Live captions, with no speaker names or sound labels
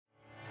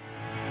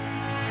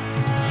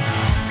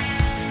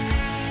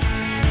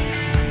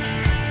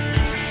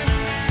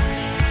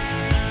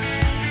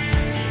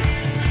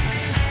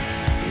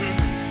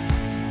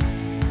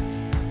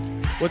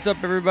What's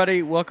up,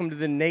 everybody? Welcome to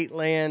the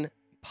Nateland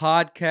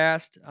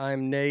podcast.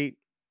 I'm Nate,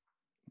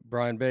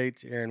 Brian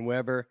Bates, Aaron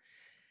Weber.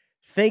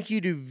 Thank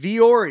you to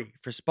Viore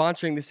for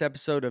sponsoring this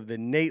episode of the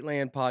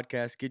Nateland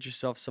podcast. Get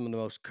yourself some of the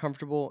most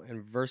comfortable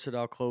and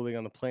versatile clothing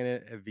on the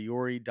planet at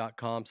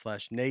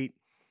viore.com/Nate.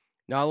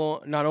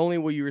 Not only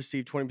will you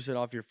receive 20%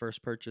 off your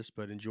first purchase,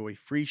 but enjoy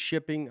free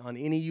shipping on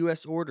any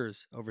U.S.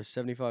 orders over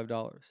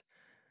 $75.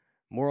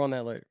 More on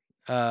that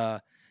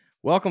later.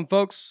 Welcome,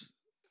 folks.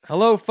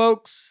 Hello,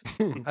 folks.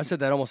 I said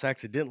that almost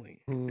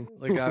accidentally.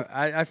 Like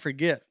I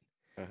forget.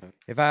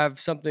 If I have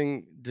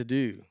something to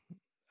do,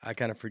 I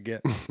kind of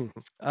forget.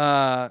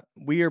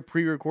 We are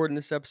pre-recording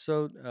this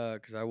episode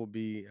because I will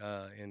be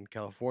in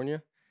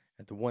California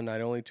at the One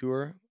Night Only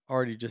tour.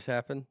 Already just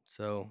happened,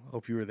 so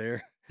hope you were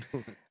there.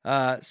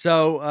 Yeah,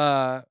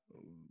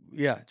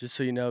 just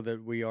so you know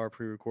that we are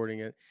pre-recording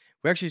it.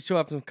 We actually still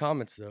have some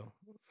comments though.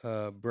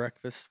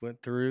 Breakfast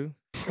went through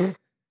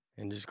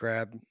and just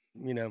grabbed,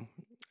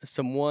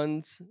 some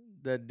ones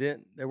that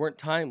weren't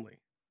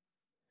timely.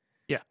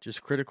 Yeah,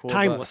 just critical.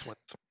 Timeless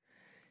ones.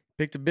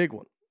 Picked a big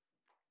one.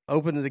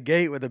 Opened the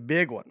gate with a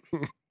big one.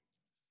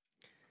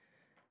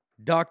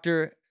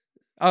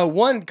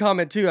 One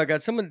comment too. I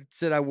got someone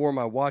said I wore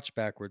my watch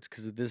backwards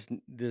because of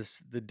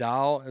the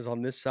dial is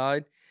on this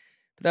side.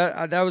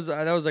 That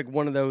was like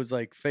one of those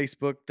like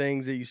Facebook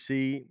things that you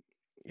see.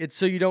 It's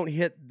so you don't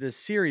hit the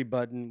Siri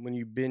button when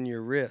you bend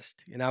your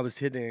wrist, and I was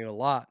hitting it a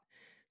lot.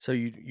 So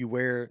you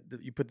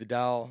put the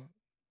dial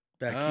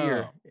back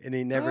here, and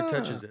it never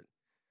touches it,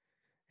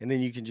 and then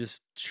you can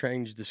just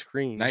change the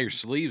screen. Now your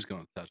sleeve's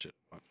going to touch it.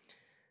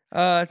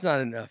 It's not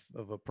enough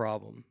of a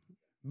problem,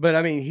 but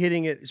I mean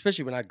hitting it,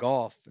 especially when I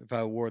golf. If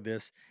I wore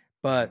this,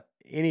 but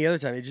any other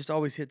time, it just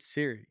always hits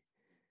Siri.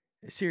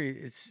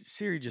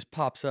 Siri just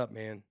pops up,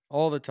 man,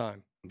 all the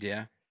time.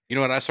 Yeah. You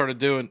know what I started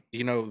doing?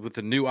 With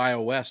the new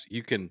iOS,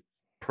 you can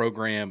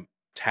program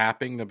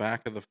tapping the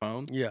back of the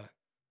phone. Yeah.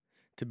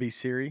 To be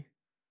Siri.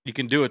 You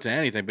can do it to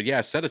anything, but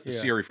I set it to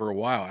Siri for a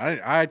while.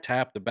 I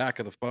tapped the back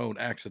of the phone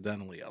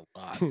accidentally a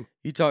lot.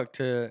 You talk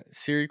to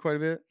Siri quite a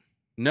bit?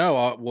 No,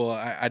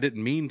 I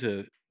didn't mean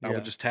to. I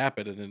would just tap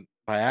it, and then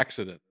by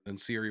accident, then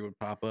Siri would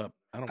pop up.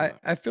 I don't know.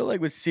 I feel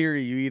like with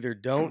Siri, you either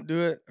don't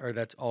do it or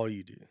that's all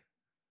you do.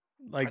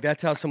 Like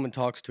that's how someone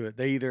talks to it.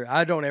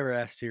 I don't ever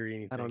ask Siri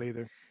anything. I don't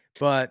either.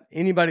 But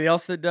anybody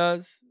else that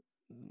does,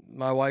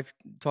 my wife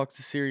talks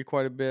to Siri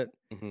quite a bit.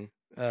 Mm-hmm.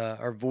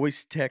 Or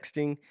voice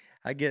texting.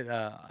 I get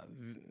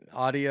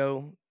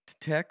audio to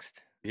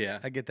text. Yeah.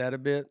 I get that a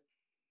bit.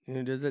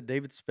 Does that?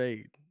 David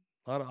Spade.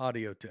 A lot of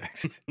audio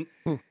text.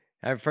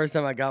 First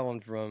time I got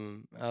one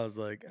from, I was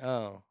like,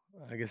 oh,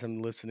 I guess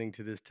I'm listening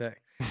to this text.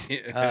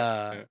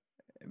 I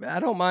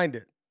don't mind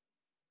it.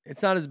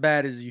 It's not as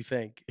bad as you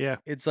think. Yeah.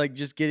 It's like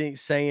just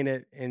saying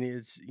it, and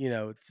it's,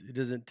 it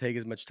doesn't take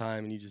as much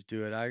time, and you just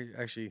do it. I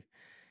actually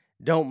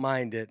don't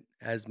mind it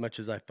as much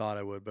as I thought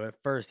I would. But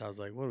at first I was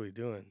like, what are we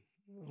doing?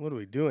 What are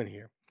we doing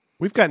here?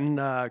 We've gotten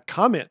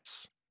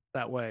comments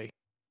that way,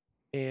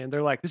 and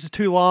they're like, this is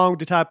too long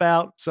to type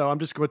out, so I'm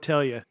just going to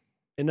tell you.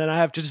 And then I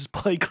have to just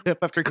play clip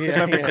after clip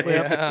after clip.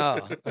 Yeah.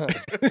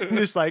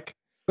 It's like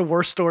the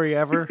worst story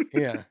ever.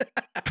 Yeah.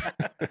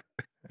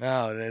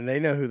 Oh, and they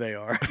know who they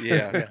are.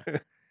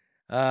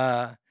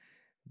 Yeah.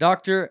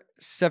 Dr.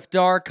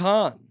 Safdar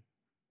Khan.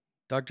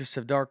 Dr.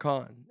 Safdar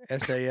Khan.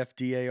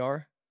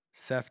 Safdar.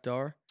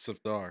 Safdar.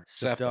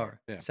 Safdar.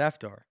 Yeah.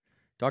 Safdar.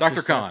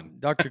 Dr. Khan.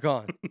 Dr.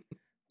 Khan.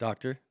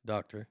 Doctor.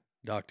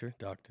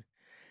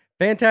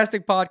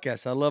 Fantastic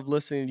podcast. I love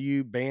listening to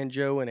you,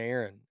 Banjo, and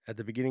Aaron at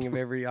the beginning of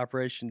every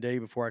operation day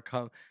before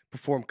I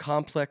perform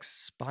complex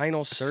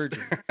spinal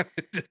surgery.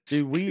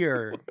 Dude, we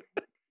are.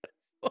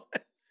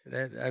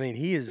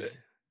 He is.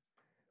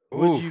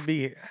 What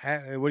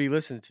are you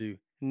listening to?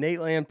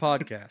 Nateland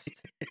podcast.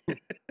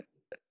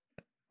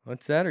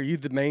 What's that? Are you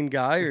the main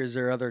guy, or is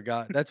there other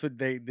guy? That's what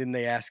didn't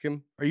they ask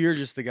him? Or you're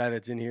just the guy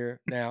that's in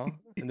here now,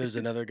 and there's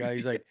another guy.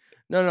 He's like,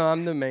 no,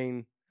 I'm the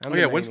main.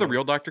 When's the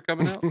real doctor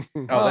coming out?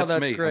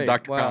 That's me. Great. I'm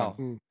Dr. Wow.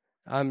 Khan.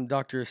 I'm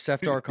Dr.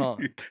 Safdar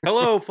Khan.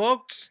 Hello,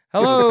 folks.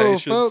 Hello,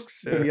 folks.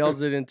 He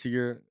yells it into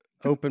your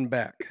open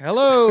back.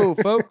 Hello,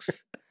 folks.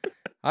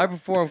 I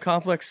perform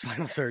complex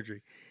spinal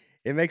surgery.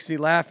 It makes me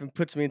laugh and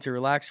puts me into a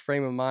relaxed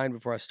frame of mind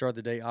before I start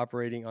the day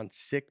operating on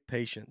sick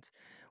patients.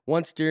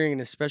 Once during an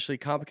especially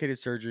complicated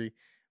surgery,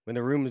 when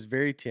the room was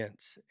very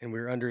tense and we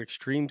were under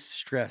extreme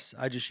stress,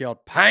 I just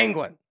yelled,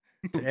 "Penguin!"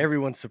 to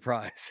everyone's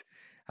surprise.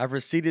 I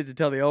proceeded to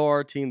tell the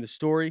OR team the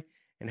story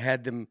and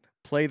had them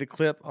play the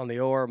clip on the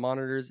OR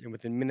monitors, and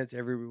within minutes,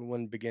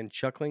 everyone began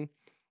chuckling.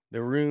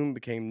 The room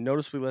became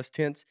noticeably less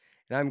tense,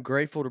 and I'm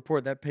grateful to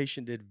report that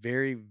patient did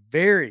very,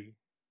 very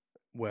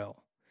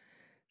well.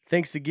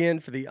 Thanks again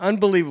for the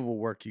unbelievable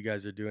work you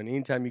guys are doing.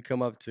 Anytime you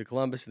come up to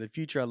Columbus in the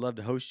future, I'd love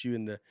to host you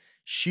in the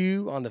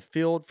shoe on the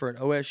field for an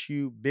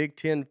OSU Big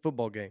Ten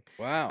football game.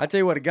 Wow. I tell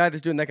you what, a guy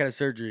that's doing that kind of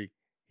surgery,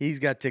 he's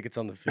got tickets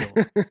on the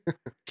field.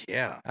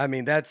 Yeah. I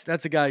mean, that's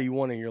a guy you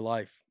want in your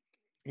life,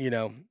 you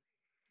know.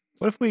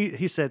 What if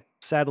he said,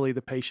 sadly,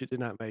 the patient did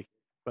not make it?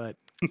 but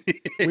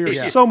we were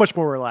Yeah. so much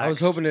more relaxed. I was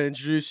hoping to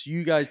introduce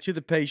you guys to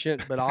the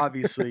patient, but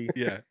obviously,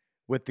 Yeah.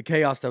 with the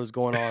chaos that was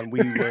going on,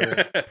 we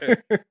were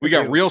We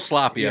got real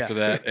sloppy Yeah. after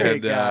that,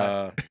 It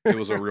and it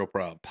was a real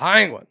problem.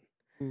 penguin.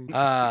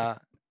 Mm.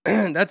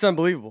 That's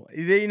unbelievable.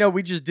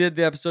 We just did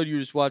the episode you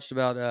just watched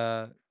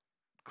about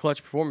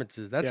clutch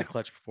performances. That's a Yeah.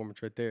 clutch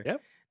performance right there.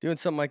 Yep. Doing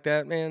something like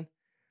that, man.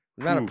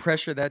 The amount of Phew.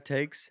 pressure that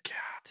takes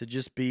to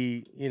just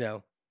be, you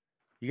got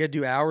to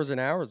do hours and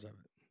hours of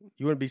it.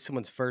 You want to be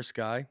someone's first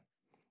guy.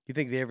 You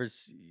think they ever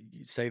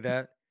say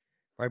that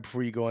right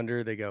before you go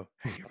under? They go,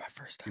 "Hey, you're my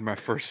first You're time." my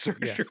first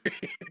surgery.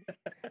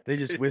 They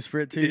just whisper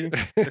it to you,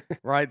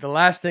 right? The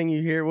last thing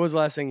you hear, what was the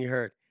last thing you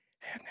heard?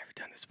 Hey, I've never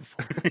done this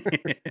before.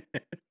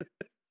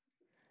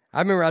 I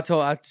remember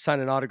I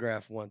signed an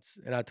autograph once,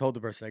 and I told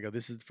the person, I go,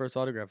 "This is the first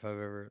autograph I've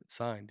ever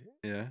signed."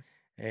 Yeah.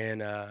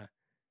 And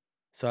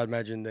so I'd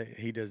imagine that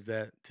he does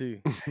that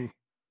too. Hey,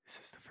 this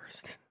is the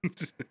first.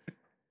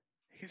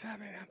 He goes,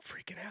 I'm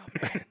freaking out,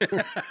 man.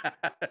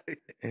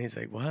 And he's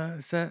like, what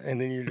is that?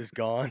 And then you're just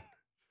gone.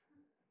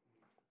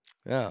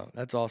 Oh,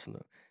 that's awesome,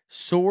 though.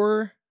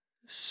 Sore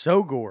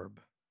Sogorb.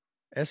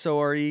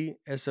 Soresogorb.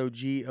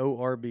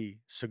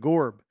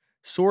 Sogorb.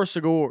 Sore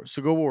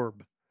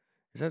Sogorb.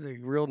 Is that a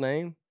real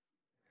name?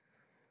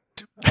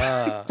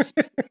 Sore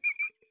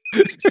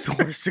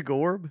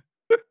Sogorb?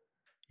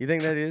 You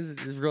think that is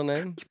his real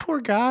name? This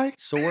poor guy.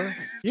 Sore?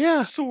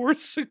 Yeah.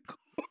 Source.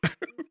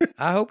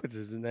 I hope it's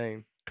his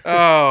name.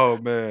 Oh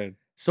man.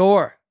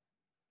 Sore.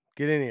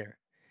 Get in here.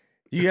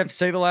 Do you have to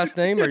say the last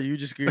name, or you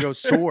just go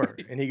Sore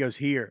and he goes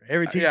here?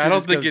 Every teacher. Yeah, I don't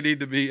just think goes, you need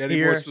to be any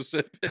here, more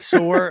specific.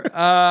 Sore.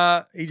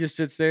 He just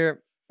sits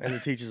there, and the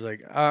teacher's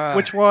like,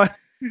 Which one?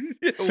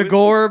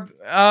 Sagorb.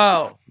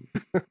 Oh,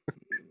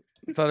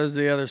 thought it was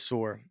the other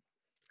Sore.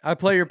 I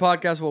play your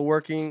podcast while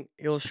working,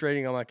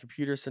 illustrating on my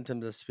computer.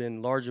 Sometimes I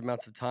spend large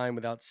amounts of time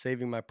without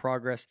saving my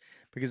progress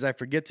because I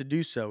forget to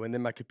do so, and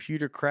then my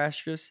computer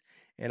crashes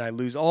and I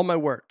lose all my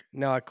work.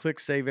 Now I click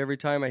save every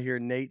time I hear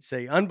Nate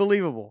say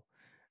 "unbelievable,"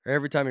 or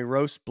every time he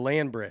roasts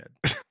bland bread.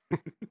 I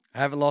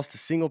haven't lost a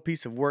single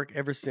piece of work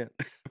ever since.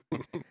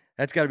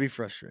 That's got to be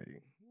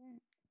frustrating.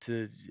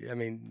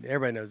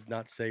 Everybody knows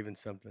not saving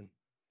something.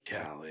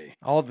 Golly.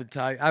 All the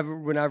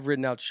time. When I've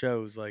written out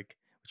shows, like,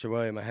 which I'm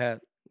wearing my hat,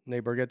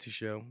 Nate Bargatze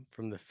show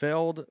from the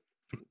Feld.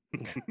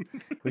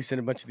 We sent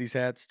a bunch of these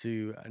hats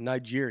to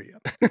Nigeria.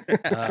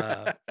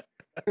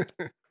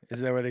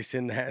 Isn't that where they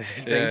send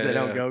things that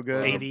don't go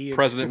good? 80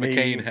 President Me,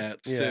 McCain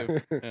hats too.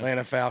 Yeah.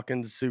 Atlanta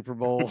Falcons Super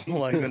Bowl,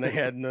 like when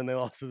they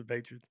lost to the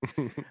Patriots.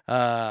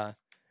 But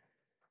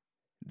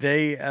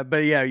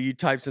yeah, you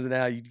type something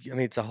out.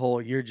 It's a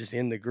whole. You're just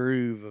in the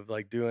groove of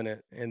like doing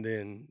it, and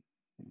then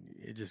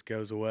it just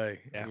goes away,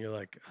 and you're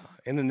like, oh.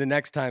 And then the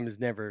next time is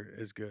never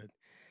as good.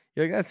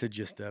 You're like, that's the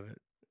gist of it,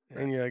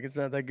 and you're like, it's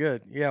not that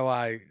good. Yeah, well,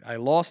 I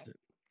lost it.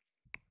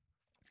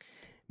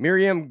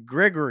 Miriam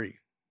Gregory.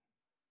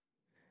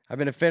 I've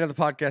been a fan of the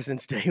podcast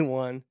since day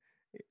one.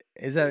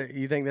 Is that,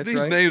 you think that's These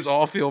right? names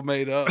all feel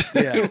made up.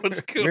 Yeah.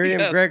 What's good?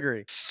 Miriam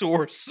Gregory.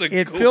 Source.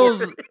 It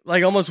feels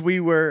like almost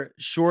we were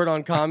short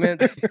on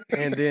comments,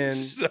 and then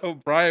so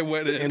Brian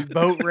went in, and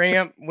Boat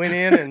Ramp went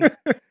in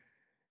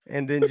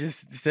and then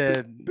just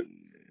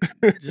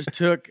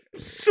took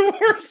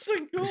Source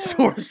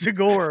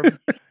Sagorb.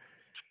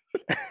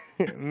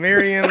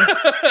 Miriam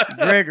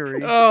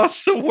Gregory. Oh,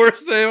 it's the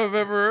worst name I've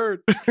ever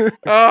heard.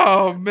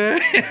 Oh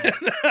man.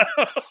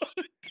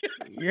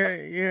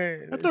 Yeah.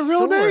 That's a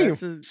real name.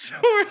 Source.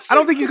 I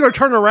don't think he's going to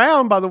turn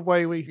around by the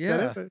way we did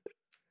it. But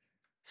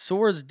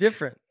Sore's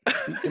different.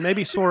 and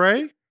maybe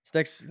Soiree.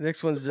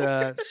 Next one's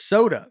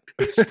Soda.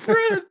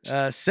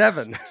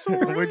 7.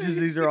 Which is,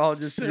 these are all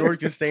just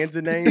George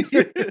Costanza names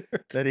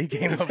that he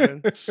came up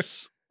with.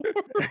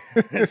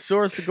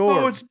 Sore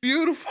Sagorb. Oh, it's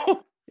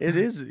beautiful. It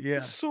is, yeah.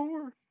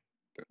 Sore.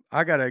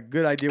 I got a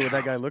good idea what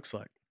that guy looks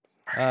like.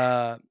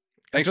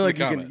 I feel like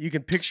you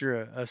can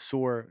picture a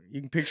sore.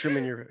 You can picture him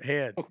in your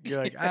head.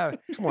 You're like,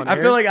 Come on, I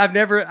feel like I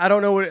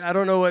don't know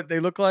what they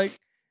look like,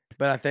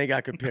 but I think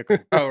I could pick them.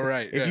 Oh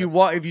right.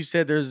 If you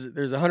said there's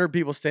 100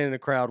 people standing in the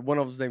crowd, one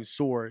of them's named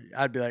Sore,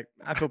 I'd be like,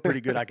 I feel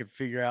pretty good. I could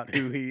figure out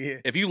who he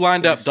is. If you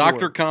lined up Sore.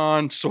 Dr.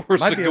 Khan, Sore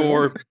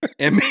Sagorb,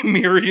 and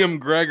Miriam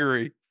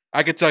Gregory,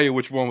 I could tell you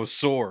which one was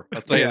Sore.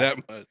 I'll tell you that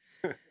much.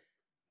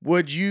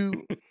 Would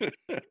you?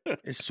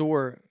 Is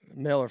Sore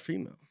male or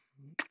female?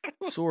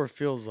 Sore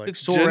feels like It's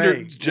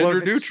Soray.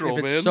 gender neutral,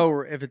 man.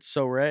 If it's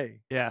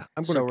Soray, yeah,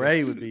 I'm going to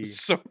Soray would be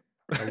So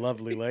a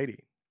lovely lady.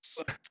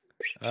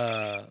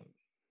 Huh?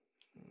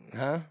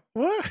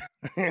 What?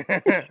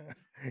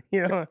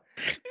 You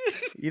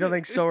don't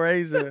think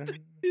Soray's a?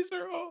 These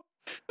are all.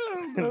 I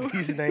don't know.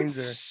 These names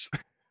are.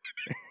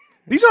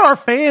 These are our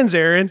fans,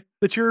 Aaron,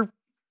 that you're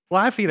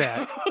laughing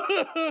at.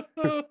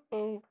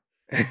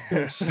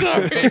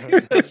 Sorry,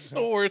 that's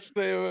the worst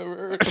name I've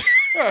ever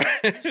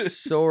heard.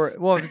 Sore.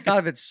 Well, it's not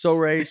if it's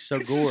Soray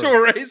Sagor.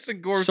 Soray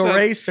Sagor.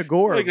 Soray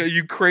Sagor. Like a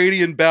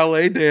Ukrainian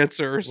ballet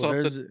dancer or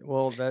something.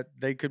 That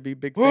they could be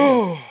big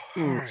Whoa.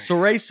 fans.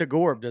 Soray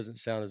Sagorb doesn't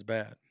sound as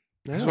bad.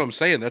 That's No. what I'm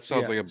saying. That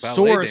sounds Yeah. like a ballet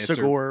Soar dancer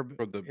Segorb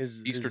from the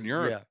is Eastern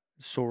Europe. Yeah,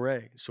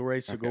 Soare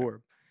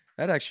Segorb.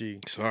 That actually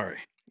Sorry.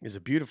 is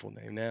a beautiful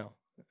name now,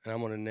 and I'm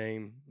going to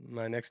name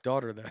my next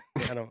daughter that.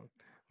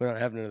 We're not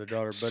having another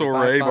daughter, but if I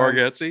Soray find-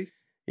 Bargatze.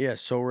 Yeah,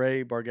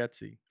 Soare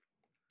Bargatze.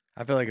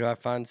 I feel like if I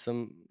find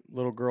some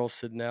little girl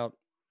sitting out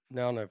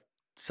now on the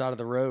side of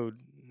the road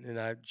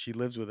and she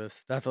lives with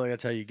us, I feel like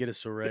that's how you get a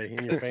Soare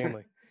in your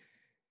family.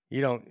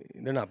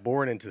 They're not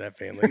born into that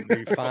family.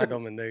 You find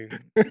them and they're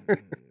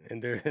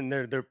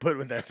put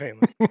with that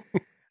family.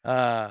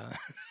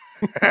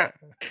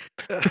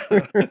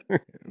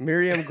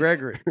 Miriam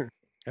Gregory.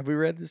 Have we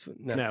read this one?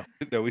 No.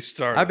 No, we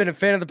started. I've been a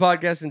fan of the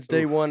podcast since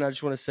day one. I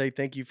just want to say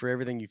thank you for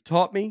everything you've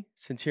taught me.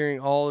 Since hearing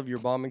all of your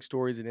bombing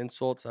stories and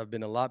insults, I've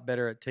been a lot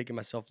better at taking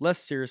myself less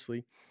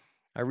seriously.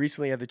 I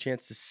recently had the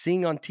chance to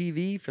sing on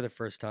TV for the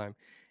first time,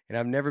 and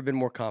I've never been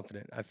more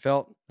confident. I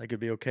felt like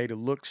it'd be okay to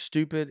look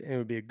stupid, and it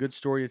would be a good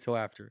story to tell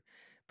after.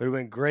 But it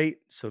went great,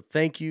 so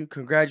thank you.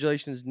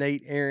 Congratulations,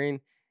 Nate,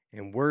 Aaron,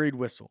 and Worried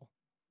Whistle.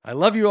 I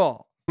love you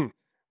all.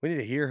 We need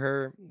to hear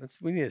her.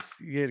 We need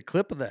to get a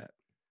clip of that.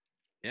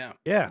 Yeah.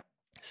 Yeah.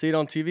 See it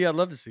on TV. I'd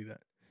love to see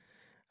that.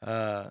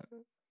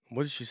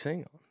 What did she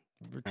sing on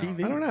for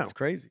TV? I don't know. It's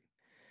crazy.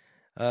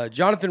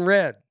 Jonathan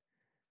Red.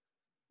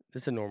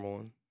 This is a normal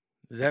one.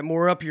 Is that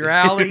more up your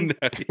alley?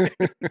 No,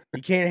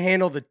 You can't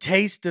handle the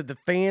taste of the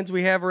fans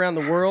we have around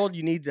the world.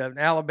 You need an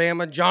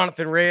Alabama,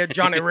 Jonathan Red,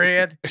 Johnny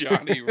Red.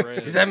 Johnny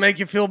Red. Does that make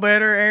you feel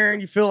better,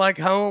 Aaron? You feel like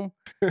home?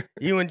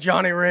 You and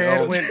Johnny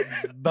Red No. went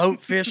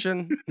boat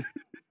fishing.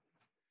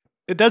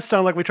 It does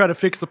sound like we try to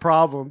fix the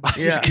problem. by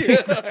just-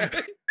 Yeah.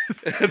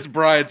 That's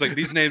Brian. It's like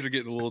these names are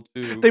getting a little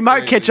too. They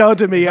might catch crazy. on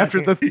to me after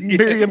the Yeah,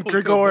 Miriam we'll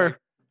come Gregor. back.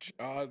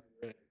 John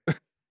Red.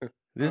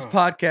 This Oh.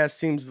 podcast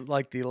seems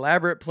like the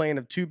elaborate plan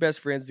of two best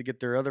friends to get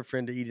their other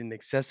friend to eat an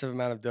excessive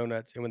amount of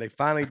donuts. And when they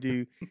finally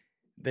do,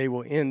 they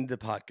will end the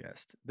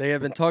podcast. They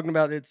have been talking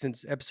about it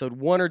since episode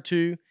 1 or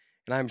 2,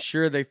 and I'm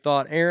sure they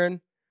thought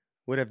Aaron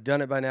would have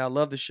done it by now.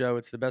 Love the show.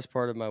 It's the best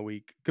part of my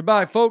week.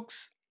 Goodbye,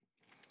 folks.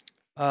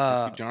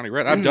 Thank you, Johnny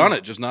Red. I've done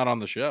it, just not on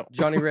the show.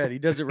 Johnny Red, he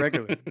does it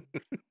regularly.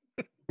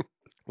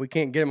 We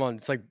can't get him on.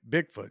 It's like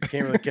Bigfoot. You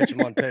can't really catch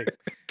him on tape.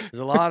 There's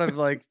a lot of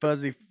like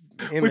fuzzy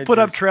images. We put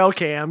up trail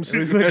cams.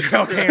 We put That's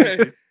trail cams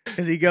right.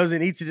 because he goes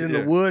and eats it in the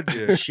Yeah, woods.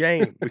 yeah.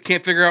 Shame. We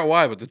can't figure out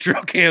why, but the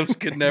trail cams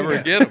can never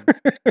Yeah. get him.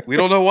 We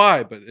don't know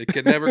why, but it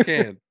can never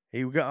can.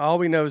 All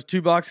we know is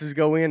 2 boxes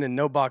go in and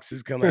no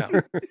boxes come out.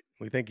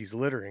 We think he's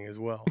littering as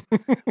well.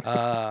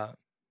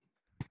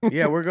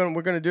 Yeah, we're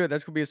gonna do it.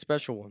 That's gonna be a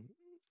special one.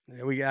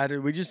 We got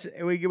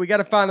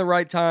to find the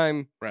right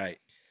time Right.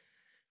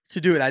 to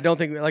do it. I don't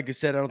think, like I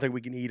said, I don't think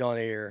we can eat on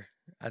air.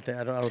 I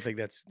don't think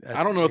that's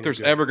I don't know if any there's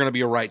good. ever going to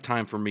be a right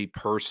time for me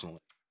personally.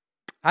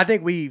 I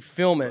think we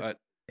film it But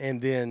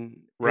and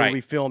then Right. we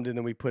filmed and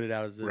then we put it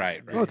out as a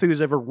Right, I don't think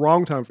there's ever a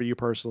wrong time for you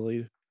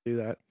personally to do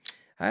that.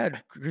 I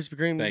had Krispy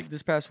Kreme Thank you.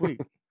 this past week.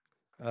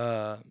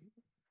 I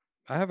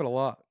have it a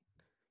lot.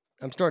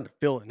 I'm starting to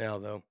feel it now,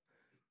 though.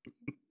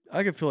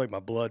 I can feel like my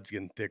blood's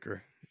getting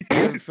thicker. You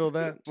ever feel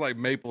that? it's like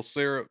maple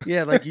syrup.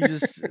 Yeah, like you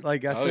just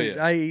like I Oh, said,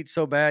 yeah. I eat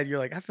so bad. You're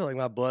like, I feel like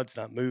my blood's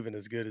not moving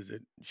as good as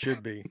it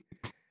should be,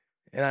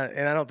 and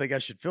I don't think I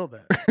should feel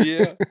that.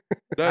 Yeah.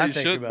 No, I you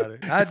think shouldn't. about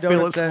it. I had Feel it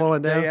donuts that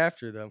slowing day down?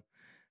 after though.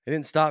 It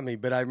didn't stop me,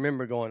 but I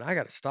remember going, I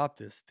got to stop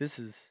this. This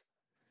is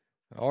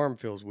my arm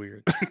feels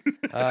weird.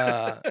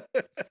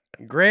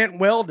 Grant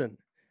Weldon.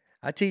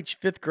 I teach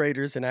 5th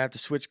graders, and I have to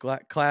switch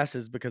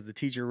classes because the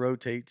teacher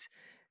rotates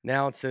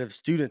now instead of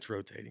students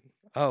rotating.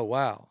 Oh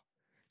wow!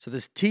 So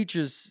this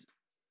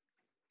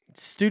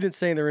students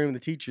stay in the room, and the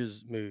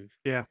teachers move.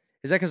 Yeah.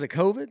 Is that because of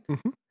COVID?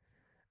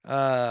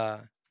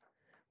 Mhm.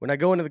 When I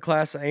go into the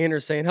class, I enter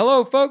saying,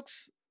 "Hello,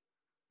 folks,"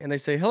 and they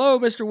say, "Hello,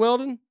 Mr.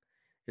 Weldon."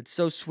 It's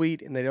so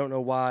sweet, and they don't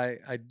know why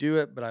I do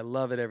it, but I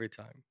love it every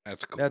time.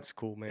 That's cool. That's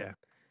cool, man. Yeah.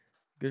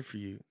 Good for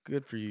you.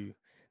 Good for you.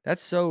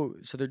 That's so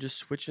they're just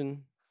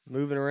switching,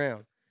 moving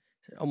around,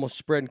 almost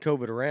spreading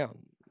COVID around,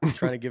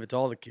 trying to give it to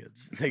all the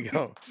kids. They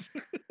go.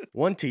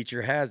 One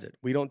teacher has it.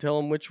 We don't tell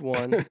them which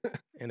one,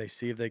 and they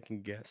see if they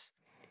can guess.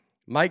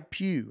 Mike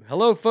Pugh.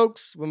 Hello,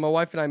 folks. When my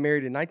wife and I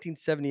married in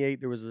 1978,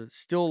 there was a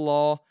still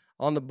law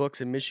on the books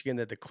in Michigan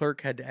that the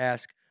clerk had to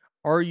ask,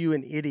 "Are you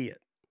an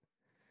idiot?"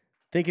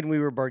 Thinking we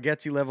were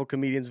Bargatze level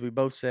comedians, we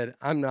both said,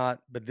 "I'm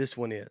not, but this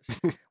one is,"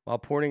 while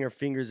pointing our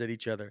fingers at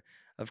each other.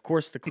 Of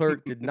course, the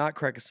clerk did not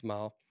crack a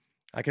smile.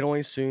 I can only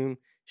assume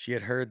she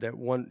had heard that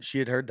one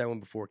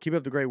before. Keep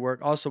up the great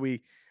work. Also,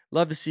 we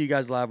love to see you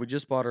guys live. We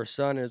just bought our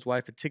son and his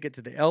wife a ticket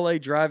to the LA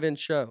drive-in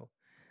show.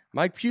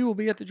 Mike Pugh will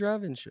be at the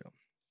drive-in show.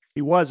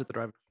 He was at the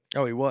drive.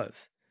 Oh, he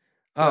was.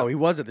 Oh, he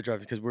was at the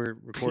drive-in because we're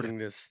recording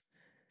this.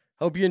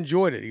 Hope you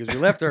enjoyed it because we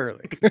left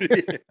early.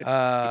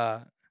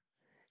 Are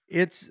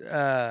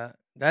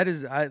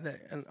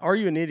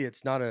you an idiot?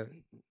 It's not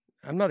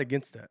I'm not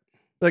against that.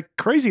 The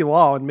crazy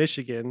law in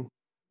Michigan,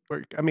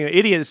 where, I mean, an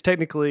idiot is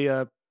technically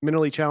a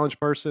mentally challenged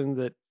person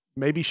that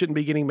maybe shouldn't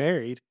be getting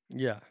married.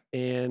 Yeah.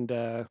 And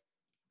I'm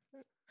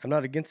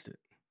not against it.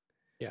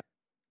 Yeah.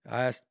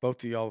 I asked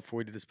both of y'all before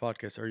we did this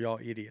podcast, are y'all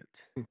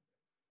idiots?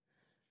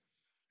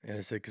 And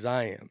I said, because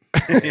I am.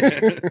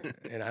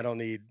 And I don't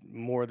need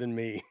more than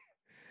me.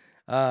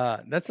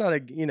 That's not a,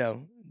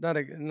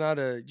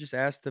 just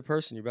ask the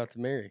person you're about to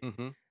marry.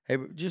 Mm-hmm. Hey,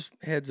 but just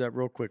heads up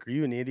real quick. Are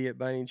you an idiot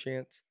by any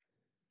chance?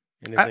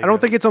 And if I they don't go,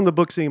 think it's on the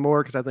books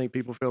anymore because I think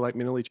people feel like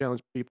mentally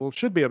challenged people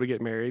should be able to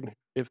get married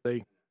if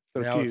they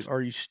so now choose. it's,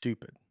 are you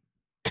stupid?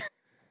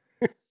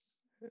 A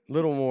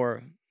little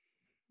more,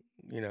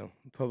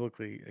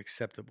 publicly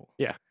acceptable.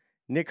 Yeah.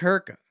 Nick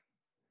Herka.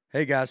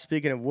 Hey guys,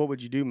 speaking of what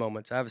would you do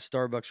moments, I have a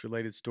Starbucks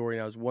related story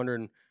and I was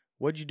wondering,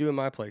 what'd you do in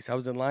my place? I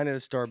was in line at a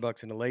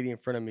Starbucks and a lady in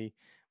front of me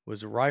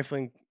was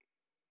rifling,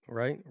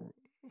 right?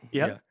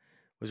 Yep. Yeah.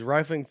 Was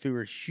rifling through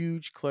her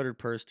huge cluttered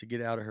purse to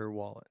get out of her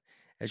wallet.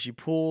 As she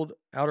pulled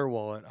out her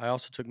wallet, I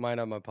also took mine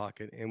out of my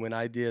pocket. And when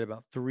I did,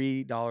 about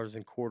 $3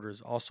 in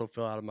quarters also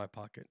fell out of my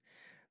pocket.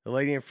 The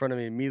lady in front of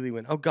me immediately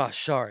went, "Oh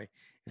gosh, sorry,"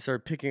 and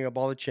started picking up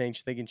all the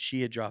change, thinking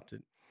she had dropped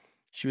it.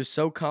 She was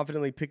so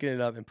confidently picking it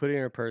up and putting it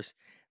in her purse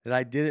that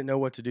I didn't know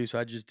what to do, so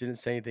I just didn't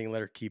say anything and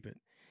let her keep it.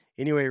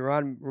 Anyway, it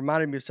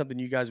reminded me of something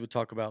you guys would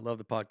talk about. Love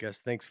the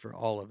podcast. Thanks for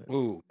all of it.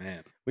 Ooh,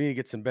 man. We need to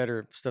get some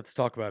better stuff to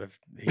talk about. If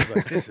he's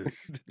like, this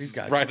is these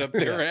guys right up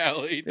their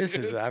alley. This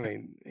dude. is, I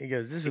mean, he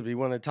goes, this would be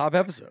one of the top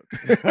episodes.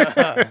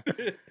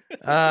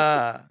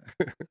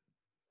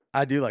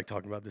 I do like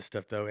talking about this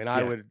stuff though, and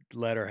I would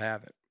let her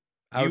have it.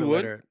 I You would would?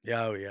 let her.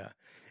 Yeah, oh yeah.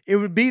 It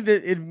would be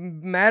it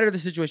matter the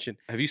situation.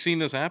 Have you seen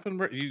this happen?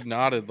 Brett? You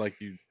nodded like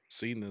you've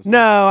seen this.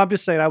 No, I'm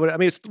just saying I would. I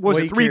mean, was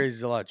He it three?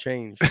 carries a lot of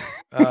change.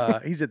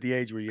 He's at the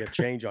age where you have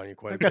change on you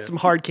quite a I've bit. got some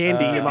hard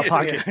candy in my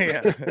pocket.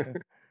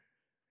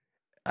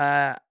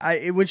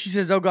 Yeah. When she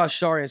says, "Oh gosh,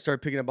 sorry," and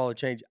started picking up all the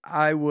change,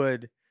 I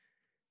would.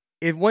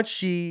 If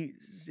she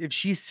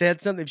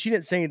said something, if she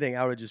didn't say anything,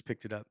 I would have just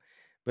picked it up.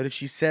 But if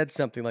she said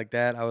something like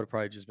that, I would have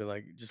probably just been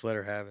like, just let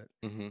her have it.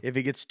 Mm-hmm. If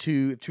it gets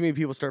if too many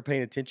people start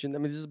paying attention, I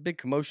mean, there's a big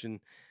commotion.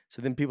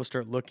 So then people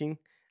start looking.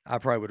 I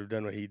probably would have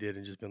done what he did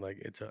and just been like,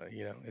 it's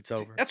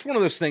over. That's one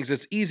of those things.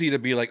 It's easy to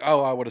be like,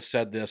 oh, I would have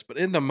said this, but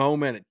in the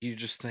moment, you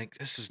just think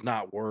this is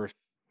not worth.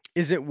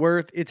 Is it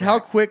worth? It's how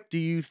quick do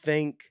you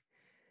think?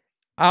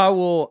 I a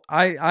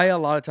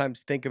lot of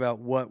times think about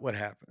what would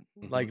happen.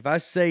 Mm-hmm. Like if I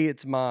say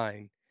it's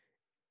mine,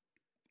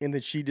 and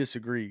then she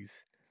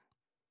disagrees.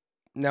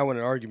 Now we're in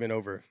an argument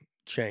over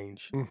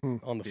change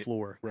on the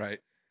floor. Right.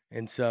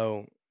 And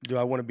so do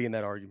I want to be in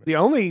that argument? The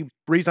only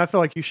reason I feel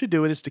like you should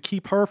do it is to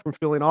keep her from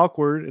feeling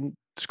awkward and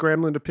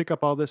scrambling to pick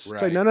up all this. Right.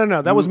 Say, no,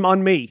 that was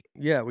on me.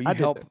 Yeah, well, you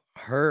help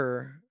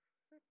her.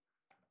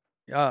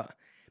 But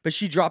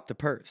she dropped the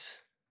purse.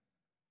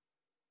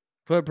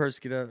 Put her purse,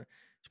 get out.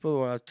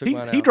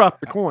 He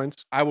dropped the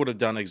coins. I would have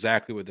done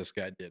exactly what this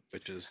guy did,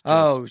 which is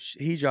just,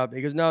 he dropped it.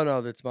 He goes,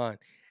 no, that's mine.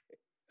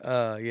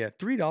 Yeah,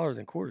 $3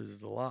 in quarters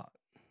is a lot.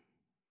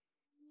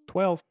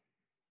 12.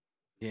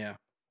 Yeah.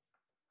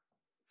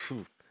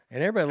 And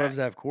everybody loves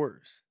to have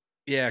quarters.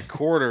 Yeah,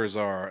 quarters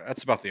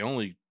that's about the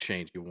only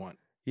change you want.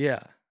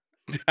 Yeah.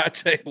 I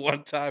tell you,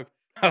 one time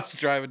I was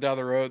driving down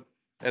the road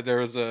and there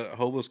was a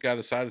homeless guy on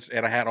the side,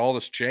 and I had all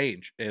this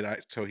change,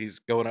 so he's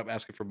going up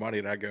asking for money,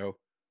 and I go,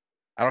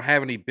 I don't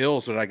have any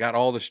bills, but I got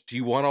all this. Do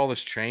you want all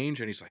this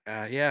change? And he's like,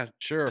 yeah,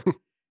 sure.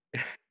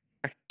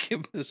 I give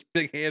him this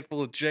big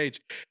handful of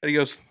change, and he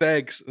goes,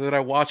 thanks. And then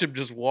I watch him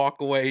just walk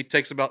away. He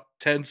takes about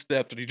 10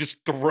 steps, and he just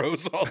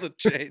throws all the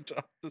change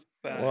off the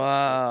side.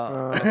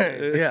 Wow.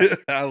 Yeah.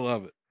 I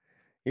love it.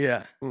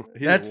 Yeah.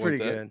 That's pretty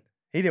good.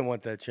 He didn't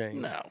want that change.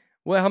 No.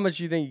 Well, how much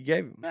do you think you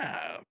gave him?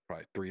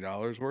 Probably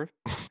 $3 worth.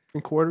 In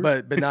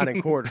quarters? But not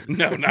in quarters.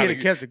 No, He'd have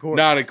kept the quarters.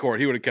 Not in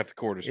quarters. He would have kept the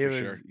quarters for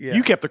sure. Yeah.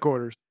 You kept the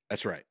quarters.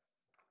 That's right.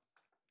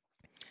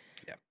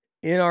 Yeah.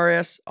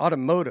 NRS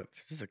Automotive.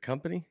 Is this a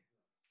company?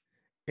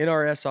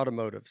 NRS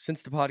Automotive.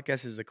 Since the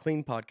podcast is a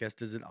clean podcast,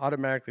 does it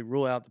automatically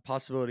rule out the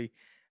possibility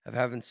of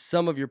having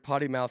some of your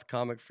potty mouth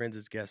comic friends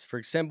as guests? For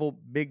example,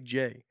 Big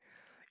J.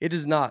 It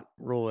does not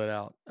rule it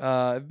out.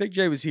 If Big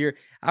J was here,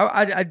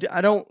 I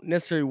don't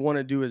necessarily want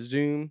to do a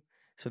Zoom,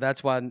 so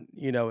that's why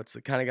it's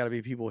kind of got to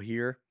be people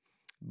here.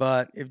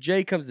 But if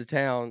Jay comes to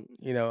town,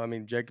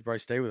 Jay could probably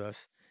stay with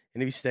us,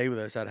 and if he stayed with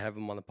us, I'd have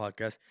him on the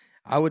podcast.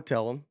 I would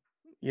tell him,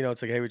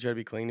 it's like, hey, we try to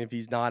be clean. If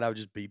he's not, I would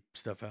just beep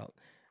stuff out.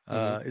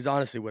 Is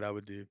honestly what I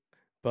would do.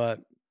 But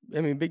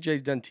Big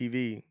J's done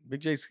TV.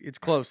 It's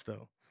close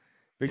though.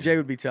 Big J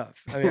would be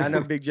tough. I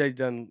know Big J's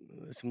done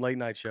some late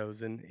night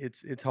shows, and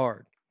it's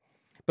hard.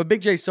 But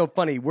Big J's so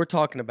funny. We're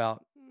talking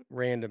about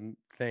random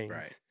things,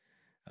 right?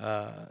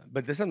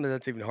 But there's something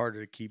that's even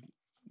harder to keep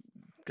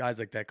guys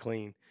like that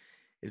clean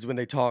is when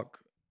they talk.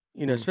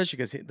 Especially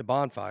because the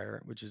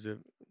bonfire, which is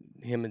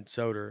him and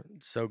Soder,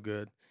 so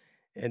good,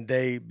 and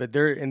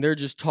they're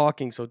just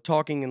talking. So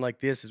talking and like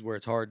this is where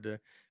it's hard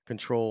to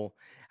control.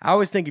 I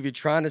always think if you're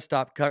trying to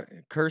stop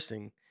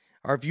cursing,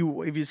 or if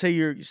you say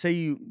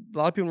a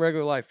lot of people in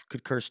regular life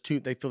could curse too.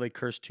 They feel they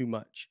curse too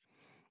much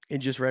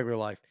in just regular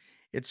life.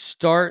 It's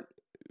start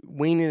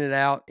weaning it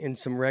out in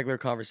some regular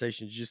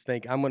conversations. Just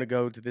think, I'm going to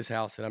go to this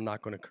house and I'm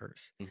not going to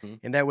curse,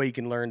 and that way you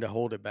can learn to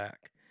hold it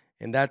back,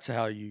 and that's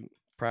how you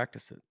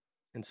practice it.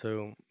 And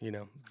so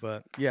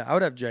but yeah, I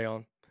would have Jay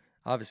on.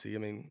 obviously, I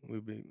mean,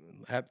 we'd be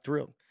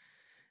thrilled.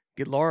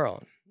 Get Laura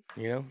on,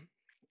 you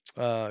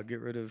know, get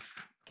rid of,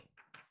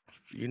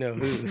 you know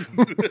who.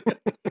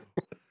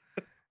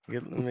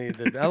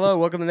 Hello,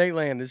 welcome to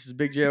Nateland. This is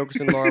Big J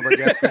Okerson, Laura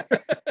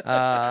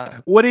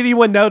Bargatze. Would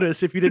anyone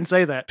notice if you didn't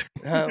say that?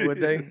 Would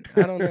they?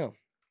 I don't know.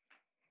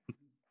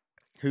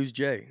 Who's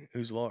Jay?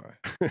 Who's Laura?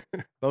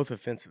 Both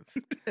offensive.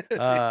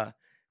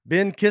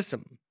 Ben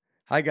Kissam.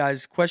 Hi,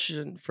 guys.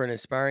 Question for an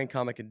aspiring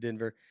comic in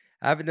Denver.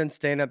 I haven't done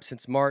stand-up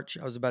since March.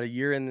 I was about a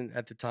year in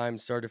at the time,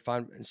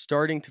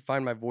 starting to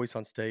find my voice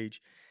on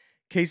stage.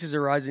 Cases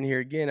are rising here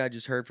again. I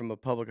just heard from a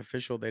public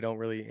official they don't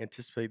really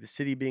anticipate the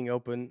city being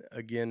open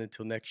again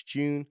until next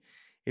June.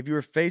 If you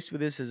were faced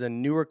with this as a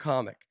newer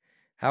comic,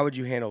 how would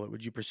you handle it?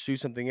 Would you pursue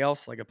something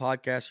else like a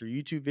podcast or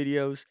YouTube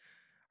videos?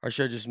 Or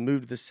should I just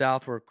move to the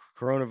South where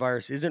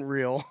coronavirus isn't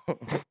real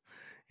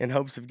in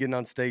hopes of getting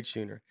on stage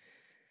sooner?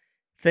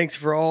 Thanks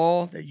for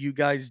all that you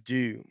guys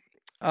do.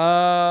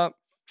 I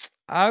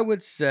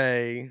would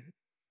say,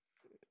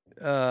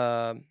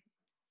 you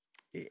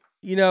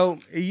know,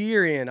 a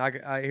year in,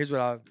 here's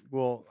what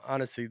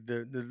honestly,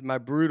 my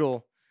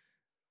brutal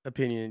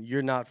opinion,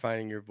 you're not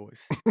finding your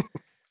voice.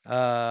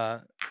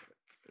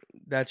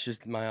 That's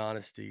just my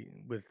honesty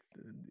with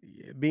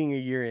being a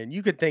year in.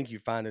 You could think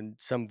you're finding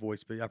some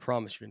voice, but I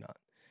promise you're not.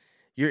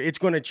 It's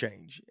going to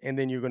change, and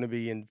then you're going to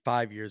be in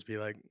 5 years, be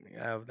like,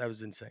 oh, that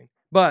was insane.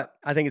 But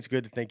I think it's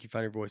good to think you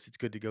find your voice. It's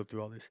good to go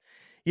through all this.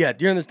 Yeah,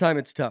 during this time,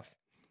 it's tough.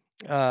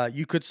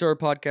 You could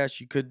start a podcast.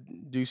 You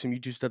could do some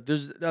YouTube stuff.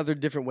 There's other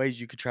different ways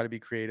you could try to be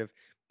creative.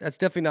 That's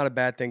definitely not a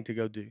bad thing to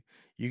go do.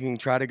 You can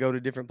try to go to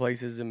different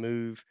places and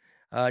move.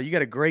 You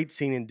got a great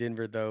scene in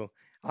Denver, though.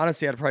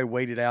 Honestly, I'd probably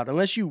wait it out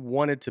unless you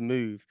wanted to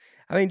move.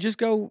 I mean, just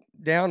go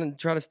down and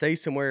try to stay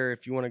somewhere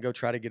if you want to go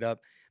try to get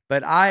up.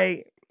 But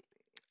I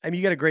mean,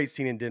 you got a great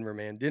scene in Denver,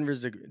 man.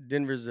 Denver's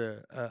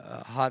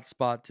a hot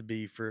spot to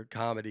be for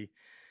comedy.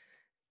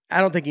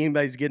 I don't think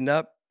anybody's getting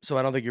up, so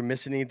I don't think you're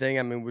missing anything.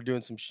 I mean, we're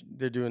doing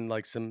they're doing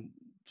like some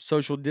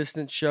social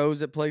distance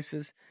shows at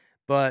places,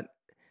 but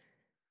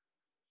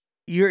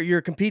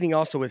you're competing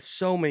also with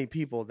so many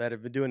people that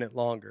have been doing it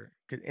longer,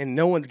 and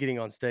no one's getting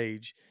on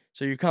stage.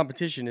 So your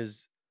competition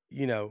is,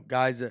 you know,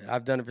 guys that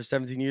I've done it for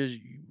 17 years.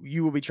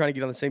 You will be trying to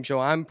get on the same show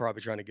I'm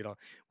probably trying to get on.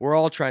 We're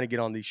all trying to get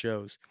on these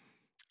shows.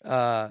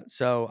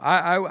 So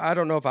I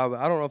don't know if I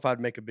don't know if I'd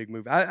make a big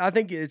move. I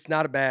think it's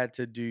not bad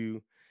to do,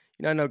 you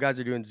know, I know guys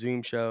are doing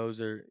Zoom shows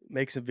or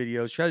make some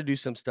videos, try to do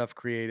some stuff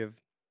creative,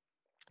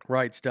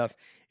 write stuff.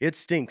 It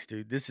stinks,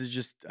 dude. This is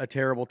just a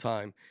terrible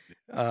time.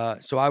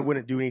 So I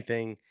wouldn't do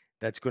anything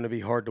that's going to be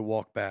hard to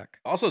walk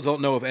back. Also,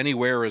 don't know if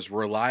anywhere is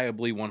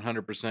reliably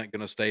 100% going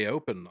to stay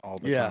open all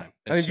the time.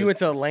 I mean, if you went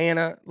to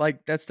Atlanta,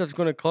 like that stuff's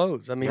going to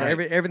close. I mean,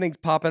 Right. everything's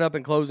popping up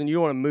and closing. You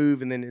don't want to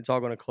move, and then it's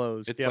all going to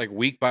close. It's like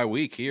week by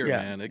week here,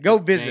 Yeah. man. It Go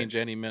could visit. change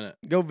any minute.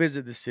 Go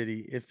visit the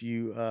city if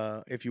you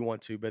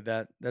want to, but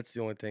that's the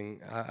only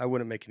thing. I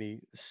wouldn't make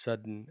any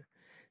sudden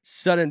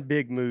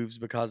big moves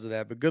because of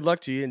that. But good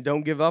luck to you, and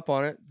don't give up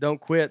on it. Don't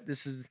quit.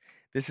 This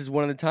is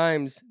one of the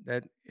times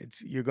that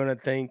you're going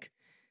to think,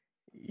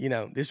 you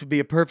know, this would be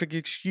a perfect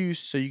excuse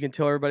so you can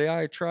tell everybody,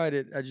 I tried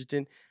it, I just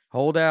didn't.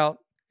 Hold out.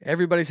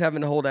 Everybody's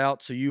having to hold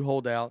out, so you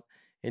hold out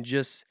and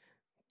just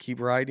keep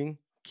writing,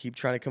 keep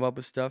trying to come up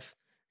with stuff,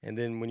 and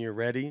then when you're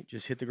ready,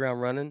 just hit the ground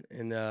running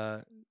and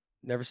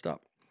never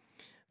stop.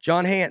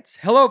 John Hance.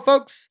 Hello,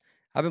 folks.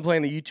 I've been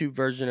playing the YouTube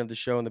version of the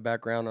show in the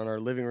background on our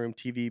living room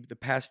TV the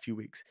past few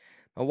weeks.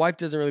 My wife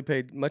doesn't really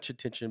pay much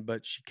attention,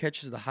 but she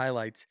catches the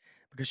highlights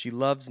because she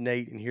loves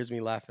Nate and hears me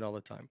laughing all the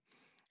time.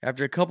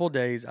 After a couple of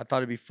days, I thought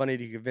it'd be funny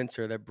to convince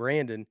her that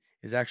Brandon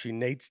is actually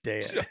Nate's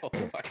dad. Oh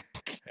my God.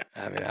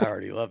 I mean, I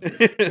already love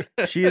this.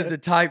 She is the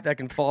type that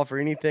can fall for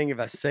anything if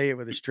I say it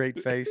with a straight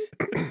face.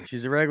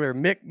 She's a regular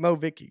Mick Mo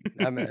Vicky.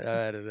 I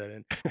added that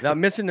in. Without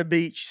missing the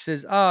beat, she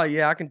says, "Oh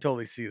yeah, I can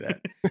totally see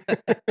that."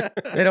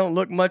 They don't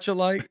look much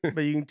alike,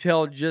 but you can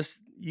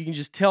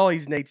just tell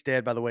he's Nate's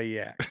dad by the way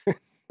he acts.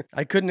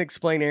 I couldn't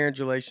explain Aaron's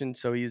relation,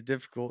 so he is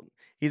difficult.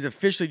 He's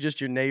officially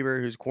just your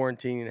neighbor who's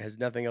quarantined and has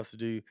nothing else to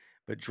do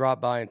but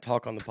drop by and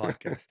talk on the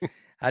podcast.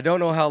 I don't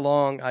know how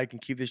long I can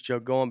keep this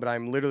joke going, but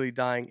I'm literally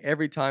dying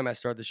every time I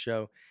start the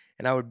show.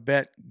 And I would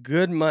bet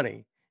good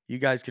money you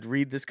guys could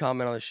read this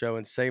comment on the show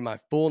and say my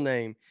full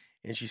name,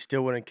 and she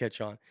still wouldn't catch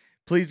on.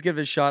 Please give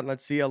it a shot, and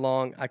let's see how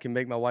long I can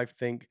make my wife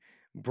think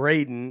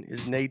Braden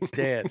is Nate's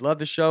dad. Love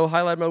the show.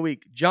 Highlight my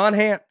week. John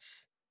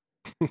Hance.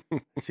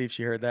 See if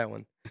she heard that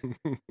one.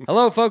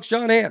 Hello, folks.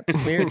 John Hance.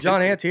 Here.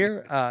 John Hance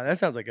here. That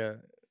sounds like a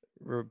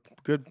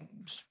good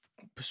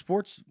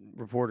sports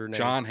reporter name.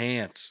 John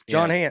Hance.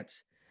 John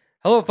Hance.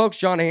 Hello, folks.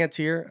 John Hance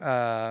here.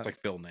 It's like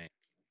Phil name.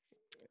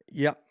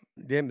 Yeah.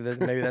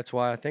 Maybe that's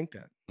why I think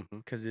that.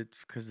 Because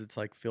it's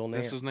like Phil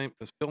Nance. That's his name?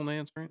 Is Phil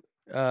Nance,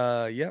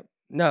 right? Yep.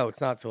 No,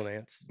 it's not Phil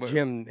Nance. What?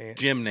 Jim Nance.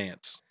 Jim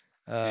Nance.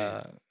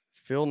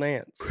 Phil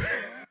Nance.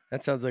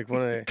 That sounds like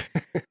one of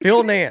the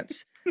Phil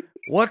Nance.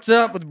 What's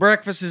up with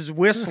breakfast is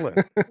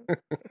whistling?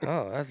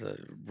 Oh, that's a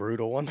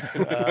brutal one.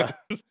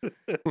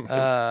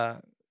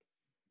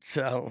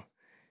 So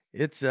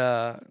it's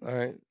all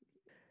right.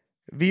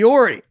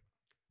 Viore.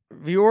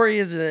 Viore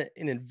is an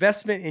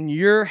investment in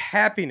your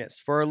happiness.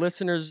 For our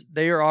listeners,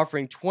 they are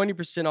offering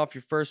 20% off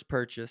your first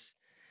purchase.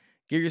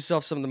 Get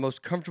yourself some of the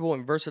most comfortable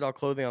and versatile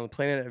clothing on the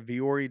planet at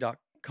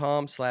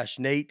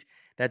viore.com/Nate.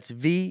 That's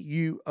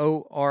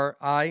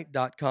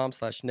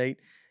VUORI.com/Nate.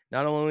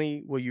 Not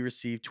only will you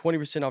receive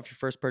 20% off your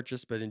first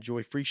purchase, but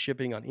enjoy free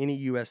shipping on any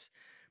U.S.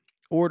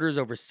 orders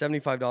over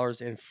 $75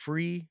 and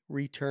free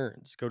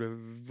returns. Go to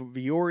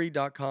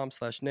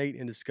viore.com/Nate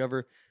and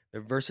discover the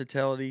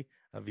versatility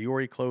of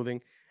Viore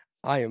clothing.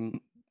 I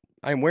am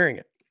wearing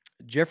it.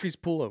 Jeffrey's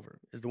pullover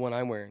is the one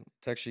I'm wearing.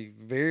 It's actually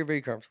very,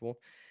 very comfortable.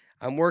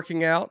 I'm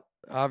working out.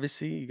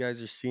 Obviously, you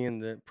guys are seeing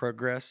the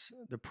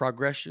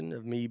progression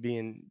of me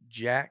being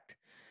jacked.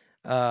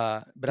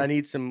 But I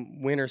need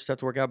some winter stuff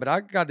to work out. But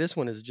I got this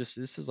one this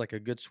is like a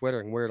good sweater.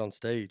 I can wear it on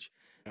stage.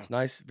 It's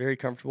nice, very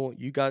comfortable.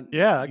 You got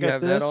I got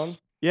have this. that on?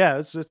 Yeah,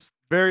 it's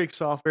very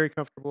soft, very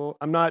comfortable.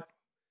 I don't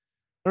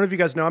know if you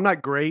guys know, I'm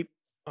not great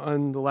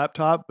on the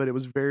laptop, but it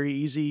was very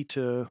easy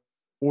to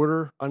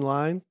order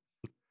online.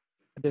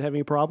 I didn't have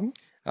any problem.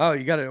 Oh,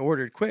 you got it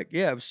ordered quick.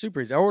 Yeah, it was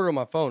super easy. I ordered on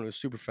my phone. It was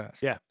super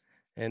fast. Yeah.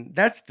 And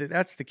that's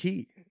the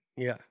key.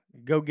 Yeah.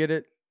 Go get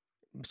it.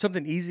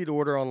 Something easy to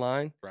order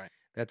online. Right.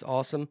 That's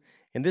awesome.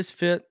 And this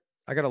fit,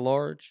 I got a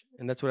large,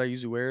 and that's what I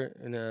usually wear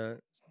in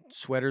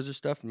sweaters or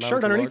stuff.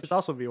 Shirt underneath is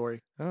also Viore.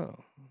 Oh,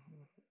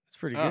 it's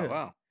pretty Oh, good.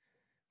 wow.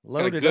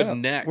 Loaded good up.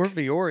 neck. We're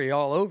Viore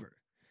all over.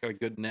 Got a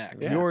good neck.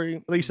 Yeah. Viore.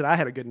 At least I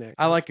had a good neck.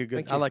 I like a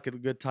good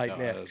tight No,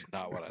 neck. that is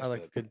not what I I like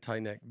a said. good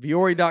tight neck.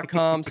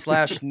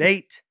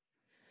 Viore.com/Nate.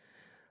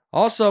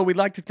 Also, we'd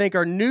like to thank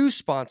our new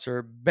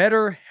sponsor,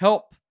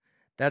 BetterHelp.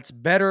 That's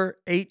Better,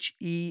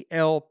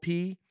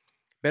 H-E-L-P.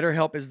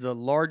 BetterHelp is the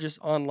largest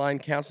online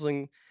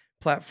counseling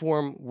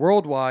platform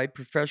worldwide.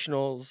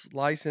 Professionals,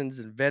 licensed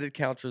and vetted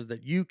counselors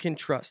that you can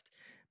trust.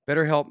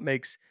 BetterHelp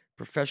makes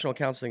professional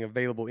counseling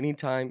available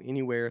anytime,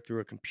 anywhere through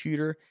a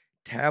computer,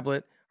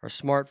 tablet, or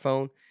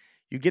smartphone.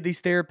 You get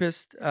these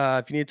therapists.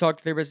 If you need to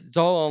talk to therapists, it's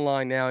all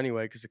online now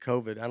anyway because of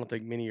COVID. I don't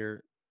think many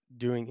are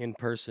doing in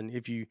person.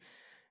 If you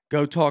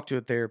go talk to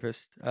a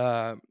therapist,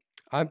 I'm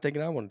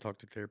thinking I want to talk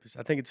to a therapist.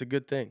 I think it's a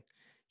good thing.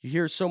 You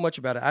hear so much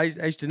about it. I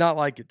used to not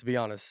like it, to be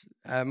honest.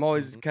 I'm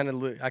always kind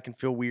of I can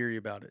feel weary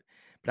about it,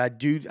 but I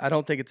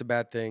don't think it's a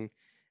bad thing,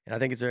 and I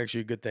think it's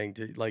actually a good thing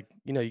to you got to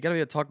be able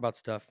to talk about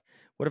stuff.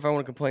 What if I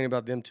want to complain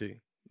about them too?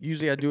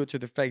 Usually I do it to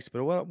their face,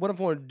 but what if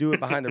I want to do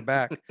it behind their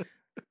back?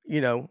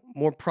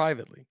 More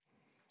privately.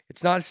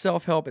 It's not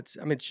self-help. It's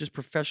just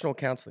professional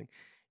counseling.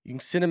 You can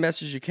send a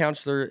message to your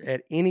counselor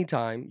at any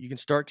time. You can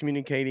start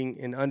communicating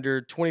in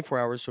under 24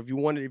 hours. So if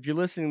you're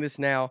listening to this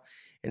now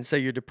and say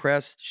you're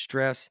depressed,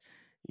 stressed,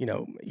 you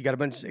got a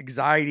bunch of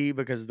anxiety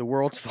because the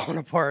world's falling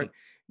apart,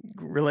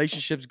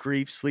 relationships,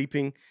 grief,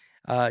 sleeping,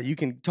 you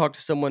can talk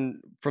to someone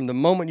from the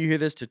moment you hear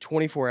this to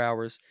 24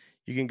 hours.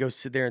 You can go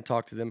sit there and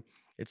talk to them.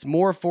 It's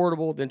more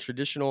affordable than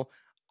traditional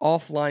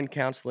offline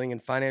counseling,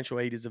 and financial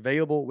aid is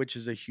available, which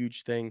is a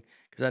huge thing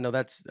because I know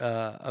that's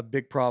a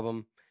big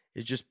problem.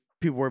 Is just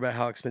people worry about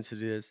how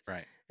expensive it is.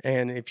 Right.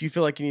 And if you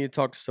feel like you need to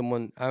talk to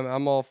someone,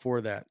 I'm all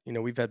for that.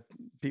 We've had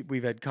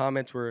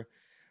comments where,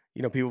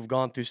 people have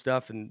gone through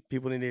stuff and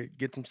people need to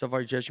get some stuff out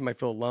of your chest. You might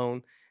feel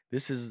alone. You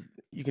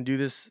can do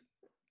this.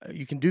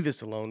 You can do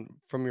this alone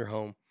from your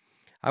home.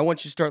 I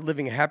want you to start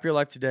living a happier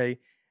life today.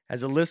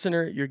 As a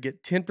listener, you'll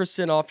get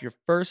 10% off your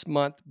first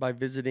month by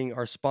visiting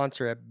our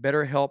sponsor at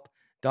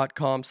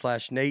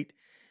BetterHelp.com/Nate.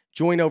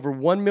 Join over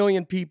 1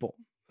 million people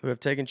who have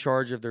taken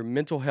charge of their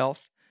mental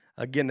health.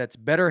 Again, that's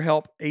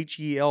BetterHelp,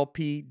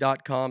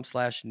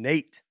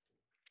 HELP.com/Nate.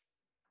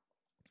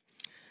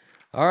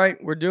 All right,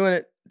 we're doing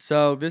it.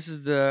 So this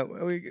is that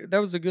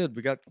was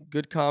we got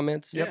good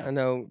comments. Yeah. I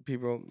know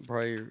people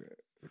probably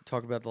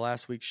talk about the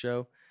last week's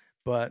show,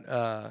 but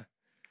I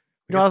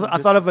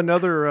thought of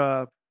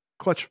another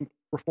clutch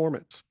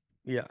performance.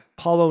 Yeah.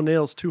 Paul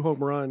O'Neill's 2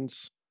 home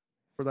runs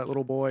for that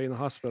little boy in the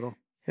hospital.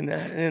 And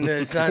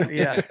the son,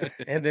 yeah.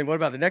 And then what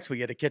about the next week?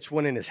 He had to catch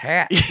one in his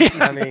hat.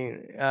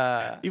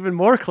 Yeah. Even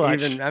more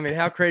clutch.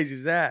 How crazy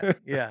is that?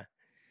 Yeah.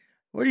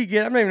 Where do you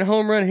get? I'm not even a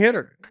home run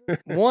hitter.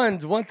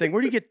 One's one thing.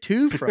 Where do you get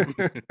 2 from?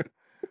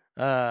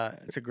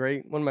 It's a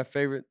great one of my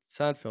favorite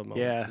Seinfeld moments.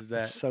 Yeah, is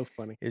that it's so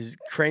funny. Is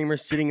Kramer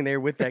sitting in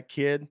there with that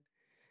kid?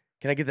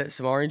 Can I get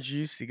some orange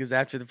juice? He goes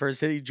after the first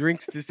hit. He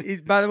drinks this.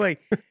 By the way,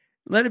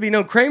 let it be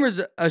known,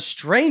 Kramer's a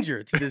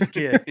stranger to this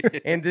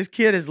kid, and this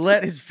kid has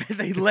a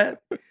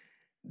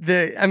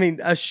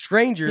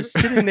stranger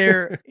sitting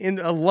there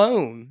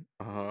alone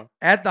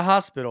at the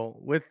hospital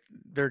with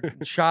their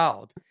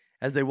child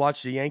as they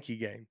watch the Yankee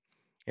game,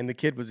 and the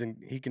kid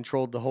he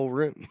controlled the whole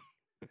room.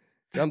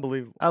 It's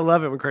unbelievable. I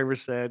love it when Kramer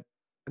said,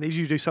 "I need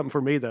you to do something for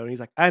me, though." And he's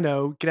like, "I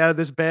know, get out of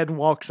this bed and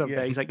walk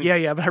someday." Yeah. He's like,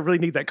 "Yeah, but I really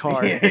need that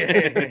car."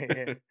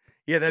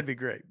 Yeah, that'd be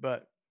great.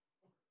 But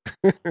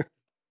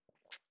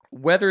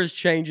weather is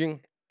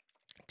changing,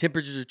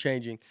 temperatures are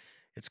changing.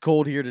 It's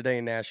cold here today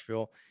in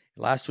Nashville.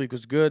 Last week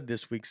was good.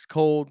 This week's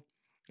cold.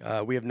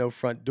 We have no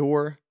front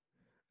door.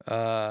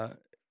 I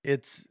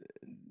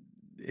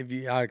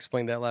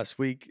explained that last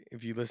week.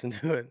 If you listen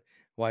to it,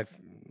 wife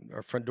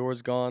our front door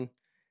is gone.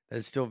 That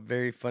is still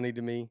very funny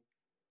to me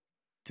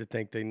to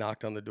think they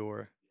knocked on the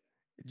door.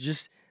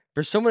 Just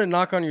for someone to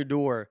knock on your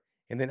door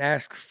and then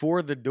ask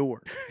for the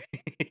door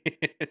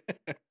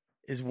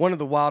is one of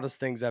the wildest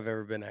things I've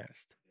ever been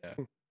asked. Yeah.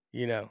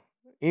 You know,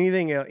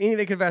 anything else, they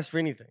could have asked for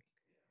anything.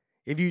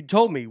 If you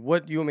told me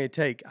what you want me to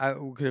take, I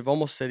could have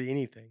almost said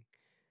anything.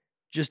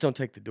 Just don't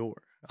take the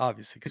door,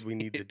 obviously, because we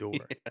need the door.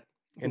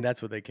 And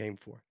that's what they came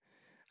for.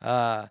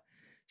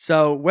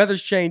 So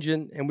weather's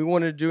changing, and we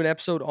wanted to do an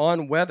episode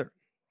on weather.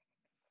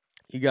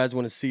 You guys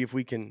want to see if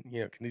we can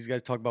these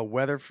guys talk about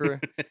weather for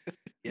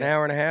an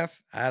hour and a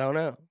half? I don't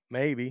know.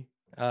 Maybe.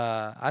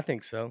 I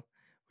think so.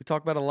 We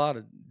talk about a lot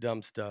of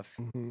dumb stuff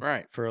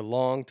Right. for a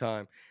long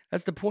time.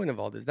 That's the point of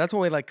all this. That's why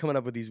we like coming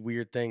up with these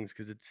weird things,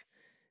 because it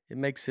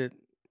makes it,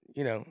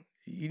 you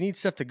need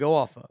stuff to go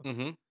off of.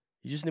 Mm-hmm.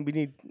 We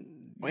need.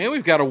 Well, and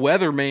we've got a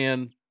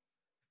weatherman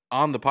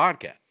on the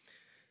podcast.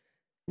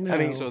 No. I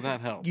mean, So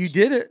that helps. You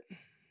did it.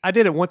 I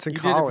did it once in You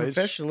did it college.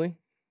 professionally.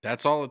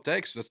 That's all it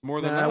takes. That's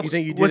more than Nah, enough. You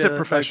think you did Was it like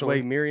professionally?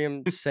 the way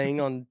Miriam sang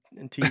on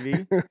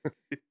TV?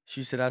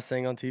 She said I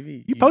sang on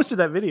TV. You posted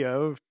that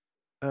video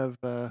of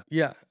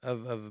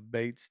of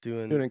Bates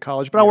doing it in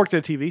college, but I worked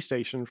at a TV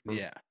station. For,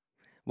 Yeah.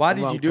 Why a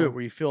did long you do it? time.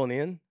 Were you filling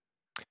in?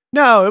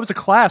 No, it was a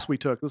class we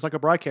took. It was like a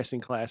broadcasting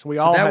class, and we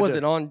So all that had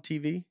wasn't on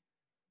TV.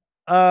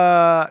 No,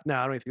 I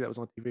don't even think that was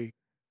on TV.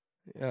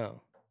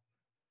 Oh,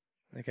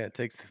 that kind of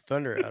takes the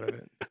thunder out of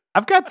it.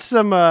 I've got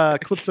some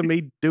clips of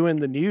me doing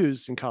the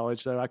news in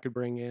college that I could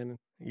bring in.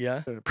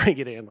 Yeah, Bring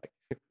it in,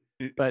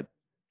 but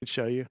I could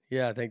show you.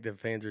 yeah. I think the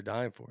fans are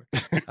dying for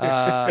it.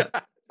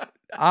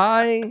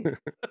 I.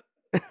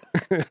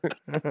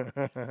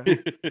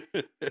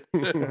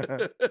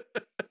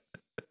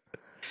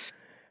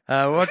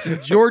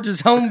 Watching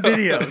George's home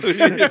videos.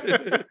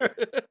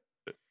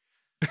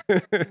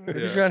 Are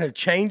they trying to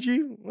change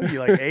you? What are you,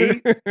 like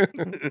 8?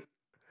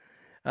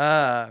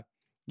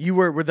 You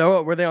were they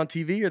on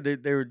TV, or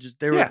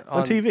they were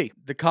on TV.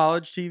 The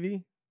college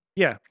TV?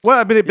 Yeah. Well,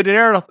 I mean, it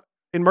aired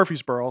in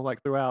Murfreesboro,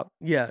 like throughout.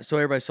 Yeah, so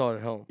everybody saw it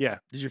at home. Yeah.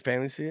 Did your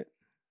family see it?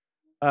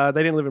 They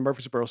didn't live in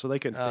Murfreesboro, so they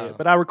couldn't see Oh. it.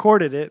 But I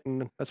recorded it,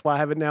 and that's why I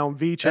have it now on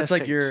VHS. That's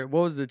like tapes.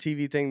 what was the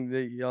TV thing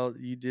that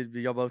you did?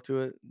 Y'all both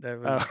do it? That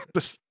was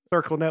the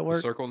Circle Network.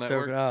 The Circle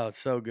Network. oh, it's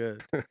so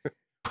good. Where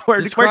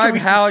can Describe we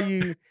see- how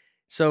you.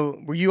 So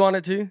were you on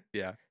it too?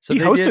 Yeah. So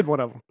he they hosted did, one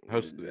of them.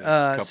 Hosted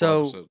a couple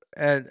so episodes.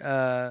 at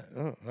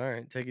all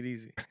right, take it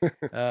easy.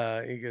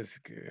 He goes,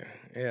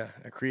 yeah,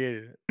 I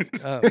created it.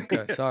 Oh,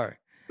 okay, sorry.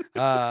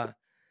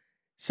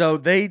 So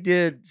they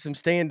did some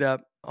stand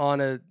up on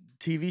a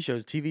TV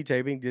shows, TV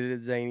taping. Did it at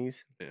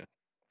Zany's. Yeah.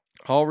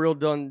 All real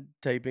done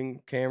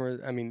taping,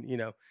 cameras. I mean,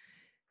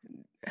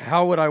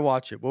 how would I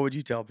watch it? What would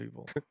you tell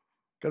people?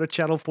 Go to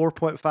channel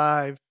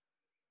 4.5.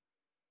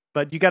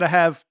 But you got to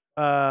have.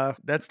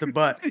 That's the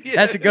but. Yeah.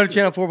 That's to go to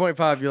channel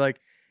 4.5. You're like,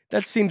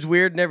 that seems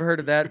weird. Never heard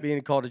of that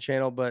being called a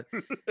channel, but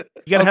You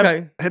got to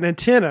okay. have an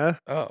antenna.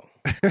 Oh,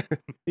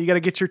 You got to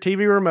get your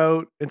TV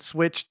remote and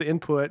switch the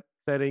input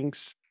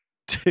settings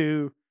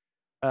to.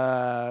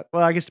 Well,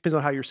 I guess it depends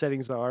on how your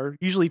settings are.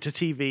 Usually to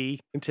TV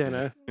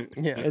antenna,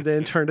 yeah. and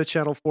then turn to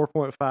channel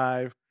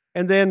 4.5,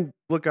 and then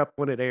look up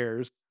when it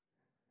airs.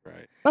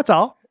 Right. That's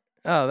all.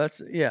 Oh,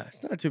 it's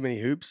not too many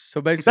hoops.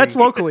 So basically, That's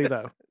locally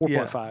though.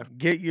 4.5.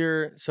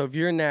 Yeah, so if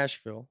you're in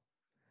Nashville,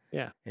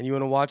 Yeah. and you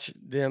want to watch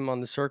them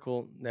on the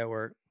Circle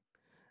Network,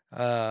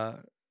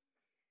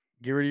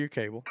 get rid of your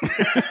cable.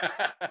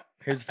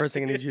 Here's the first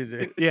thing I need you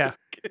to do: Yeah.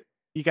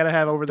 You got to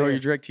have over throw there. your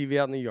direct TV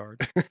out in the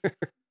yard.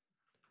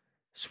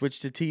 Switch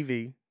to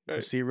TV. You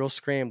Right. see it real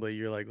scrambly.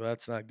 You're like, well,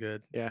 that's not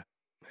good. Yeah.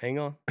 Hang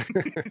on.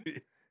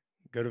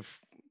 Go to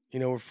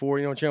where 4.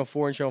 You know what channel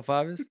 4 and channel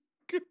 5 is?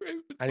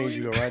 I need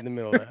you to go right in the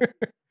middle of that.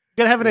 You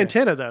got to have an Yeah.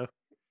 antenna though.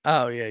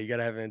 Oh yeah, you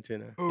gotta have an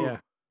antenna. Yeah.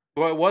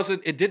 Well,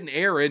 it didn't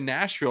air in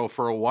Nashville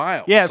for a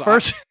while. Yeah. At So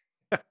first.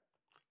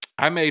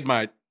 I made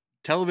my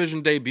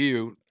television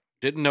debut,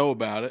 didn't know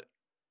about it,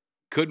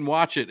 couldn't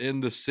watch it in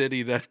the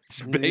city that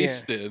it's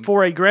based in.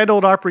 For a Grand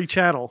Ole Opry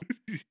channel.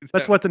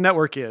 That's what the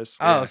network is.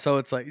 Oh, Yeah. so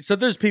it's like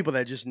there's people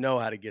that just know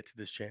how to get to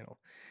this channel.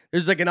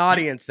 There's like an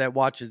audience that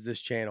watches this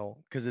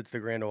channel because it's the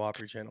Grand Ole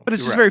Opry channel. But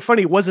it's just Right. very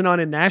funny. It wasn't on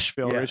in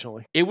Nashville Yeah.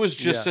 originally. It was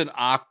just an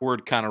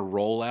awkward kind of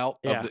rollout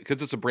Yeah.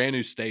 because it's a brand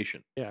new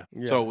station. Yeah.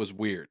 So it was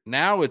weird.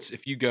 Now it's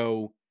if you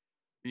go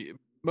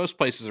most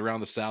places around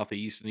the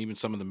Southeast and even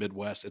some of the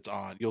Midwest, it's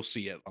on. You'll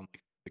see it on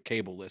the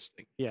cable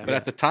listing. Yeah. But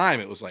at the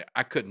time, it was like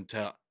I couldn't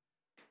tell.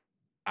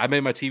 I made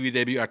my TV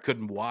debut. I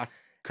couldn't watch.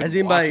 Has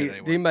couldn't watch it anybody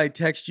anywhere. did anybody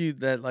text you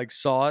that like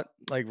saw it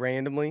like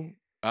randomly?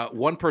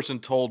 One person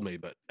told me,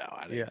 but no,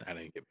 I didn't. Yeah. I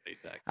didn't get any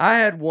text. I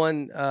had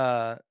one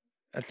a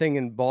thing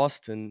in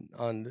Boston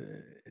on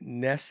the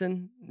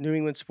Nesson, New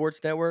England Sports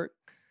Network,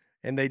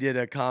 and they did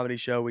a comedy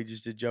show. We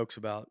just did jokes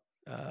about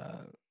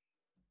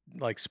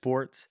like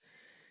sports.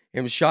 It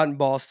was shot in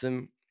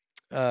Boston.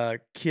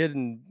 Kid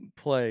and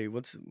Play.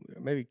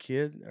 Maybe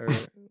Kid or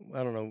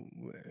I don't know.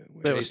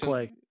 That was Jason?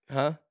 Play.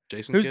 Huh?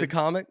 Jason, Who's Kidd? the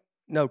comic?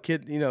 No,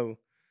 Kid.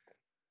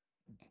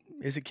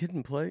 Is it Kid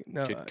and Play?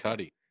 No, Kid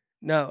Cudi.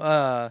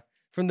 no.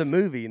 from the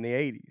movie in the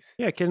 80s.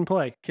 Yeah, Kid and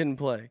Play. Kid and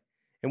Play.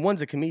 And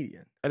one's a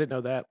comedian. I didn't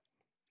know that.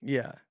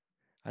 Yeah.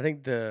 I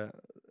think The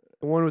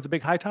one with the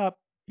big high top?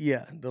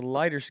 the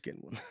lighter skin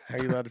one.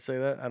 Are you allowed to say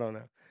that? I don't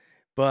know.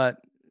 But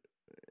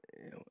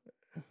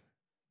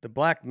the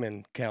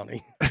Blackman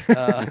County.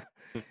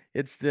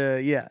 It's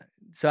the,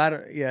 So I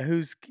don't,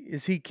 is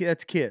he,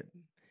 that's Kid.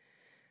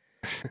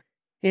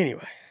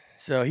 Anyway,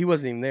 so he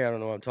wasn't even there. I don't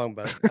know what I'm talking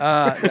about.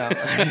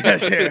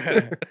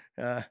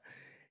 No.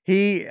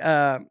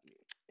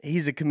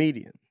 He's a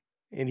comedian,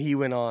 and he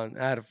went on.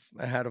 I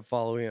had to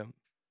follow him,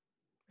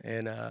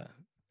 and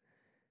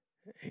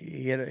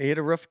he had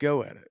a rough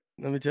go at it.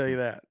 Let me tell you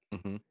that.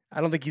 Mm-hmm.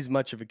 I don't think he's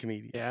much of a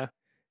comedian. Yeah.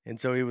 And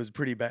so it was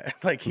pretty bad.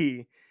 Like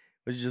he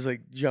was just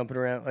like jumping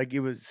around. Like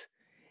it was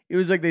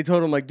like they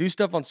told him like do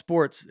stuff on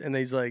sports, and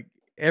he's like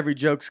every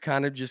joke's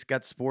kind of just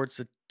got sports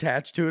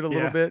attached to it a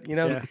little bit, you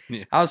know. Yeah.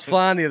 Yeah. I was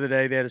flying the other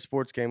day. They had a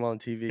sports game on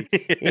TV.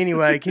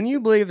 Anyway, can you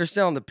believe they're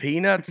selling the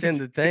peanuts in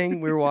the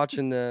thing? We were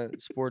watching the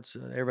sports.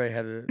 Everybody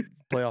had the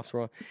playoffs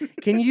were on.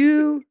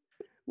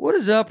 What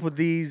is up with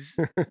these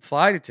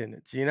flight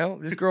attendants? You know,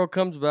 this girl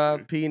comes by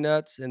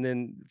peanuts, and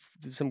then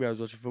some guy was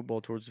watching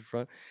football towards the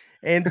front,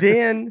 and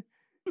then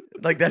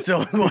like that's the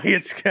only way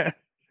it's got.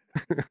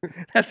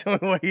 That's the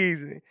only way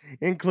he's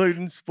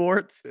including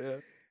sports.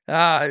 Yeah.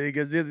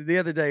 Because the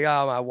other day,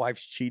 my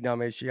wife's cheating on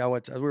me.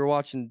 We were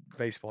watching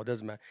baseball. It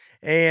doesn't matter.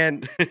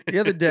 And the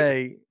other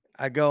day,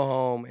 I go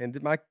home, and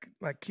my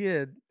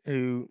kid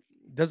who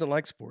doesn't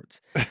like sports,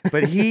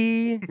 but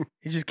he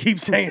just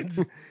keeps saying,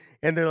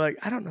 and they're like,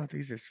 I don't know if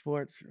these are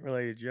sports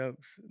related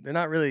jokes. They're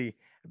not really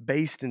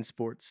based in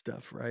sports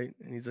stuff, right?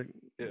 And he's like,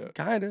 Yeah.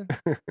 kind of.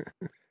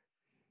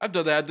 I've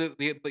done that.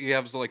 You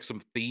have like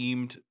some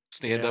themed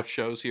stand-up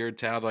shows here in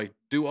town, like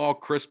do all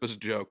Christmas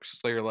jokes.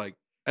 So you're like,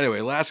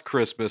 anyway, last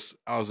Christmas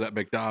I was at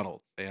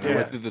McDonald's and I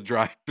went through the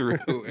drive-through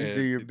and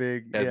do your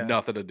big it had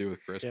nothing to do with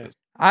Christmas.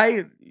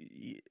 I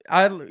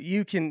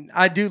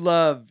do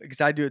love, because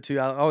I do it too.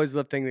 I always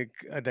love thing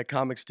that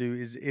comics do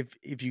is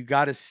if you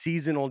got a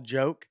seasonal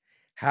joke,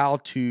 how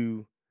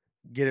to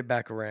get it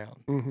back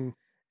around. Mm-hmm.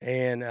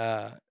 And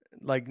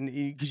like,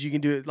 because you can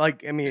do it,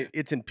 like, I mean,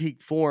 it's in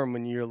peak form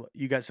when you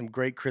got some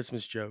great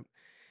Christmas joke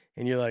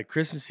and you're like,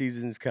 Christmas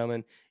season's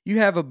coming. You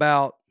have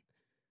about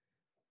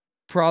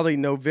probably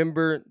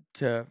November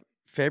to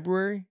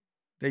February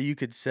that you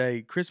could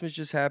say Christmas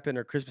just happened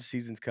or Christmas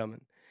season's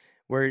coming,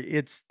 where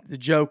it's the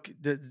joke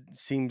that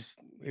seems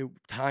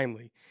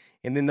timely.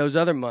 And then those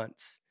other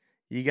months,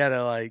 you got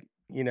to like,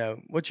 you know,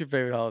 what's your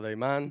favorite holiday?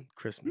 Mine,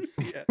 Christmas.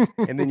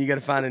 And then you got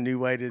to find a new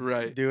way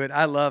to do it.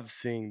 I love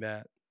seeing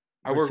that.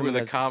 I worked with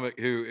a comic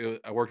who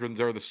I worked with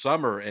during the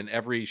summer, and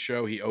every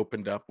show he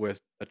opened up with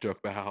a joke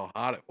about how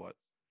hot it was.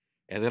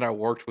 And then I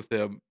worked with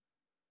him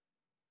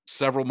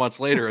several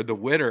months later in the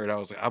winter, and I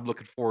was like, I'm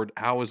looking forward.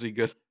 How is he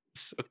good?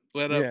 So he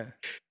went up. And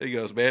he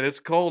goes, man, it's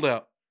cold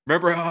out.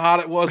 Remember how hot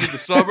it was in the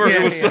summer?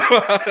 It was so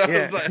hot.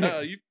 I was like,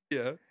 oh,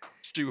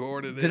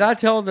 shoehorned it in. Did I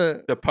tell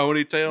the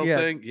ponytail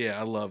thing? Yeah,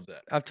 I love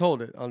that. I've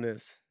told it on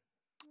this.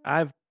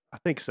 I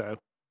think so.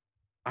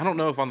 I don't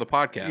know if on the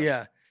podcast.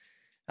 Yeah.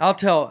 I'll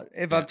tell.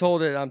 If I've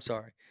told it, I'm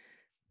sorry.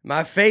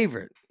 My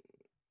favorite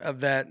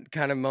of that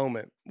kind of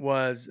moment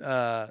was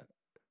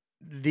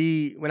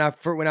when I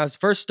was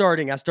first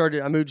starting. I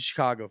moved to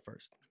Chicago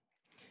first,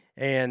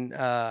 and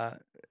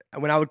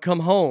when I would come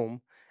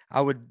home,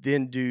 I would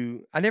then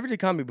do. I never did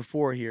comedy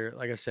before here,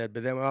 like I said.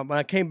 But then when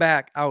I came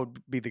back, I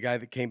would be the guy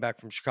that came back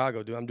from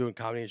Chicago. I'm doing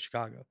comedy in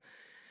Chicago,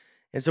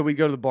 and so we'd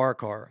go to the Bar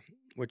Car,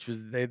 which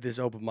was this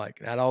open mic.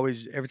 And I'd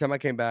always, every time I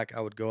came back, I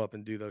would go up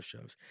and do those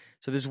shows.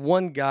 So this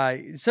one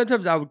guy,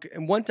 sometimes I would,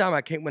 and one time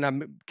when I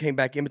came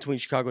back in between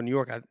Chicago and New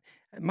York, it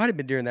might have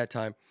been during that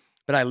time,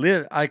 but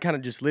I kind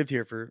of just lived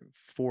here for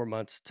 4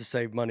 months to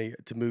save money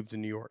to move to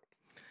New York.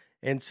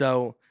 And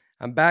so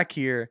I'm back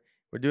here,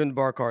 we're doing the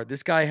Bar Car.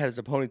 This guy has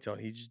a ponytail.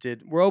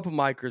 We're open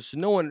micers,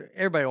 so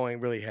everybody only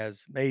really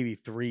has maybe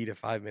 3 to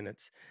 5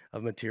 minutes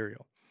of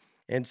material.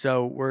 And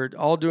so we're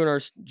all doing our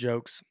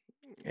jokes.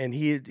 And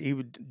he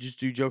would just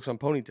do jokes on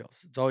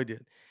ponytails. That's all he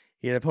did.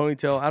 He had a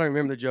ponytail. I don't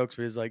remember the jokes,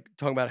 but he's like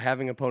talking about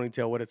having a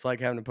ponytail, what it's like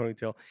having a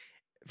ponytail.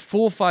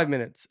 Full 5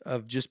 minutes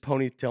of just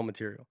ponytail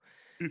material.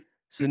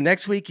 So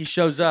next week he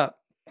shows up,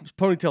 his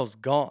ponytail's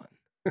gone.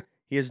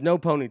 He has no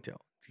ponytail.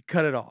 He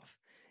cut it off.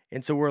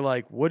 And so we're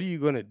like, what are you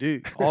going to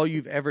do? All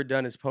you've ever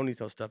done is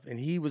ponytail stuff. And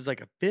he was like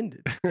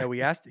offended that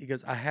we asked it. He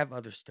goes, I have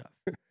other stuff.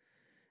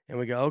 And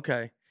we go,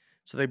 okay.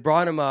 So they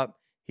brought him up.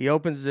 He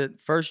opens it.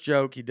 First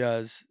joke he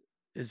does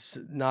is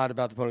not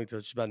about the ponytail.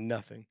 It's just about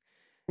nothing.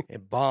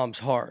 It bombs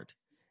hard.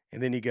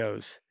 And then he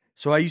goes,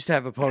 so I used to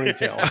have a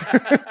ponytail.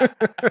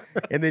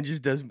 And then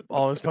just does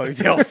all his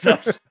ponytail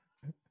stuff.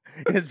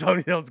 And his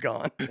ponytail's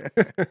gone.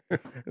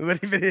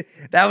 But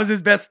that was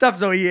his best stuff.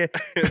 So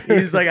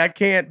he's like, I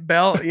can't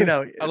belt, you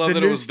know. I love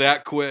that it was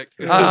that quick.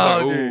 Dude.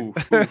 Like,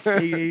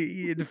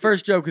 the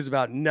first joke is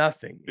about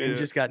nothing. And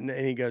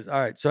and he goes, all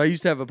right, so I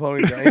used to have a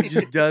ponytail. And he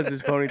just does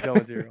his ponytail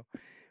material,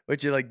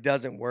 which it like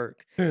doesn't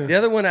work. The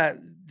other one,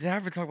 did I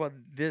ever talk about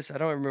this? I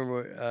don't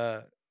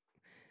remember.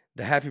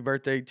 The happy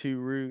birthday to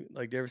Rue.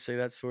 Like, did you ever say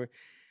that story?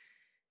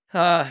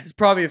 It's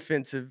probably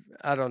offensive.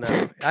 I don't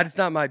know. It's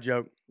not my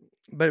joke.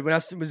 But when I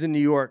was in New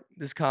York,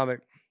 this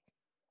comic,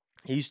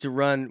 he used to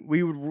run.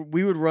 We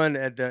would run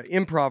at the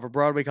Improv or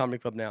Broadway Comedy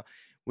Club. Now,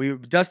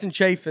 Dustin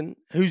Chafin,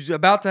 who's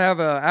about to have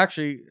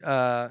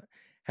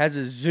has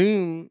a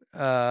Zoom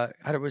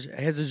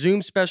has a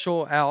Zoom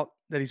special out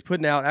that he's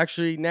putting out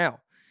actually now,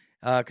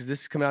 because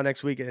this is coming out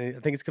next week, and I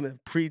think it's coming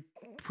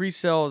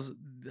pre-sales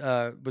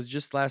was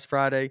just last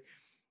Friday,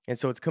 and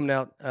so it's coming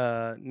out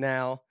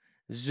now.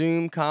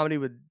 Zoom comedy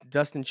with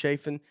Dustin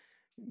Chafin.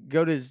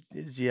 Go to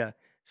his yeah.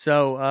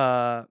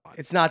 So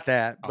it's not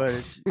that, but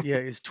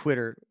it's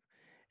Twitter.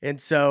 And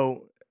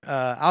so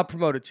I'll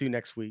promote it too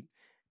next week.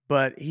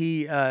 But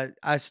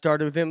I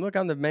started with him. Look,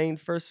 I'm the main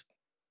first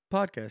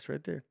podcast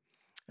right there.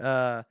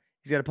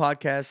 He's got a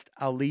podcast.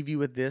 I'll leave you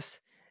with this.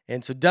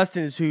 And so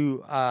Dustin is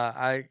who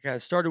I kind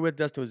of started with.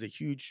 Dustin was a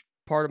huge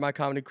part of my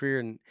comedy career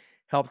and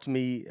helped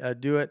me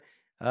do it.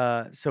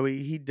 So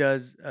he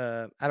does.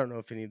 I don't know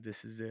if any of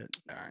this is it,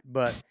 All right.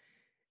 but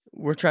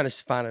we're trying to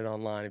find it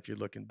online if you're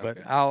looking. But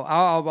Okay.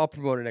 I'll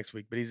promote it next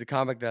week. But he's a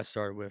comic that I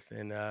started with,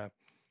 and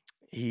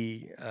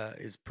he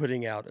is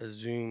putting out a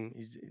Zoom.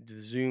 He's the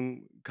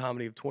Zoom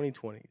comedy of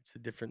 2020. It's a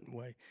different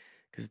way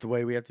because it's the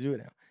way we have to do it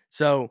now.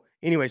 So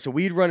anyway, so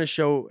we'd run a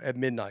show at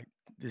midnight.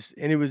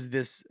 And it was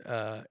this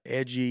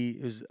edgy,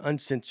 it was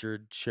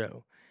uncensored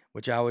show,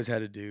 which I always had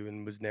to do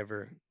and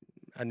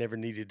I never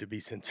needed to be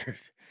censored.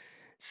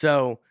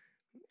 So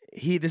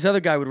this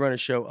other guy would run a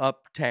show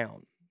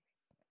uptown,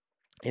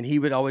 and he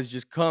would always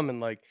just come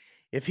and like,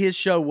 if his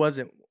show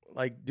wasn't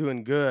like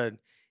doing good,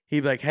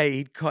 he'd be like,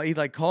 hey, he'd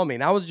like call me,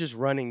 and I was just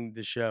running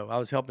the show. I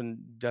was helping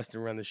Dustin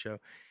run the show,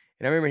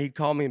 and I remember he'd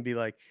call me and be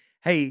like,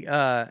 hey,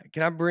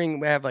 can I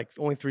we have like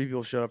only 3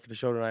 people show up for the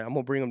show tonight. I'm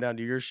gonna bring them down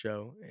to your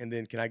show, and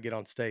then can I get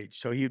on stage?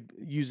 So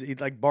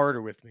he'd like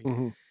barter with me.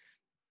 Mm-hmm.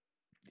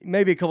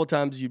 Maybe a couple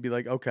times you'd be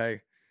like,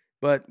 okay,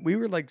 but we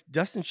were like,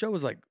 Dustin's show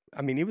was like,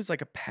 I mean, it was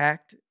like a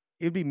packed.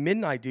 It would be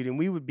midnight, dude, and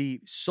we would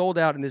be sold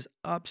out in this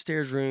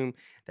upstairs room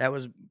that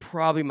was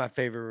probably my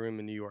favorite room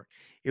in New York.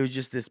 It was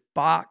just this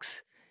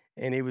box,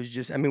 and it was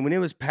just, I mean, when it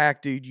was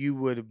packed, dude, you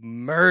would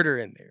murder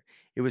in there.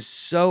 It was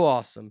so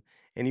awesome,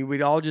 and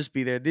we'd all just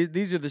be there.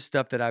 These are the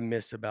stuff that I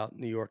miss about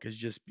New York. Is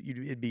just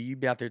you'd be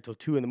out there till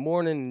 2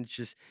 a.m, and it's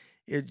just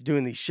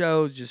doing these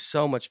shows, just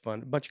so much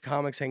fun. A bunch of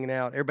comics hanging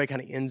out. Everybody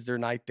kind of ends their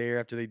night there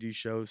after they do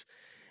shows,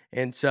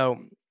 and so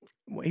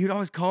he would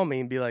always call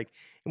me and be like,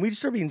 and we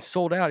just started being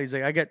sold out. He's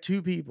like, I got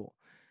 2 people,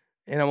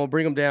 and I'm gonna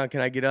bring them down.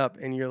 Can I get up?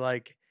 And you're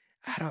like,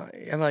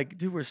 I'm like,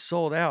 dude, we're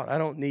sold out. I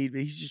don't need.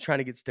 But he's just trying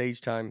to get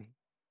stage time.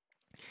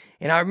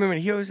 And I remember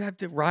he always have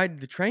to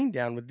ride the train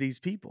down with these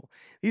people.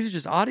 These are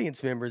just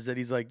audience members that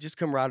he's like, just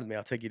come ride with me.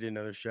 I'll take you to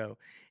another show.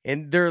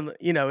 And they're,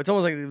 it's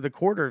almost like the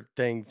quarter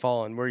thing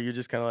falling where you're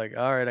just kind of like,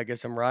 all right, I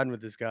guess I'm riding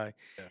with this guy.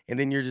 Yeah. And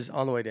then you're just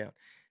on the way down.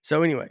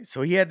 So anyway,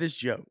 so he had this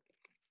joke,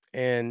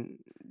 and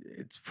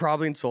it's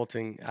probably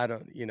insulting. I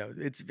don't,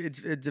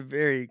 it's a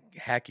very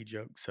hacky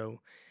joke.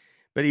 So,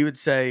 but he would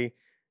say,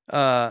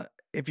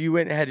 if you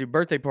went and had your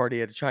birthday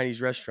party at a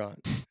Chinese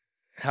restaurant,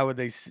 how would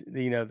they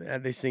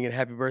sing it,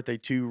 happy birthday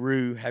to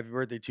Rue, happy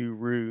birthday to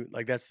Rue.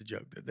 Like, that's the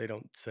joke that they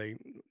don't say.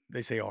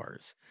 They say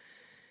ours.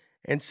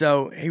 And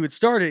so he would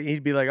start it.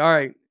 He'd be like, all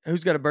right,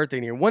 who's got a birthday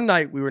in here? One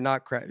night we were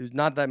there's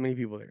not that many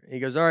people there. And he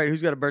goes, all right,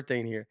 who's got a birthday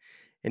in here?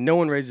 And no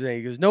one raises their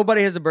hand. He goes,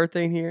 nobody has a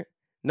birthday in here?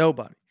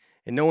 Nobody.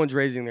 And no one's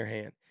raising their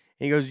hand.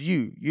 And he goes,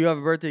 you have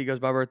a birthday? He goes,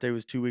 my birthday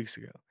was 2 weeks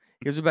ago.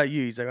 He goes, what about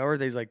you? He's like, my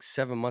birthday's like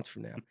 7 months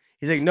from now.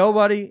 He's like,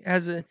 nobody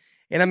has a,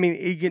 and I mean,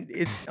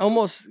 it's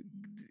almost,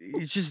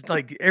 it's just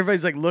like,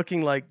 everybody's like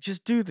looking like,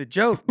 just do the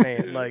joke,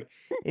 man. Like,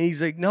 and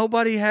he's like,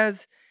 nobody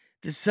has,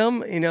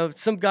 some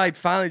guy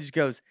finally just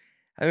goes,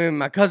 I mean,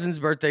 my cousin's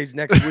birthday's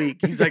next week.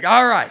 He's like,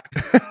 all right.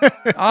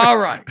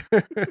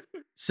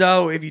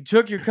 So if you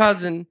took your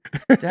cousin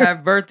to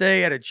have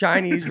birthday at a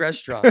Chinese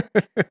restaurant,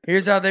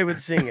 here's how they would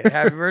sing it.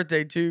 Happy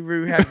birthday to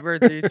Rue, happy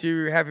birthday to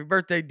Rue, happy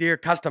birthday, dear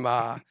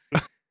customer.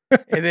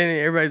 And then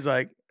everybody's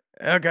like,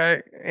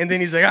 okay. And then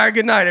he's like, all right,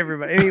 good night,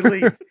 everybody. And he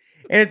leaves.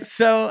 And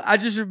so I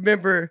just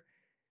remember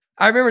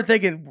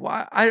thinking,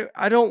 why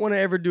I don't want to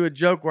ever do a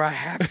joke where I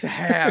have to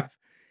have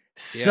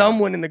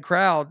someone in the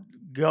crowd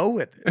go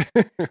with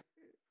it.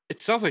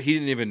 It sounds like he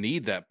didn't even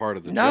need that part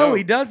of the joke. No,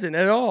 he doesn't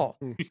at all.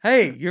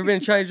 Hey, you ever been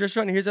in a Chinese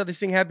restaurant? And here's how they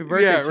sing happy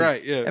birthday. Yeah, to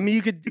right. you. Yeah. I mean,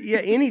 you could,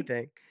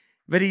 anything.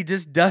 But he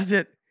just does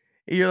it.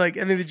 You're like,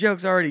 I mean, the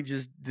joke's already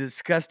just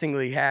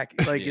disgustingly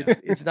hacky. Like,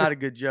 it's not a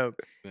good joke.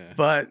 Yeah.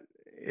 But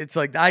it's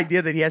like the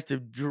idea that he has to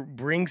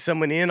bring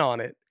someone in on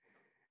it.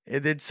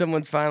 And then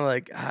someone's finally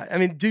like, I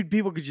mean, dude,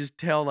 people could just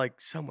tell, like,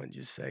 someone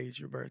just say it's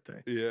your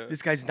birthday. Yeah.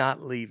 This guy's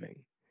not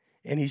leaving.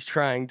 And he's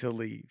trying to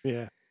leave.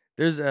 Yeah.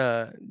 There's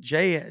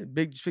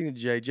speaking of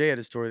Jay had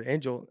a story.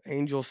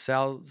 Angel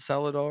Salazar.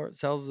 I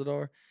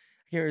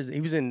can't remember. He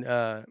was in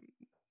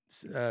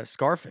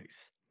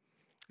Scarface.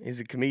 He's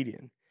a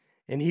comedian,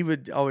 and he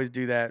would always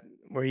do that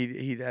where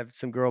he'd have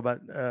some girl about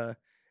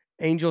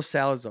Angel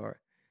Salazar,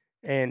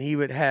 and he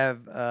would have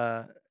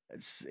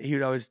he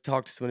would always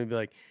talk to someone and be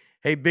like,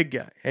 hey, big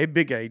guy. Hey,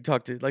 big guy. He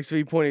talked to, like, so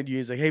he pointed to you.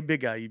 He's like, hey,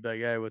 big guy. You'd be like,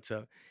 hey, what's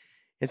up?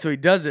 And so he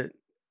does it,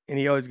 and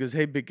he always goes,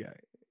 hey, big guy.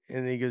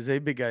 And he goes, hey,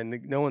 big guy. And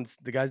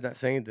the guy's not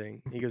saying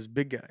anything. He goes,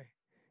 big guy.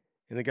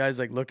 And the guy's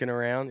like looking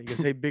around. He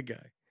goes, hey, big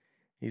guy.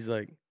 He's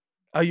like,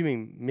 oh, you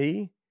mean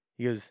me?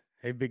 He goes,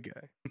 hey, big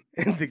guy.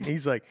 And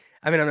he's like,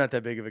 I mean, I'm not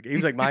that big of a guy. He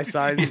was like my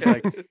size. He's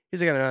like,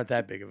 I'm not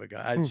that big of a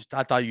guy.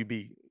 I thought you'd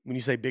be, when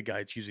you say big guy,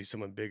 it's usually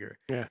someone bigger.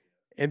 Yeah.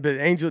 But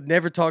Angel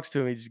never talks to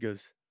him. He just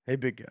goes, hey,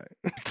 big guy.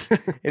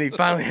 And he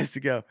finally has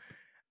to go,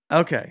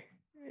 okay.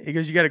 He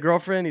goes, you got a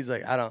girlfriend? He's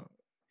like, I don't.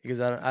 He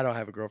goes, I don't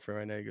have a girlfriend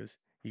right now. He goes,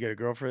 you got a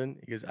girlfriend?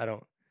 He goes, I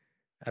don't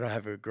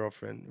have a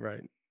girlfriend,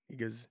 right? He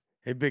goes,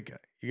 hey, big guy,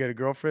 you got a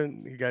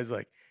girlfriend? The guy's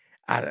like,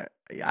 I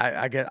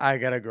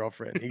got a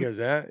girlfriend. He goes,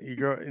 huh?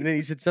 And then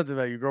he said something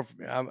about your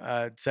girlfriend.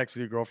 I'm sex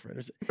with your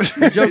girlfriend.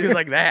 The joke is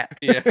like that.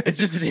 Yeah. It's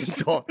just an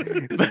insult.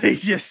 But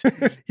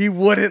he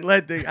wouldn't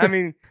let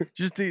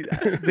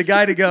the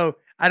guy to go,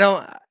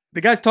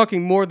 the guy's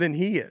talking more than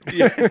he is.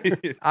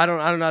 Yeah.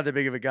 I'm not that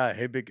big of a guy.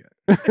 Hey, big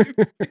guy.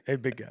 Hey,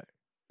 big guy.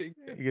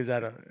 He goes,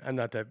 I'm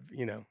not that,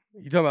 you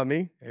talking about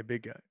me? Hey,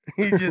 big guy.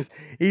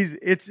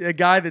 It's a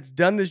guy that's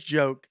done this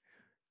joke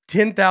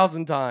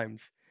 10,000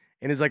 times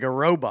and is like a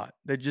robot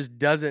that just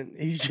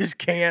he just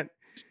can't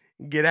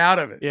get out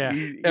of it. Yeah.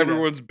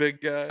 Everyone's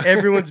big guy.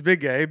 Everyone's big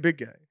guy. Hey, big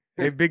guy.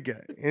 Hey, big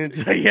guy. And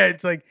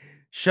it's like,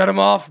 shut him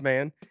off,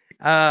 man.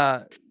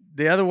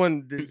 The other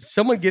one,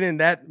 someone get in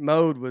that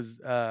mode was,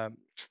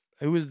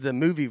 who was the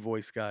movie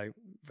voice guy?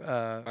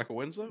 Michael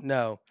Winslow?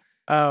 No.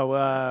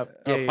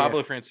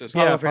 Pablo Francisco.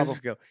 Pablo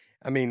Francisco.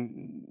 I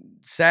mean,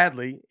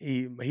 sadly,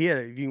 he had.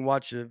 If you can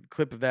watch a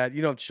clip of that,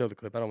 you don't have to show the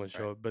clip. I don't want to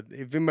show it, but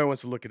if anybody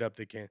wants to look it up,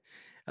 they can.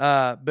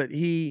 But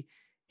he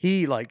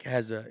like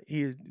has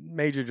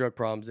major drug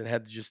problems and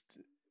had just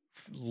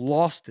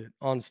lost it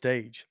on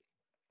stage,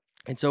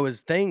 and so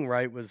his thing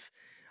was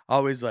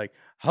always like,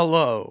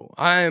 "Hello,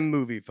 I am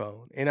Movie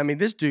Phone," and I mean,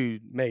 this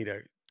dude made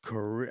a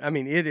career. I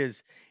mean,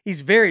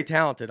 he's very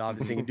talented,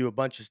 obviously, and can do a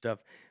bunch of stuff.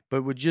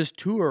 But would just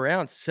tour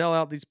around, sell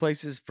out these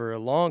places for a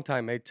long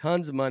time, made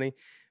tons of money,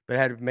 but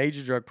had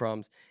major drug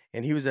problems.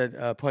 And he was at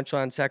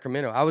Punchline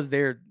Sacramento. I was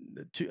there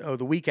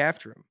the week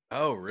after him.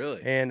 Oh, really?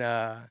 And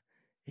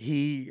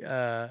he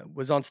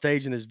was on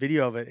stage in this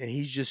video of it, and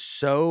he's just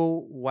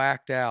so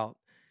whacked out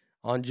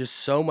on just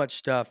so much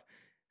stuff.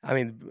 I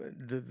mean,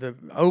 the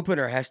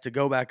opener has to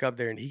go back up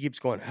there, and he keeps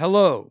going,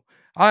 hello.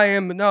 They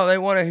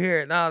want to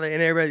hear it. And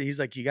everybody, he's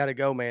like, you got to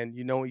go, man.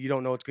 You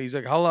don't know what's good. He's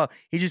like, hello.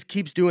 He just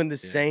keeps doing the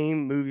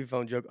same Movie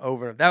Phone joke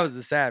over and over. That was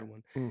the sad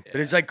one. But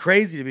it's like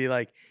crazy to be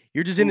like,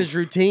 you're just in this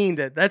routine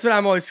that's what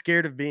I'm always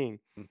scared of being.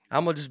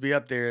 I'm going to just be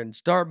up there in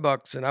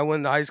Starbucks and I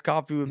want the iced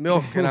coffee with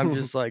milk. And I'm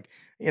just like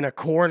in a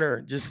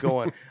corner, just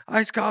going,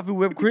 iced coffee,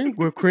 whipped cream,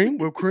 whipped cream,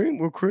 whipped cream,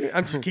 whipped cream.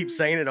 I'm just keep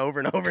saying it over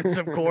and over in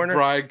some corner.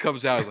 Brian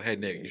comes out. He's like, hey,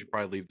 Nick, you should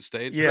probably leave the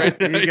stage. Yeah.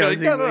 Right? He goes,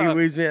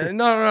 like,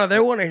 no, they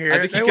want to hear it. I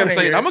think he kept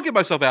saying, I'm going to get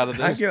myself out of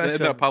this.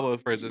 Pablo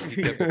Francisco.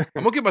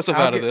 I'm going to get myself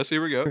out of this.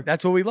 Here we go.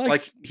 That's what we like.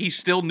 Like, he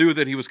still knew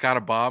that he was kind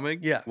of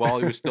bombing while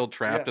he was still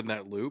trapped in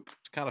that loop.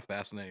 It's kind of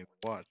fascinating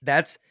to watch.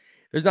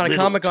 There's not a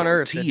comic on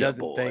earth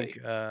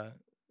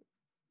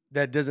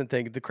that doesn't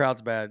think the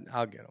crowd's bad.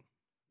 I'll get them.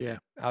 Yeah.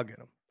 I'll get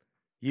them.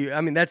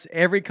 I mean, that's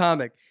every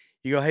comic.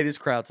 You go, hey, this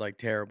crowd's like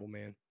terrible,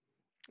 man.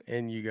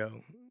 And you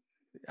go,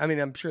 I mean,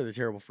 I'm sure they're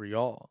terrible for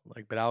y'all,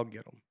 but I'll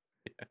get them.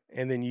 Yeah.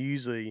 And then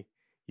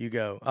you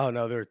go, oh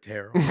no, they're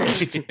terrible.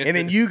 And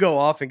then you go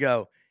off and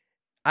go,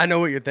 I know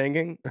what you're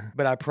thinking,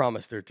 but I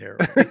promise they're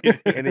terrible.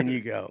 And then you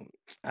go,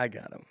 I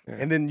got them. Yeah.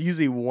 And then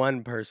usually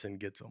one person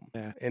gets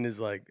them and is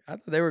like, I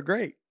thought they were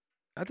great.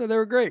 All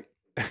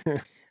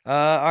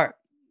right.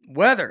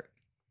 Weather.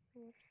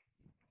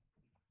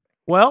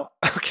 Well,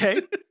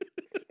 okay.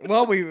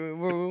 Well, we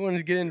wanted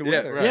to get into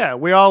weather. Right? Yeah,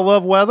 we all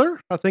love weather.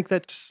 I think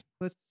that's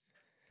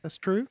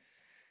true.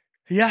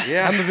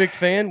 Yeah, I'm a big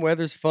fan.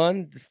 Weather's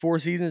fun. The 4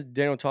 seasons,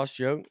 Daniel Tosh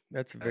joke.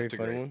 That's a very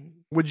funny one.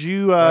 Would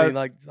you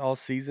like all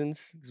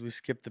seasons because we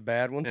skipped the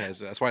bad ones?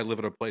 Yeah, that's why I live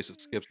in a place that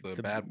skips the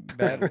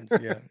bad ones.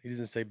 Yeah, he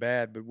doesn't say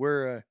bad, but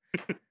we're a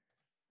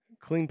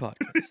clean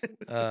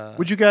podcast.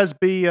 Would you guys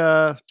be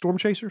storm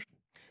chasers?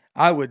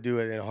 I would do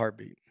it in a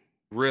heartbeat.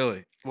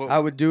 Really? Well, I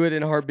would do it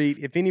in a heartbeat.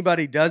 If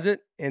anybody does it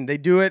and they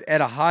do it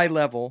at a high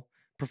level,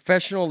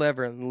 professional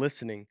level, and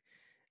listening,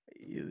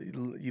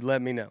 you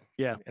let me know.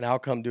 Yeah. And I'll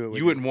come do it with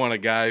you. Wouldn't want a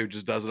guy who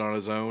just does it on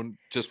his own,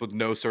 just with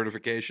no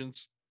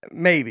certifications?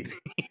 Maybe.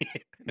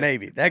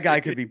 Maybe. That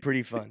guy could be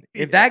pretty fun.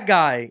 If that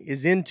guy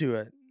is into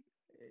it,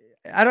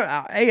 I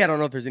don't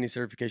know if there's any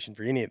certification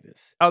for any of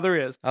this. Oh, there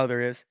is. Oh, there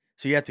is?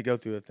 So you have to go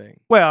through a thing.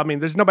 Well, I mean,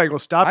 there's nobody going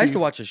to stop you. I used to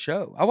watch a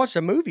show. I watched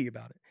a movie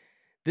about it.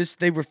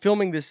 They were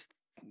filming this.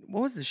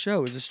 What was the show?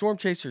 It was a Storm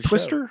Chaser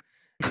Twister?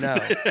 Show. No.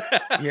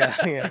 Yeah.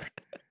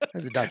 That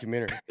was a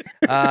documentary.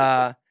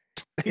 I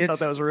thought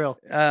that was real.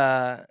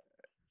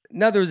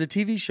 No, there was a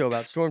TV show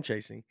about storm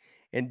chasing.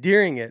 And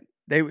during it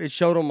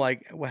showed them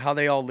how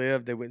they all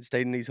lived. They went and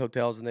stayed in these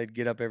hotels and they'd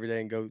get up every day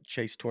and go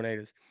chase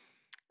tornadoes.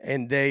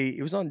 And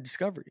it was on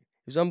Discovery.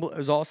 It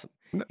was awesome.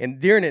 And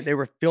during it, they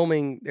were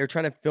trying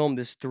to film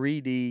this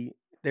 3D.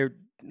 They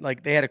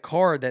had a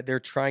car that they're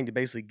trying to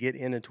basically get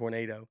in a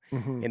tornado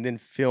Mhm. and then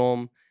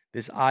film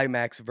this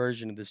IMAX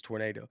version of this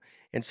tornado.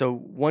 And so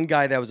one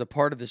guy that was a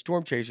part of the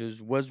Storm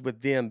Chasers was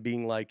with them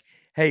being like,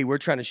 hey, we're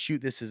trying to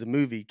shoot this as a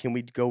movie. Can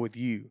we go with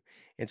you?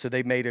 And so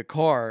they made a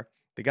car.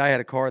 The guy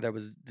had a car that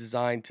was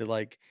designed to,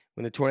 like,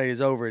 when the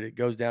tornado's over it, it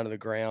goes down to the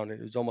ground.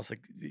 And it was almost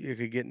like you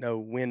could get no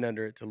wind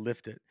under it to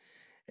lift it.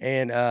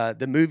 And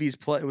the movies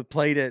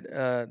played at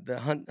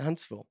the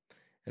Huntsville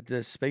at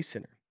the Space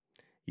Center.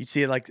 You'd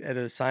see it like at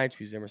a science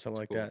museum or something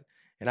like cool. that.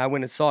 And I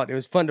went and saw it. It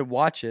was fun to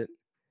watch it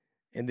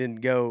and then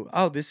go,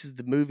 oh, this is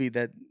the movie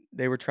that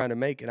they were trying to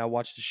make. And I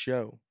watched the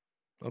show.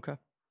 Okay.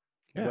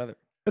 Yeah. Weather.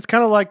 It's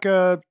kind of like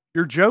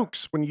your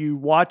jokes when you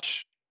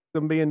watch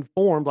them being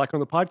formed, like on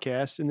the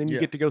podcast, and then you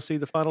Yeah. get to go see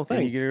the final And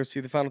you thing. get to go see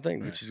the final thing,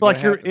 Right. which is So like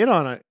gonna you're happen. in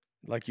on it.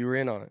 Like you were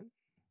in on it.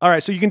 All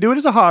right, so you can do it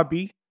as a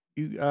hobby.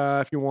 You,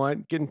 if you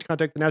want, get in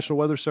contact with the National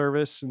Weather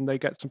Service, and they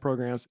got some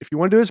programs. If you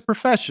want to do it as a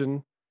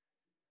profession,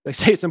 they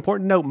say it's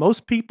important to note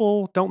most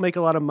people don't make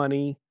a lot of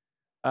money.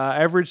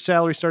 Average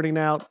salary starting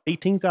out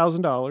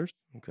 $18,000.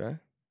 Okay.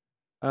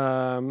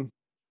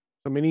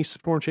 So many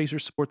storm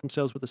chasers support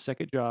themselves with a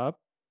second job,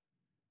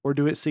 or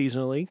do it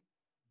seasonally.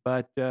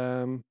 But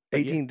yeah.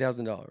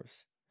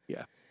 $18,000.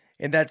 Yeah.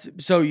 And that's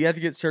so you have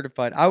to get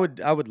certified. I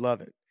would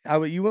love it.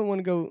 You wouldn't want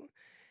to go.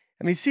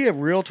 I mean, see a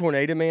real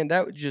tornado, man.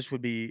 That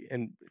would be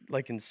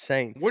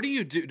insane. What do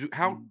you do?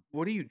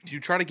 What do you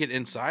try to get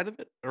inside of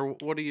it, or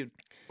what do you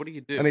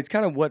do? I mean, it's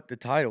kind of what the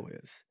title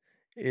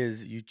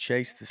is you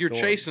chase the you're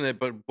storm. chasing it,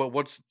 but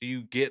do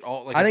you get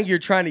all? Like I think you're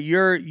trying to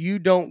you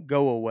don't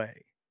go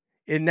away.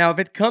 And now if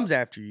it comes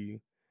after you,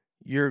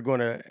 you're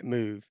gonna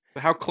move.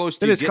 How close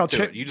It do you is get called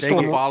to it? You just storm-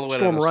 want to follow it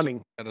storm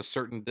running. at a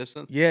certain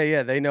distance.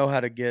 Yeah, they know how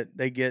to get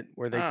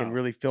where they can Oh.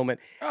 really film it.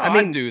 Oh, I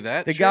mean, I'd do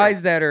that. The sure.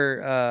 guys that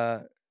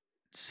are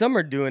some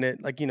are doing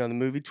it like the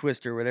movie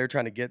Twister where they're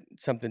trying to get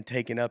something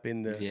taken up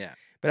in the Yeah.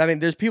 But I mean,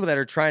 there's people that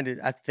are trying to,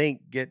 I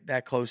think, get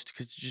that close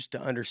just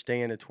to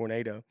understand a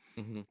tornado.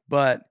 Mhm.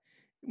 But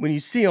when you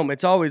see them,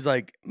 it's always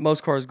like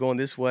most cars going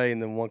this way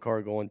and then one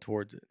car going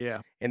towards it.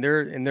 Yeah. And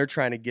they're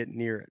trying to get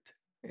near it.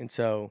 And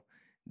so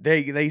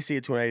they see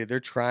a tornado, they're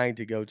trying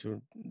to go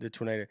to the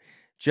tornado.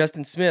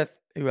 Justin Smith,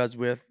 who I was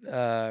with,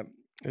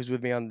 who's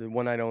with me on the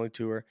One Night Only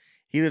tour,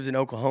 he lives in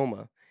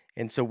Oklahoma.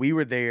 And so we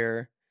were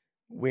there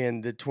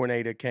when the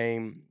tornado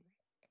came.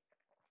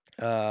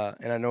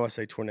 And I know I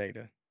say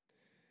tornado.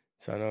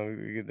 So I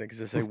know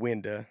because I say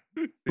winda.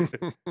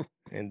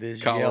 And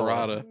this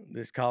Colorado. yellow,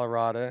 this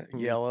Colorado,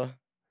 yellow.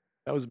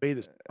 That was me,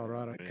 this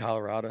Colorado.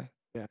 Colorado.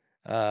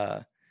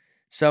 Yeah.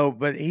 So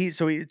he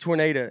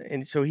tornado,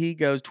 and so he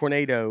goes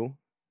tornado,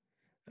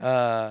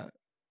 or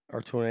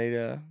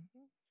tornado.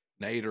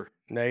 Nader.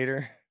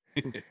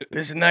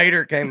 This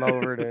Nader came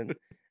over and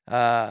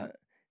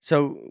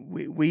so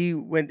we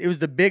went. It was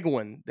the big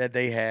one that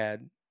they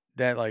had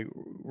that like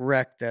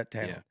wrecked that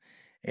town. Yeah.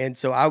 And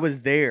so I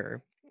was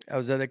there. I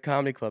was at a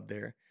comedy club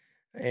there,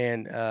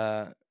 and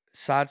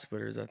Side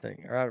Splitters, I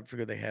think, or I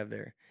forget what they have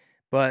there,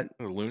 but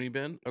Looney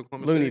Bin,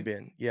 Oklahoma Looney City?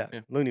 Bin, yeah,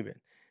 Yeah. Looney Bin.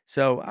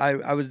 So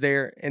I was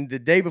there, and the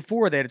day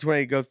before they had a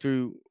tornado go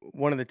through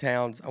one of the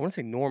towns. I want to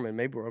say Norman,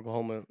 maybe where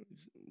Oklahoma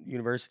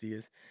University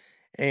is,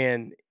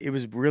 and it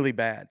was really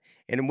bad.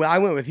 And when I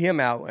went with him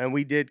out, and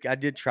I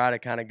did try to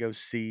kind of go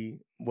see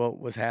what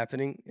was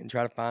happening and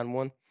try to find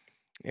one,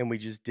 and we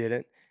just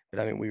didn't. But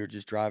I mean, we were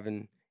just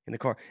driving in the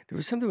car. There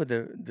was something with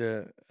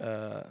the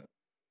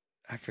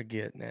I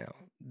forget now.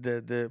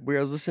 I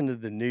was listening to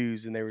the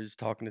news and they were just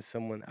talking to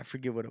someone. I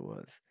forget what it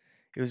was.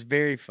 It was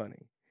very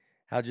funny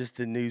how just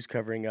the news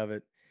covering of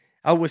it.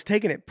 I was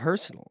taking it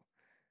personal.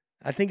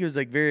 I think it was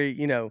like very,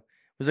 it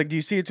was like, do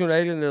you see a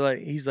tornado?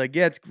 And he's like,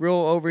 yeah, it's real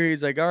over here.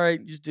 He's like, all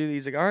right, just do.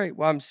 He's like, all right,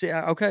 well,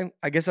 okay,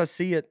 I guess I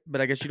see it,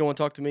 but I guess you don't want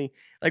to talk to me.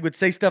 Like would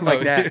say stuff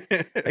like that.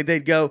 Like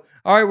they'd go,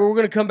 all right, well, we're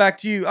gonna come back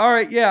to you. All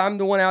right, yeah, I'm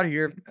the one out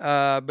here.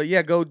 But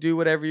yeah, go do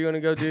whatever you're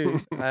gonna go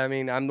do. I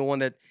mean, I'm the one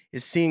that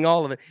is seeing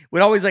all of it.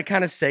 Would always like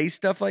kind of say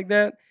stuff like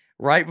that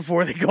right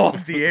before they go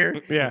off the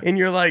air. Yeah. And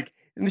you're like,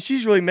 and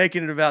she's really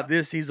making it about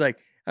this. He's like,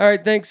 all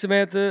right, thanks,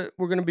 Samantha.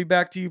 We're gonna be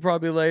back to you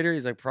probably later.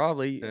 He's like,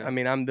 probably. Yeah. I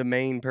mean, I'm the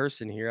main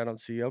person here. I don't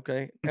see.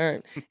 Okay, all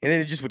right. And then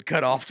it just would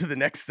cut off to the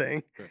next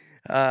thing.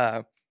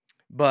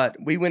 But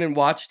we went and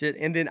watched it,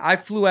 and then I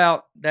flew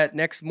out that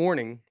next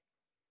morning.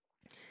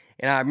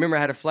 And I remember I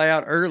had to fly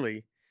out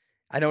early.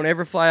 I don't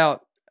ever fly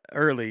out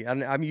early.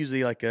 I'm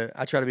usually I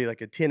try to be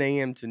like a 10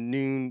 a.m. to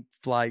noon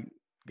flight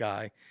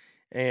guy.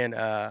 And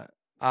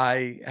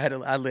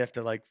I left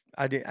at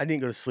I didn't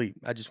go to sleep.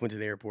 I just went to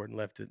the airport and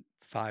left at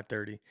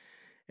 5:30.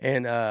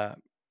 And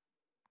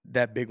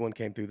that big one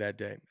came through that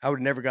day. I would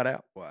have never got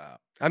out. Wow.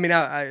 I mean,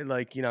 I'm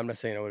not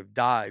saying I would have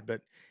died,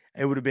 but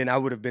I would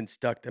have been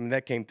stuck. I mean,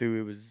 that came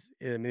through.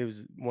 It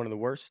was one of the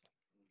worst,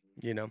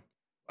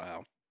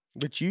 Wow.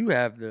 But you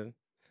have the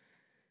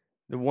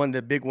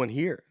big one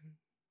here.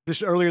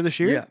 Earlier this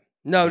year? Yeah.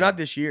 No, not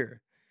this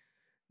year.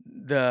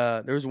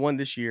 There was one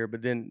this year,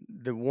 but then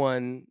the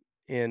one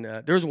in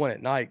there was one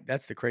at night.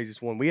 That's the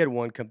craziest one. We had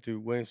one come through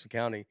Williamson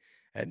County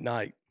at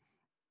night,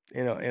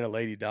 and a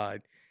lady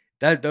died.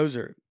 That's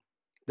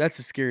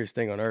the scariest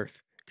thing on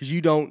earth because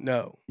you don't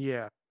know.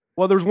 Yeah.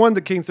 Well, there's one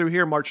that came through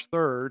here March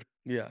 3rd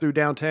Yeah. through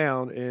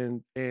downtown,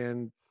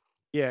 and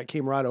yeah, it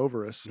came right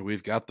over us.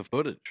 We've got the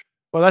footage.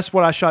 Well, that's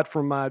what I shot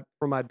from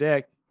my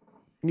deck.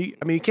 And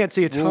you can't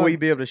see a ton. Will we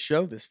be able to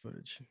show this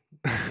footage?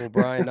 Will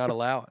Brian not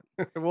allow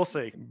it? We'll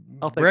see.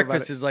 I'll think about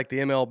Breakfast it. is like the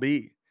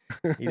MLB.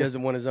 He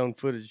doesn't want his own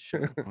footage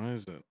shown. Why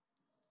is it?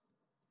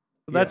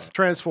 That's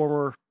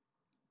Transformer.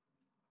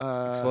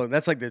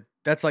 That's like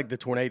the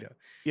tornado.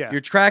 Yeah.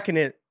 You're tracking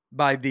it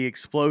by the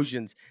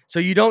explosions, so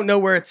you don't know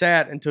where it's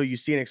at until you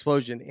see an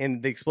explosion,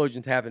 and the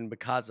explosions happen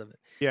because of it.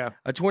 Yeah.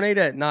 A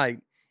tornado at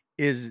night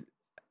is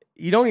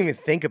you don't even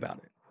think about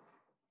it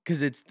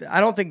because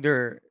I don't think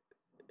they're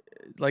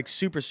like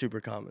super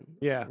common.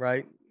 Yeah.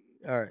 Right.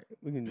 All right.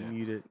 We can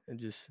mute it and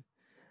just.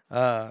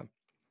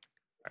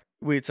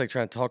 It's like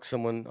trying to talk to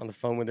someone on the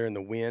phone when they're in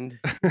the wind.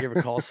 You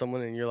ever call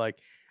someone and you're like,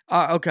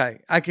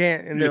 okay, I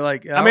can't. And they're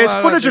like, I mean, it's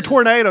footage of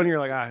tornado, and you're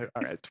like,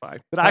 all right, it's fine.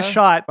 But I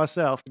shot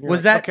myself. And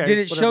was like, that? okay, Did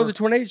it whatever. show the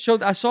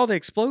tornado? I saw the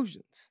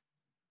explosions.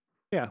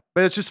 Yeah,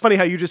 but it's just funny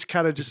how you just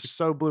kind of just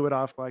so blew it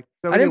off. Like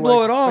so I didn't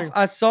blow it anyway, off.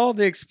 I saw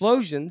the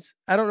explosions.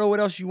 I don't know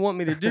what else you want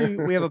me to do.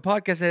 We have a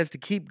podcast that has to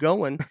keep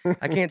going.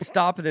 I can't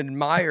stop and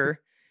admire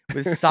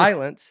with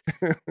silence,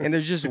 and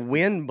there's just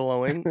wind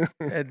blowing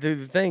through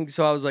the thing.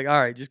 So I was like, all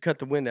right, just cut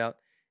the wind out.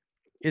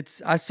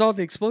 I saw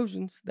the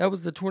explosions. That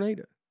was the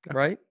tornado,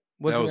 right?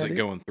 That was it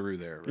going through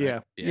there,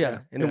 right? Yeah.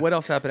 And then what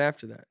else happened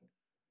after that?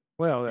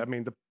 Well, I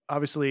mean,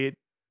 obviously it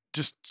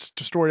just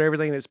destroyed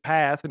everything in its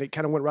path, and it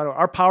kind of went right over.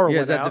 Our power went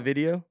out. Is that the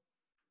video?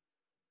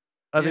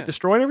 Of it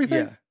destroying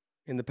everything? Yeah.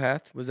 In the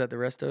path? Was that the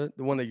rest of it?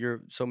 The one that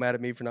you're so mad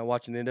at me for not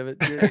watching the end of it?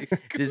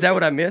 Is that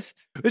what I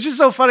missed? It's just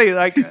so funny.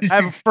 Like,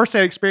 I have a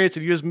first-hand experience,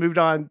 and you just moved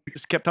on,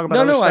 just kept talking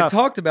about other stuff. I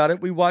talked about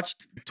it. We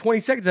watched 20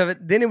 seconds of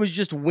it. Then it was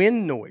just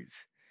wind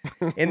noise.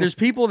 And there's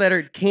people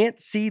that can't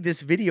see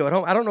this video at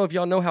home. I don't know if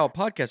y'all know how a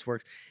podcast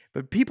works,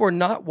 but people are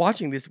not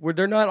watching this.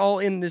 They're not all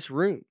in this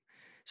room.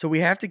 So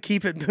we have to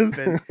keep it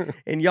moving.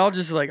 And y'all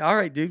just like, all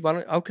right, dude,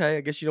 okay,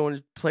 I guess you don't want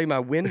to play my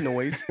wind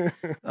noise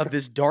of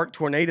this dark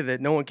tornado that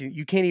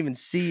you can't even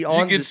see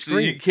on the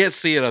screen. You can't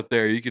see it up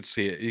there. You can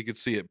see it. You can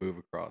see it move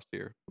across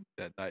here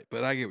that night.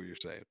 But I get what you're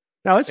saying.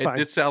 No, it's fine.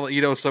 It sound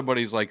like,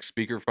 somebody's like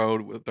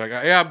speakerphone with like,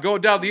 yeah, I'm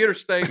going down the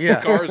interstate. Yeah.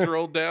 The cars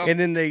rolled down. And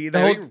then he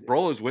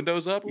roll his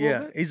windows up a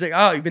little bit? He's like,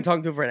 oh, you've been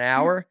talking to him for an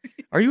hour?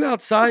 Are you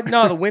outside?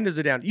 No, the windows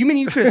are down. You mean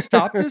you could have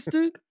stopped this,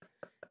 dude?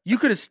 You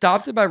could have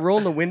stopped it by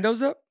rolling the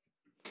windows up?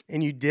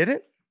 And you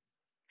didn't?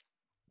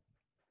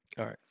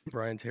 All right.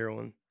 Brian's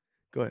heroin.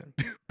 Go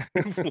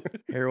ahead.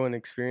 Heroin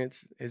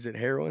experience. Is it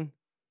heroin?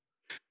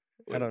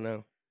 I don't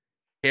know.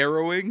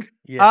 Harrowing?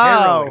 Yeah,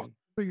 heroin.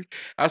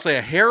 I'll say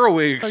a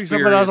harrowing experience.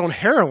 Somebody else on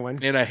heroin.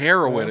 And a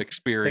heroin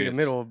experience. In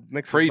the middle,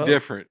 mix pretty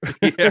different.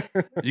 Yeah.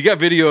 You got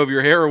video of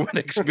your heroin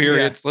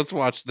experience. Let's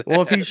watch that.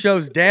 Well, if he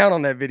shows down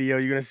on that video,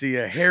 you're going to see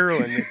a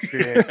heroin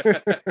experience.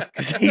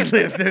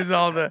 Because there's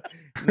all the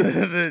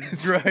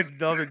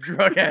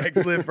drug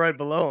addicts live right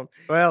below him.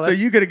 Well, so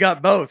you could have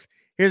got both.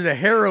 Here's a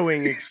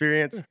harrowing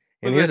experience.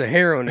 And here's a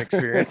heroin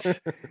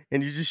experience,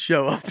 and you just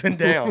show up and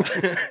down.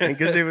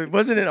 Because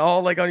wasn't it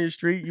all like on your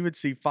street? You would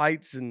see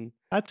fights and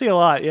I'd see a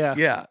lot, yeah.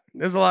 Yeah,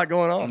 there's a lot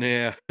going on.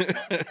 Yeah,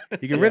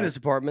 you can rent this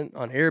apartment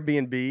on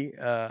Airbnb.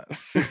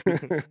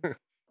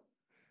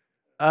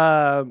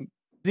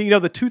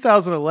 The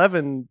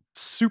 2011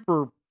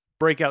 super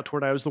breakout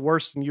tornado was the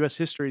worst in U.S.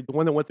 history. The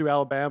one that went through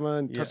Alabama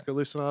and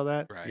Tuscaloosa and all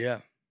that. Right. Yeah.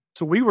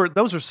 So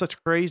those are such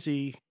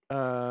crazy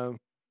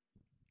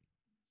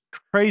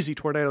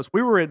tornadoes.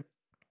 We were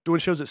doing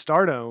shows at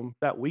Stardome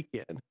that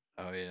weekend.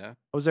 Oh, yeah?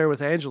 I was there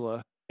with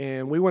Angela,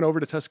 and we went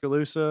over to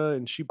Tuscaloosa,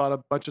 and she bought a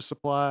bunch of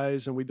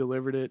supplies, and we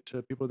delivered it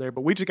to people there.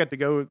 But we just got to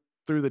go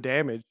through the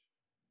damage,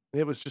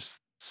 and it was just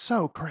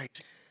so crazy.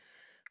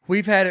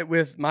 We've had it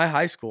with my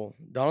high school,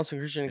 Donaldson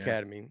Christian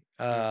Academy,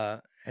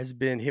 has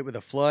been hit with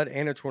a flood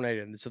and a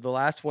tornado. And so the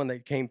last one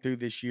that came through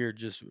this year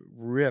just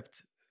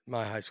ripped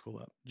my high school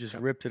up,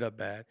 ripped it up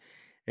bad.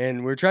 And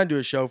we were trying to do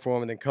a show for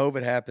them, and then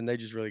COVID happened. They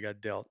just really got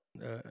dealt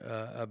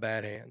a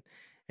bad hand.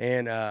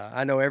 And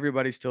I know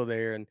everybody's still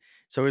there. And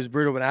so it was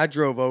brutal. But I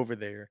drove over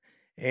there.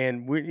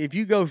 And if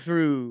you go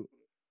through,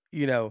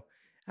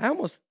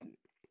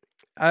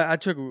 I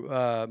took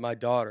my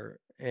daughter,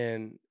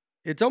 and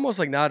it's almost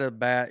like not a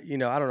bad, I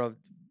don't know.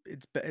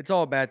 It's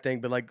all a bad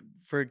thing. But like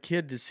for a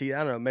kid to see,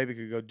 I don't know, maybe it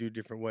could go do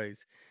different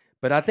ways.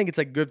 But I think it's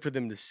like good for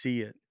them to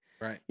see it.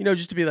 Right.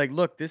 Just to be like,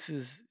 look, this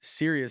is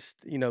serious.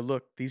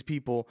 Look, these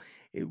people.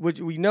 What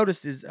we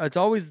noticed is it's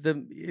always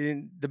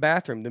in the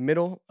bathroom. The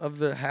middle of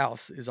the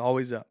house is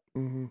always up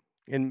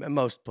in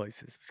most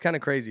places. It's kind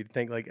of crazy to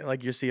think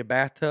like you see a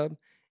bathtub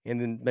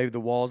and then maybe the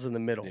walls in the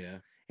middle. Yeah.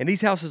 And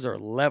these houses are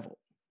level.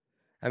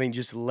 I mean,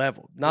 just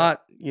leveled.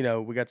 Not,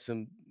 we got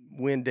some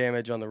wind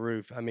damage on the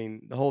roof. I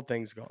mean, the whole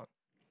thing's gone.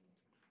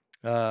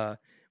 I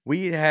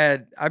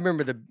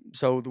remember the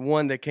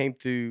one that came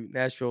through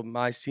Nashville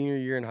my senior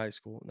year in high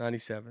school,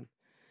 97.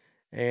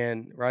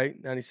 and right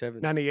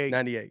 97, 98.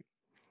 98.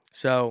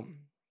 So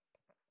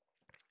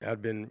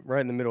I'd been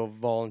right in the middle of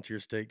volunteer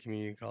state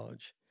community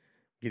college,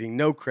 getting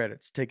no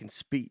credits, taking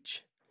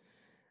speech,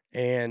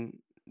 and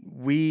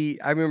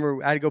I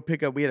remember I had to go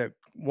pick up. We had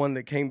one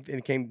that came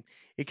and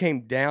it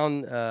came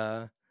down.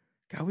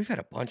 God, we've had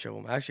a bunch of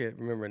them. Actually, I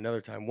remember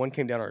another time. One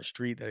came down our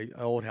street, that an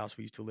old house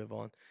we used to live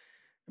on.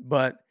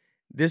 But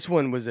this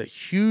one was a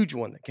huge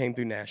one that came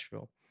through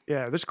Nashville.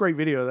 Yeah, there's a great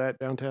video of that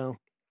downtown.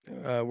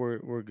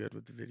 We're good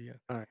with the video.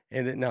 All right.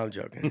 And no, I'm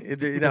joking. If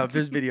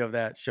there's video of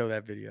that, show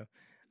that video.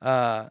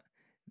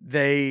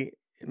 They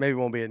maybe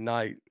won't be at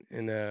night,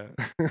 and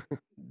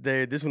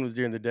this one was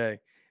during the day.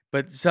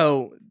 But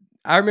so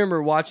I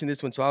remember watching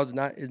this one. So it's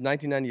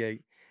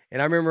 1998,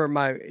 and I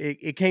remember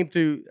it came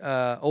through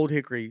Old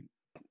Hickory.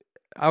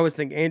 I always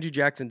think Andrew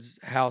Jackson's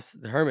house,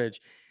 the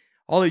Hermitage,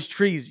 all these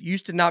trees. You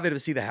used to not be able to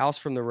see the house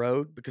from the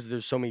road because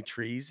there's so many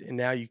trees, and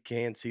now you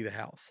can see the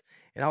house.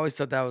 And I always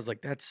thought that was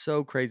like, that's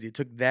so crazy. It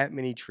took that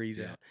many trees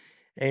out.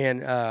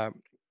 And I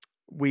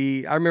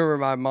remember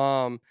my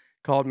mom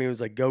called me and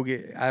was like,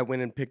 I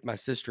went and picked my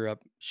sister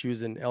up. She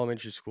was in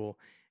elementary school,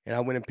 and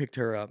I went and picked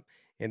her up.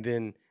 And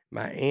then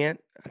my aunt,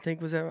 I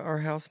think, was at our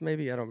house,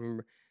 maybe. I don't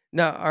remember.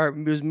 No,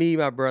 it was me,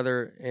 my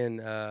brother,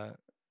 and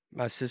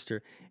my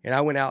sister. And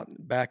I went out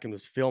back and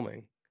was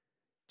filming,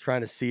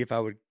 trying to see if I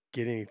would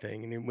get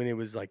anything. And when it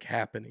was like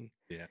happening.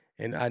 Yeah.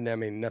 And I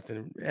mean,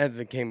 nothing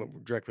came up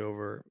directly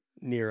over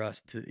near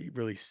us to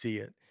really see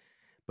it.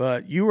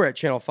 But you were at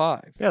Channel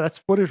 5. Yeah, that's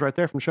footage right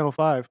there from Channel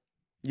 5.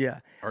 Yeah.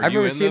 I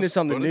remember seeing this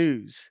on the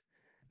news.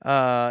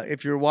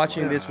 If you're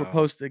watching this, we'll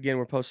post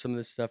some of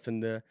this stuff in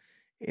the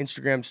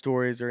Instagram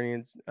stories or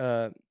any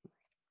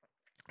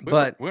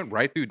but went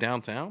right through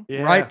downtown?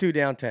 Yeah. Right through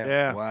downtown.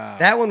 Yeah. Wow.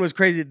 That one was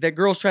crazy. That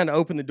girl's trying to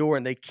open the door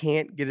and they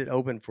can't get it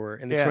open for her.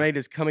 And the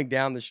tornado's coming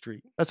down the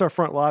street. That's our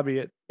front lobby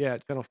at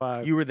Channel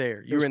 5. You were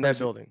there. You were in that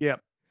building. Yep.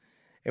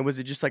 And was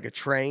it just like a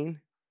train?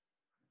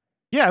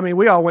 Yeah, I mean,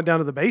 we all went down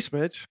to the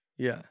basement.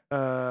 Yeah.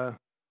 But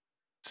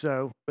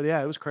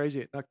yeah, it was crazy.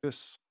 It knocked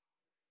us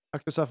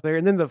off there.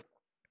 And then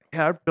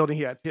our building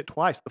got hit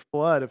twice. The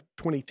flood of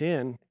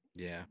 2010.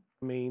 Yeah.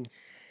 I mean,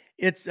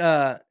 it's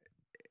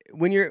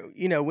when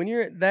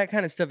you're that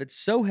kind of stuff, it's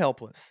so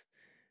helpless.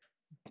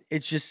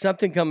 It's just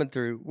something coming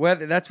through.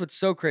 That's what's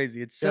so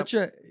crazy. It's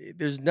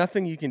there's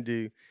nothing you can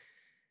do.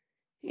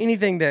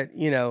 Anything that,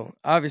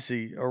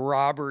 obviously a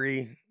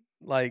robbery,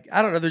 like,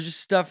 I don't know, there's just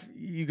stuff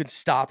you can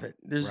stop it.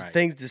 There's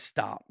things to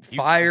stop.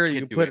 Fire, you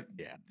can put it.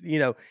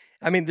 Yeah.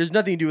 I mean, there's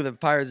nothing to do with the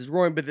fires is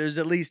roaring, but there's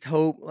at least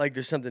hope. Like,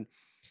 there's something.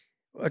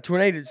 A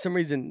tornado, for some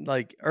reason,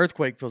 like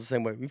earthquake feels the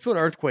same way. We feel an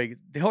earthquake.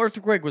 The whole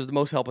earthquake was the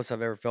most helpless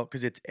I've ever felt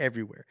because it's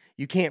everywhere.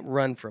 You can't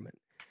run from it.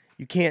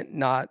 You can't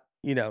not,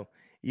 you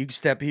can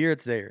step here,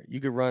 it's there. You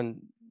could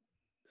run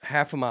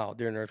half a mile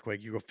during an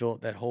earthquake. You go feel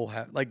it that whole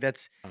half. Like,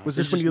 that's. Was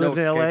this when you lived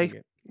in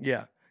L.A.?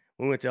 Yeah.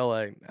 We went to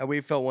L.A.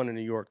 We felt one in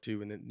New York, too,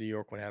 when the New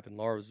York one happened.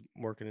 Laura was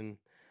working in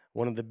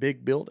one of the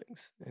big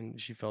buildings, and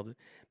she felt it.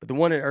 But the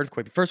one in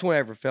earthquake, the first one I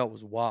ever felt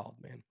was wild,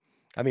 man.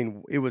 I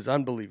mean, it was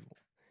unbelievable.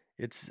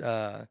 It's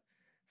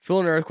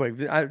feeling an earthquake.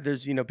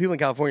 There's people in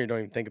California don't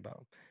even think about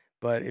them.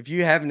 But if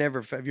you have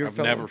never felt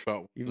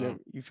one?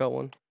 You felt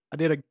one? I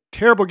did a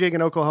terrible gig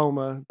in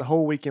Oklahoma. The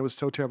whole weekend was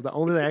so terrible. The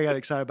only thing I got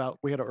excited about,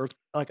 we had an earthquake.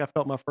 Like, I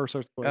felt my first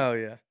earthquake. Oh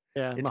yeah,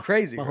 yeah. It's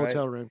crazy. My right?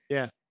 hotel room.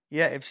 Yeah.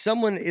 Yeah. If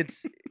someone,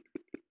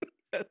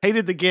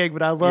 hated the gig,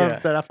 but I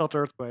loved that I felt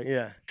an earthquake.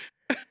 Yeah.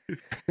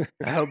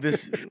 I hope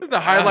this. The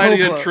highlight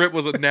of the trip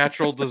was a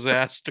natural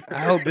disaster. I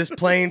hope this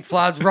plane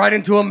flies right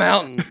into a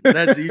mountain.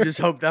 You just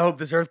hope. I hope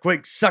this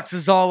earthquake sucks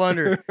us all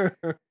under.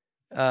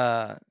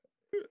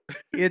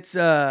 It's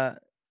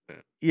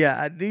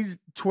these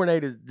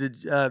tornadoes.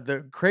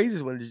 The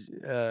craziest one is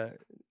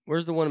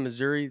where's the one in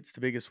Missouri? It's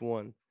the biggest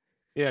one.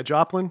 Yeah,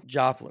 Joplin.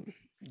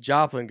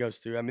 Joplin goes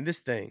through. I mean, this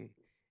thing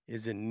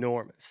is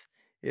enormous.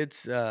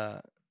 It's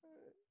I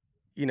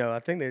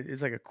think that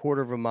it's like a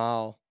quarter of a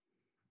mile.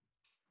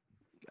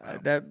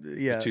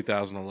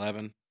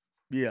 2011.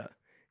 Yeah,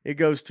 it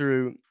goes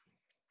through.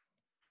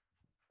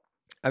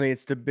 I mean,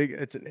 it's an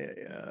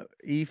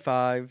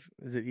E5.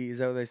 Is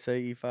that what they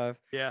say? E5.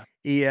 Yeah.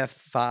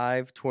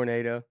 EF5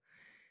 tornado,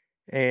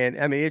 and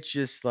I mean, it's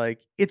just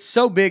like, it's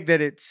so big that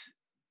it's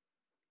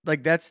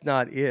like, that's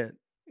not it.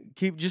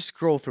 Just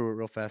scroll through it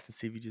real fast and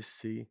see if you just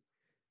see.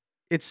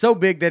 It's so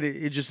big that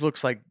it just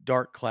looks like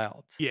dark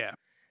clouds. Yeah.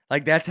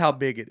 Like, that's how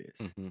big it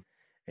is. Mm-hmm.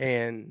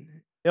 And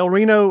El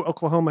Reno,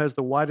 Oklahoma has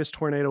the widest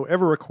tornado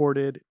ever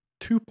recorded,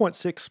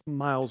 2.6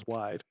 miles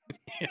wide.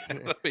 Yeah,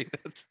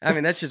 I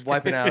mean, that's just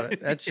wiping out.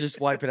 That's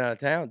just wiping out of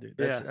town, dude.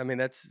 I mean,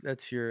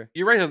 that's your.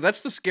 You're right.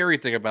 That's the scary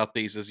thing about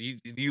these is you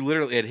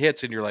literally, it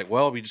hits and you're like,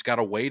 well, we just got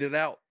to wait it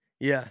out.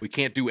 Yeah. We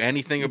can't do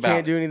anything about it. You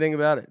can't do anything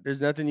about it.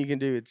 There's nothing you can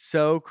do. It's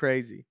so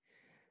crazy.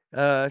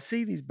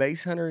 See these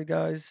base hunter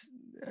guys.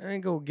 I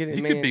ain't go get it.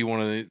 You could be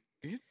one of the.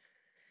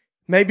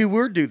 Maybe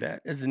we'll do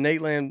that as the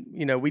Nateland.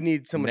 We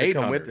need someone to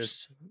come with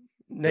us.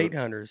 Nate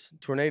hunters,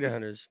 tornado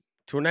hunters,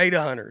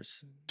 tornado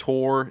hunters,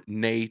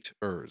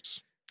 tornators.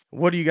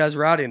 What are you guys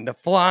riding? The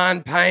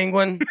flying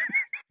penguin?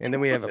 and then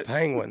we have a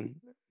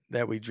penguin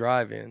that we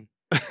drive in.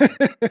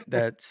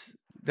 That's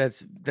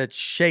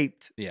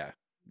shaped Yeah.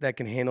 that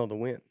can handle the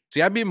wind.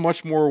 See, I'd be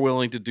much more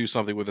willing to do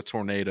something with a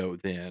tornado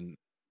than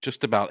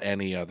just about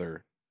any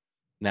other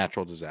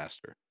natural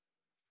disaster.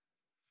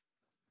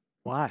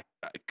 Why?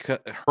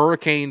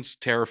 Hurricanes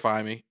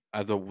terrify me.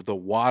 The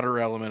water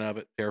element of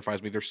it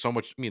terrifies me. There's so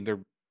much. I mean, they're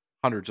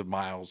hundreds of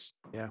miles.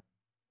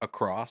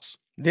 Across.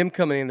 Them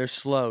coming in, they're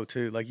slow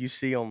too. Like you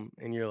see them,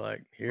 and you're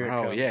like, "Here it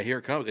comes." Oh yeah, here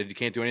it comes, and you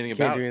can't do anything Can't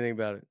about do it. anything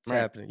about it. It's Right.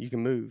 happening. You can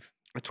move.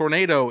 A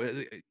tornado,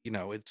 you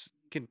know, you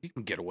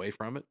can get away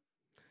from it.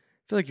 I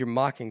feel like you're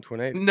mocking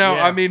tornadoes. No,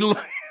 Yeah.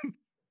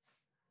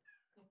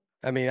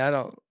 I mean, I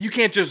don't. you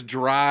can't just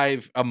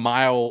drive a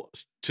mile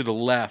to the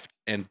left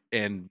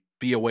and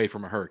be away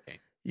from a hurricane.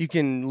 You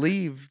can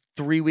leave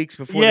 3 weeks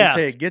before Yeah.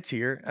 they say it gets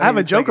here. I have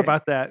a it's joke like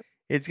about that.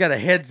 It's got a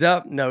heads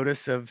up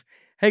notice of,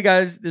 hey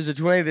guys, there's a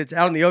tornado that's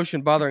out in the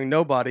ocean bothering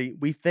nobody.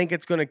 We think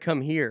it's going to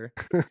come here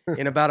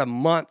in about a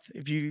month.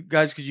 If you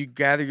guys, could you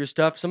gather your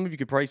stuff? Some of you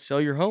could probably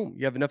sell your home.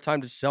 You have enough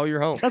time to sell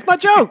your home. That's my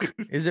joke.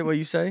 Is it what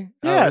you say?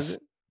 Yes. Is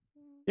it?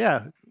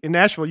 Yeah. In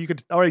Nashville, you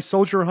could already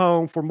sold your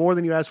home for more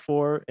than you asked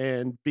for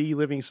and be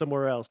living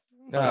somewhere else.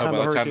 Oh, time By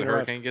the the time the hurricane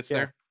hurricane gets Yeah.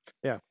 there.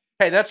 Yeah.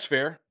 Hey, that's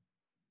fair.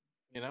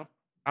 You know,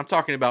 I'm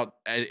talking about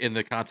in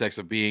the context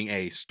of being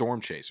a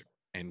storm chaser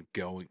and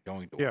going to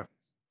work. Yeah.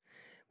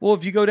 Well,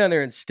 if you go down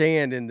there and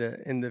stand in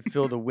the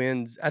feel the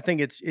winds, I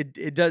think it's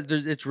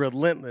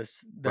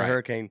relentless, the Right.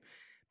 hurricane.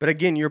 But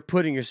again, you're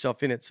putting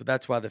yourself in it, so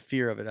that's why the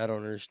fear of it. I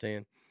don't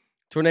understand.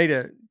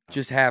 Tornado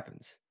just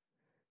happens.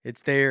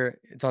 It's there.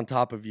 It's on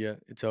top of you.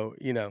 It's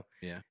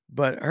Yeah.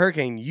 But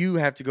hurricane, you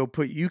have to go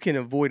you can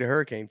avoid a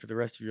hurricane for the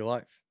rest of your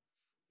life.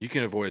 You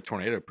can avoid a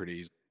tornado pretty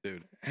easily,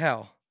 dude.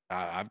 How?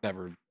 I've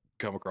never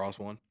come across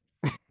one.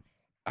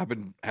 I've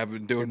been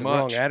doing the much.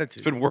 wrong It's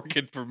attitude. been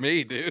working for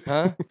me, dude.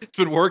 Huh? It's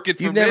been working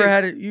for You've me. never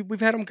had it. We've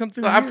had them come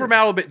through. I'm here. from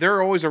Alabama.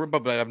 They're always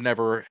but I've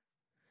never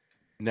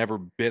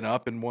been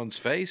up in one's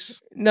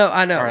face. No,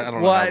 I know. Or I don't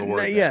know well, how to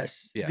word that.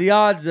 yes. Yeah. The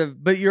odds of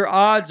your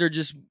odds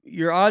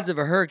of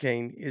a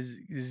hurricane is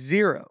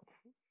zero,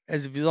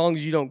 as long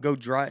as you don't go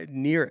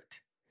near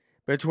it.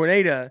 But a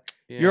tornado,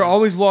 you're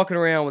always walking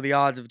around with the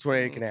odds of a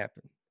tornado can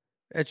happen.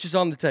 It's just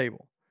on the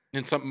table.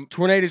 In some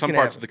Tornadoes parts can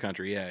of the happen.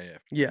 country. Yeah.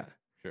 Yeah.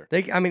 Sure.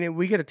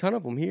 We get a ton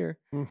of them here.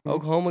 Mhm.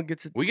 Oklahoma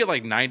gets it. We get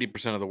like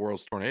 90% of the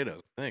world's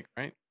tornadoes, I think,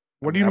 right?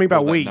 What do you mean by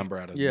pulled that we? number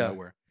out of Yeah.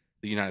 nowhere.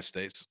 The United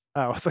States.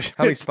 Oh, I thought you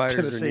How many meant spiders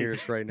are Tennessee. near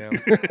us right now?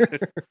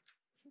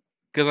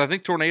 Because I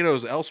think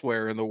tornadoes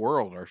elsewhere in the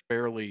world are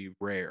fairly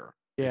rare.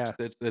 Yeah.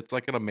 It's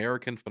like an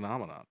American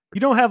phenomenon.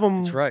 You don't have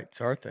them. That's right. It's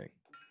our thing.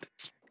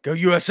 Go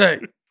USA.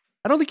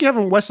 I don't think you have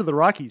them west of the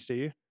Rockies, do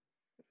you?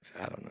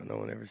 I don't know. No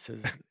one ever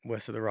says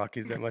west of the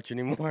Rockies that much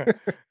anymore.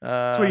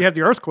 That's where you have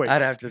the earthquakes.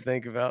 I'd have to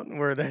think about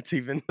where that's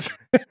even.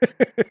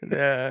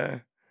 I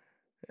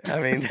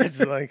mean, that's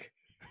like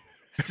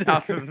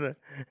south of the.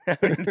 I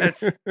mean,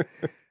 that's.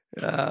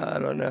 I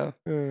don't know.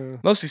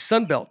 Mostly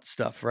Sunbelt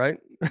stuff, right?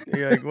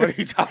 You're like, what are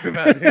you talking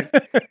about, dude?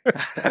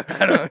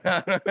 I don't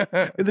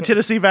know. In the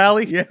Tennessee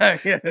Valley? Yeah.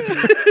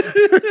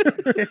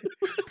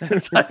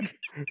 That's like.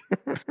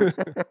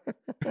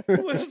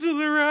 West of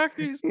the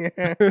Rockies.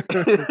 Yeah.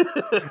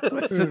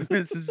 West of the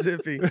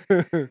Mississippi.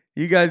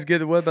 You guys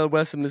get what about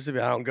west of Mississippi?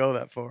 I don't go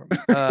that far.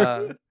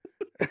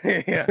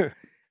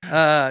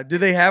 Yeah. Do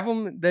they have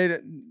them?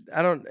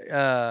 I don't.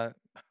 I'm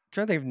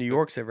trying to think if New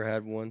York's ever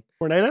had one.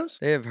 Tornadoes?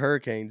 They have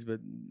hurricanes, but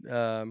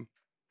I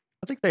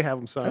think they have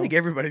them some. I think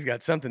everybody's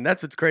got something.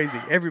 That's what's crazy.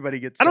 Everybody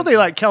gets. I don't something. think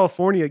like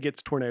California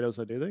gets tornadoes,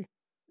 though, do they?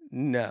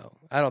 No,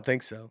 I don't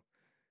think so.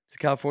 Does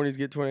Californians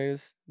get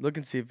tornadoes? Look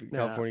and see if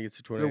California gets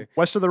a tornado. They're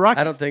west of the Rockies.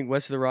 I don't think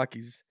west of the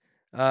Rockies.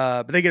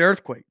 But they get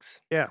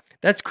earthquakes. Yeah.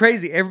 That's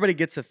crazy. Everybody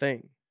gets a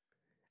thing.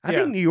 I Yeah.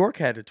 think New York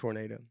had a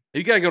tornado.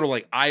 You got to go to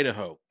like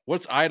Idaho.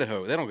 What's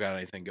Idaho? They don't got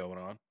anything going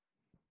on,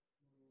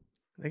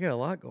 They got a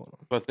lot going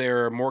on. but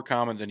they're more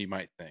common than you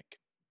might think.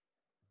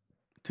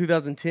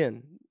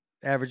 2010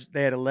 average.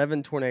 They had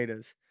 11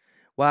 tornadoes.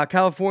 While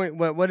California,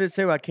 what did it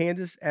say about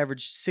Kansas?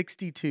 Averaged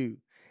 62.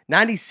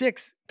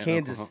 96 In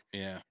Kansas. Oklahoma.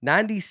 Yeah,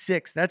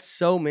 96. That's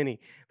so many.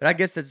 But I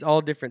guess that's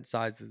all different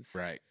sizes.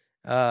 right.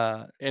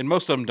 Uh, And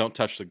most of them don't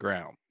touch the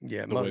ground.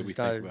 yeah, The way most we it's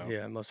not- think about 'em.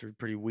 yeah, most are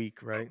pretty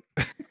weak, right?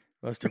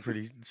 Most are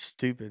pretty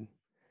stupid.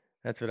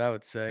 That's what I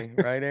would say,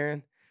 right,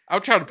 Aaron?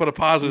 I'm trying to put a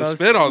positive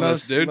spin on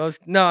this, dude.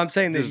 No, I'm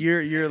saying that Just-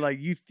 you're like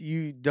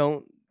you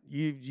don't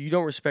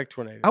respect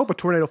tornadoes. I hope a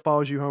tornado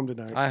follows you home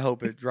tonight. I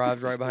hope it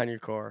drives right behind your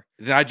car.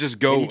 Then I just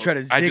go. you try to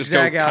I just go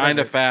zigzag out of kind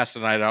of it. fast,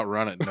 and I'd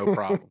outrun it, no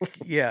problem.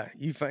 Yeah,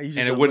 you just And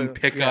it a wouldn't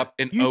little- pick yeah. up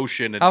an You-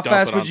 ocean. And How dump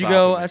fast it on would you top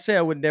go? of me. I say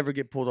I would never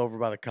get pulled over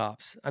by the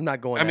cops. I'm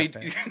not going. I that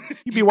mean,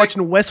 fast. You'd be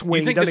watching West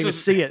Wing. You think don't this even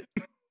is- see it.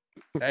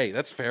 Hey,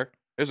 that's fair.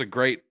 There's a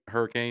great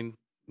hurricane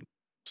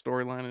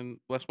storyline in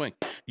West Wing.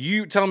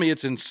 You tell me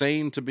it's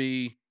insane to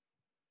be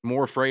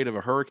more afraid of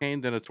a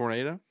hurricane than a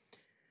tornado?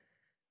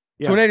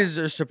 Yeah. Tornadoes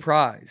are a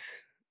surprise.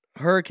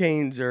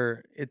 Hurricanes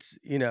are.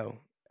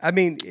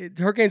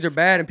 Hurricanes are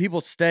bad and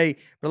people stay.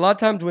 But a lot of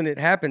times when it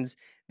happens,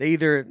 they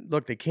either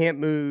they can't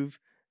move.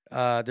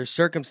 their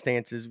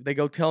circumstances. They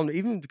go tell them,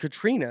 even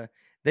Katrina,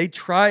 they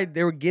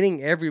were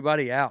getting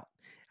everybody out.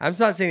 I'm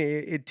not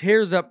saying it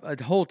tears up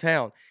a whole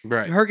town.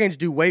 Right. Hurricanes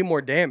do way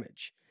more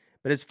damage.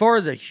 But as far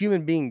as a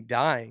human being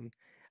dying,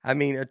 I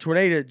mean, a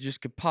tornado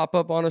just could pop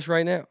up on us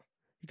right now.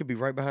 You could be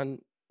right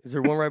behind. Is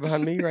there one right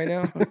behind me right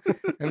now?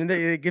 I mean,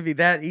 they give you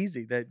that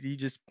easy that you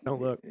just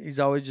Don't look. He's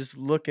always just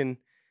looking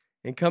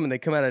and coming. They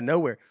come out of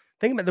nowhere.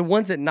 Think about the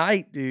ones at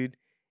night, dude.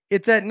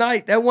 It's at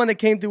night. That one that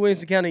came through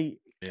Williamson County.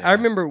 Yeah. I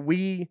remember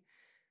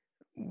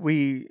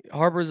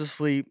Harper's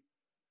asleep.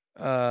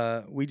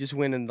 We just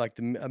went in like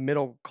a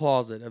middle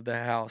closet of the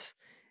house,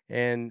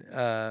 and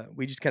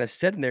we just kind of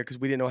sat in there because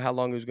we didn't know how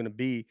long it was going to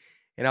be.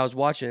 And I was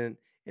watching.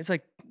 It's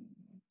like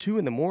 2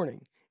 a.m,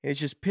 and it's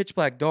just pitch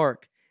black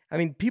dark. I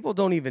mean, people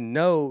don't even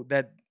know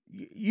that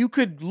you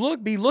could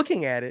be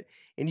looking at it,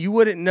 and you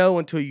wouldn't know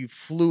until you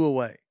flew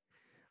away.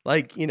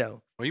 Like,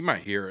 Well, you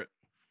might hear it.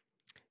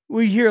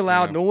 we hear a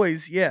loud Yeah.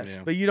 noise, yes,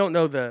 Yeah. but you don't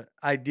know the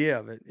idea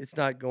of it. It's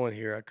not going,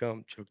 here I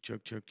come, chug,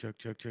 chug, chug, chug,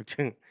 chug, chug,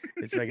 chug.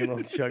 It's making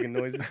little chugging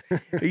noises.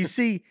 But you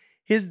see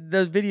his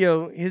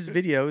video is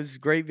a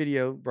great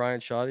video Brian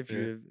shot, if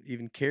you have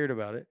even cared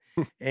about it.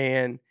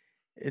 And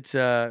it's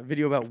a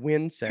video about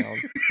wind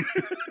sound.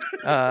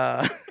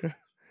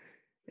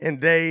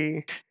 And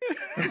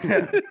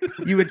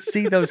you would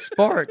see those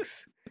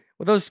sparks.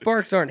 Well, those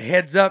sparks aren't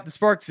heads up. The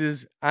sparks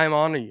is, I'm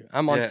on you.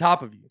 I'm on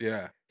top of you.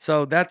 Yeah.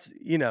 So that's,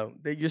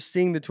 that you're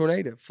seeing the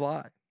tornado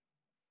fly.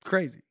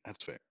 Crazy.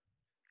 That's fair.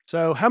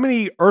 So how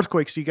many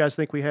earthquakes do you guys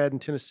think we had in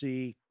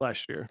Tennessee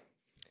last year?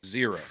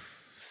 0.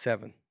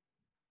 7.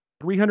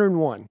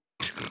 301.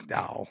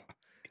 No.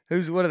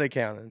 What are they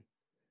counting?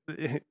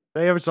 They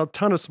average a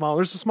ton of small.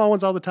 There's some small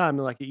ones all the time,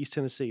 like East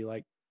Tennessee.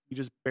 Like, you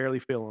just barely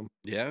feel them.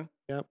 Yeah.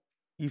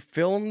 You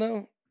feel them,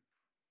 though?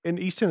 In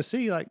East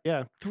Tennessee, like,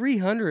 yeah.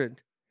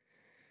 300.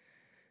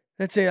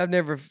 That's it. I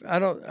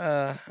don't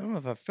know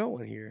if I felt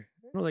one here.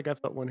 I don't think I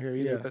felt one here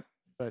either.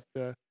 Yeah.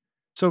 But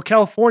so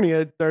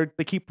California,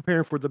 they keep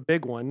preparing for the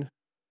big one.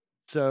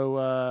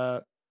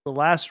 So the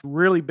last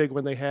really big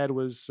one they had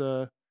was,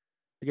 I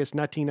guess,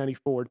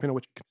 1994, depending on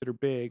what you consider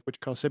big, which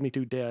caused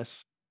 72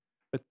 deaths.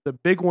 But the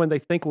big one they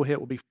think will hit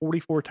will be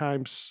 44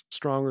 times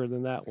stronger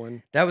than that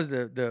one. That was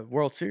the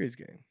World Series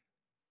game.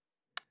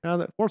 Now,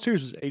 that World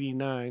Series was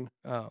 89.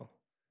 Oh.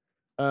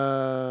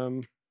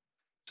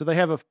 So they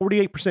have a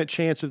 48%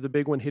 chance of the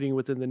big one hitting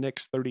within the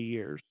next 30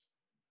 years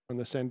on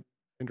the San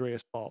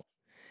Andreas Fault.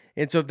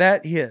 And so if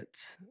that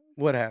hits,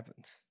 what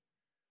happens?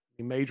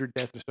 A major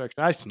death destruction.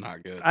 That's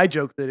not good. I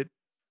joked that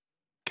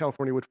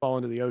California would fall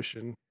into the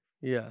ocean.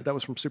 Yeah. But that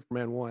was from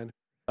Superman 1.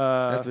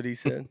 That's what he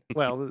said.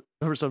 Well,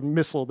 there was a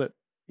missile that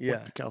Yeah.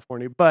 went to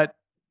California, but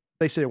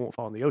they say it won't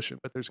fall in the ocean,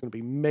 but there's going to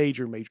be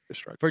major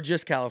destruction. For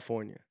just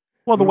California.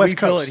 Well, the Would West we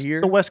feel it Coast.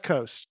 here? The West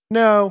Coast.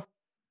 No.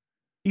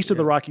 East of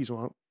the Yeah. Rockies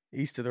won't.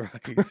 East of the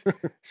Rockies.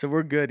 So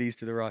we're good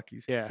east of the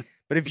Rockies. Yeah.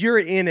 But if you're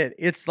in it,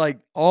 it's like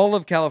all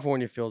of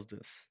California feels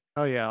this.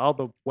 Oh, yeah. All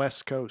the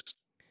West Coast.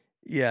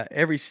 Yeah.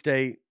 Every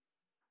state,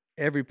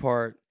 every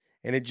part.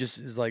 And it just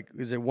is like,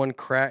 is it one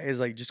crack? Is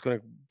like just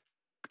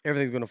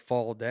everything's going to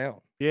fall down.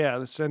 Yeah.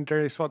 The San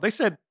Andreas Fault. They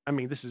said, I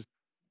mean, this is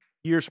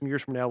years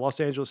from now. Los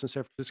Angeles and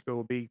San Francisco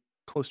will be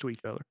close to each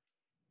other.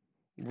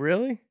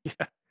 Really?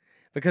 Yeah.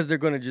 Because they're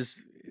going to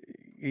just.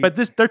 But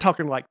they're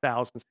talking like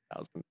thousands.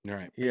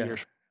 Right. Yeah.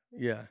 Years.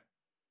 Yeah.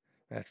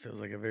 That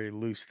feels like a very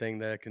loose thing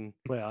that I can.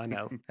 Well, I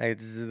know.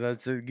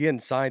 That's again,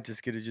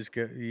 scientists get to just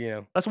go,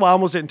 That's why I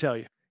almost didn't tell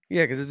you.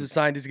 Yeah, because that's what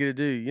scientists get to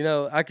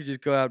do. I could just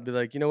go out and be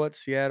like, you know what?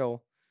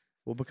 Seattle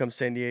will become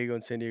San Diego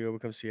and San Diego will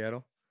become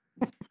Seattle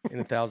in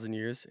 1,000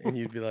 years. And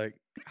you'd be like,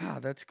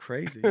 that's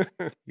crazy.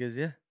 He goes,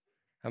 yeah,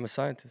 I'm a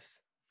scientist.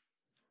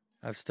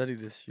 I've studied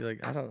this. You're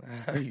like, I don't know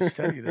how you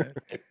study that.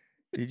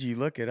 Did you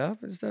look it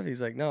up and stuff?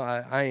 He's like, no,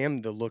 I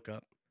am the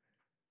lookup.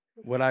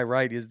 What I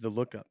write is the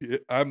lookup. Yeah,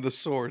 I'm the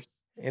source.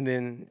 And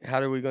then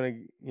how are we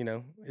going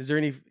to, is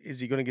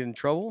he going to get in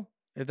trouble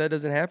if that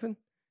doesn't happen?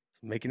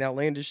 Making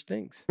outlandish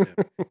things. Yeah.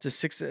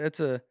 It's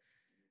a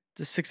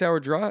 6-hour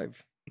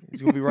drive.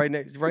 He's going to be right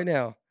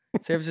now.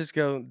 San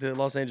Francisco to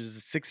Los Angeles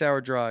is a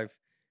 6-hour drive.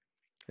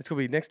 It's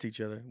going to be next to each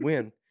other.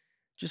 When?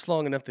 Just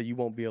long enough that you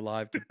won't be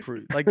alive to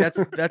prove. Like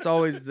that's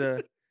always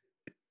the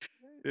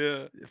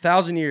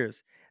 1,000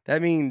 years.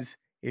 That means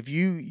if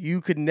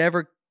you could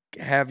never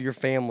have your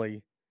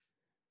family.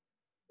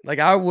 Like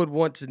I would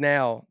want to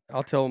now,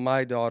 I'll tell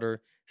my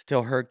daughter to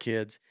tell her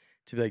kids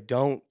to be like,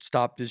 don't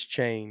stop this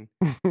chain.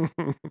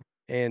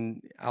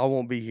 And I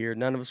won't be here.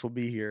 None of us will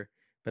be here.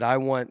 But I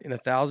want, in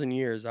 1,000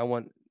 years, I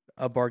want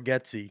a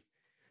Bargatze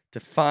to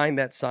find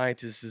that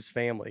scientist's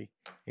family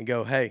and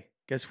go, hey,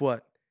 guess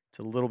what? It's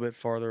a little bit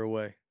farther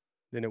away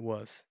than it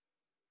was.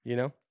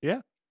 Yeah.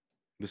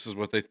 This is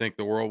what they think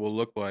the world will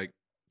look like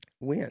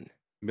When?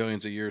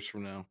 millions of years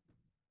from now.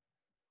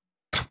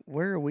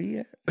 Where are we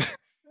at?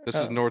 This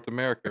is North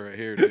America right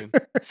here, dude.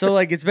 So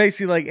like it's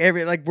basically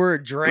like we're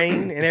a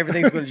drain and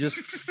everything's going to just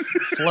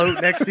float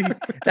next to you.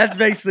 That's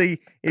basically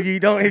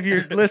if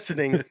you're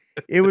listening,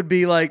 it would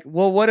be like,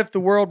 well, what if the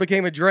world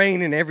became a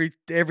drain and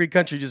every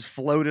country just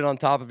floated on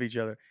top of each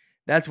other?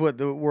 That's what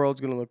the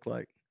world's going to look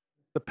like.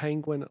 The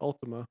Penguin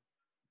Ultima.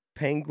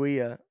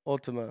 Pangaea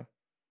Ultima.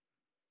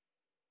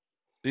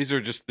 These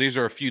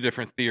are a few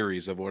different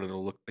theories of what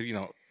it'll look.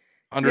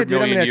 100 dude, I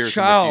million mean, years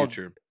in the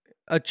future.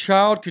 A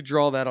child could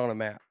draw that on a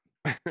map.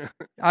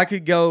 I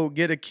could go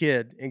get a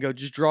kid and go,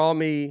 just draw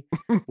me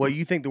what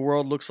you think the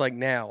world looks like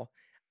now.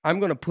 I'm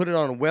going to put it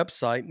on a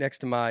website next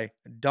to my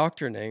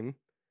doctor name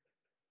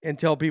and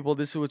tell people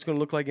this is what it's going to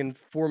look like in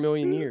 4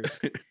 million years.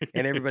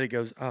 And everybody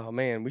goes, oh,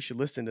 man, we should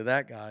listen to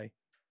that guy.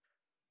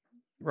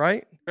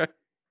 Right?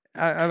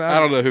 I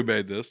don't know who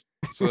made this.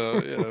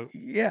 So,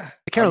 Yeah.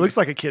 It kind of looks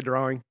like a kid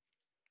drawing.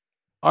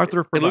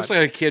 Arthur It looks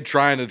like a kid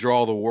trying to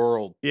draw the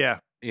world. Yeah.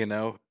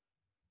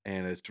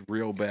 And it's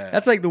real bad.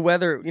 That's like the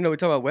weather. We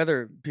talk about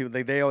weather people.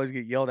 They always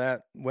get yelled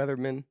at,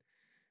 weathermen.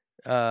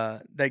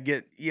 They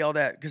get yelled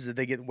at because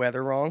they get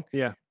weather wrong.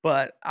 Yeah.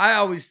 But I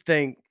always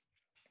think,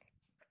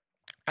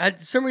 for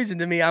some reason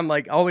to me, I'm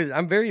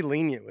very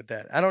lenient with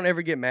that. I don't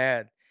ever get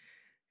mad.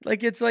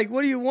 Like, it's like,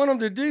 what do you want them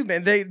to do,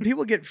 man?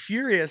 People get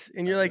furious,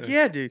 and you're like,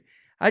 yeah, dude.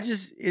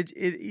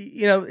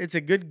 It's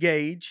a good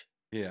gauge.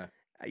 Yeah.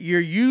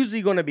 You're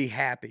usually going to be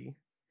happy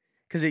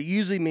because it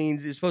usually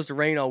means it's supposed to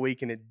rain all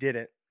week and it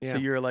didn't. Yeah. So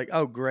you're like,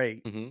 oh,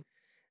 great. Mm-hmm.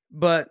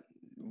 But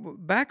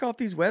back off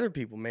these weather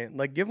people, man.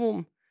 Like, give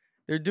them,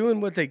 they're doing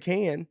what they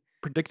can.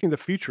 Predicting the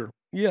future.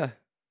 Yeah.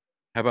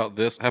 How about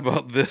this? How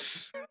about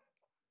this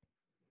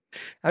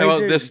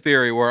Dude,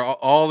 theory where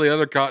all the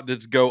other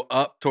continents go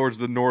up towards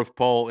the North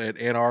Pole and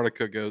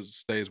Antarctica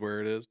stays where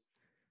it is?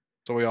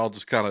 So we all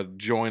just kind of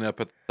join up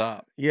at the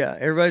top. Yeah,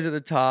 everybody's at the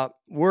top.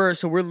 We're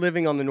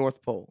living on the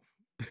North Pole.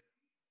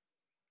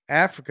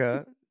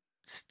 Africa,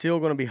 still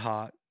going to be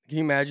hot. Can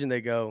you imagine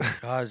they go,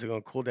 God, is it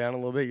going to cool down a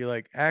little bit? You're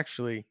like,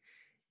 actually,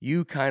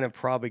 you kind of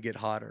probably get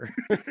hotter.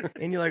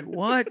 And you're like,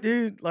 what,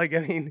 dude? Like, I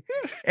mean,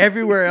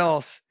 everywhere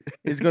else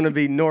is going to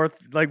be north.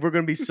 Like, we're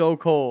going to be so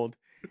cold.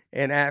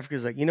 And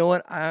Africa's like, you know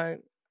what? I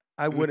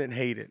wouldn't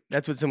hate it.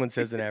 That's what someone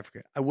says in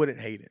Africa. I wouldn't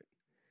hate it.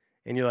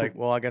 And you're like,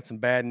 well, I got some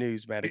bad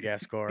news,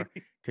 Madagascar,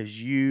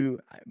 because you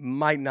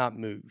might not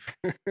move.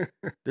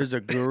 There's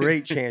a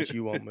great chance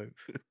you won't move.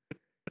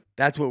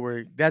 That's what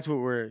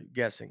we're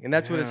guessing. And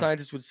that's what a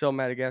scientist would sell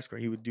Madagascar.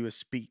 He would do a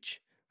speech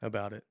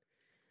about it.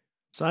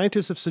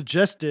 Scientists have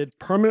suggested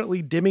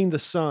permanently dimming the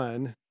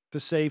sun to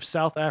save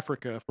South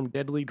Africa from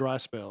deadly dry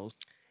spells.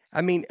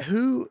 I mean,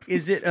 who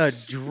is it? A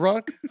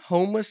drunk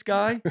homeless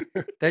guy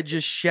that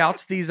just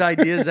shouts these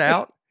ideas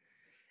out?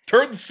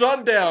 Turn the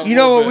sun down. You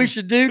know what we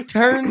should do?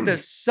 Turn the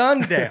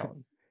sun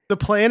down. The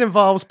plan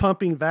involves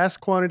pumping vast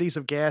quantities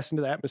of gas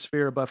into the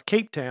atmosphere above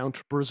Cape Town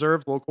to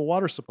preserve local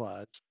water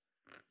supplies.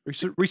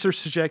 Research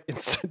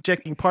suggests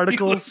injecting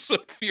particles. So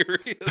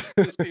furious.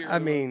 I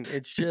mean,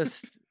 it's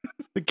just...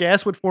 The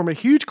gas would form a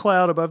huge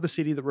cloud above the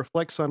city that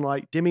reflects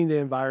sunlight, dimming the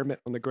environment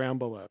on the ground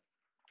below.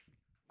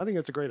 I think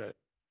that's a great idea.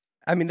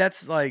 I mean,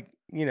 that's like,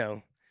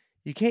 you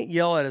can't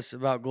yell at us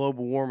about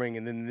global warming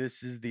and then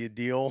this is the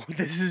deal.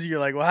 You're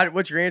like, well,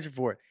 what's your answer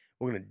for it?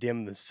 We're going to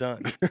dim the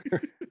sun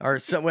or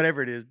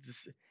whatever it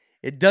is.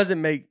 It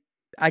doesn't make,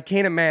 I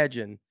can't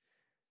imagine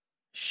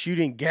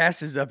shooting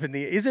gases up in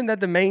the air. Isn't that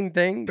the main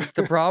thing? That's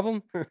the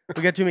problem.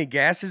 We got too many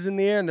gases in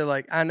the air and they're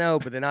like, I know,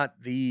 but they're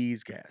not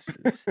these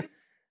gases.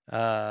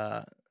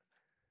 I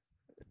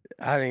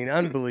mean,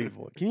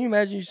 unbelievable. Can you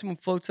imagine someone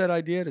floats that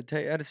idea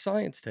at a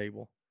science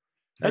table?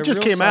 That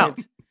just came out.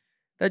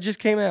 That just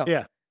came out.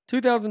 Yeah.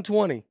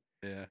 2020.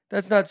 Yeah.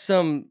 That's not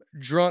some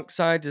drunk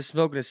scientist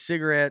smoking a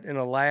cigarette in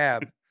a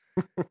lab.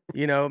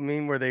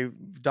 Where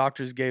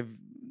doctors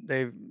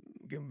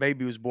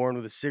baby was born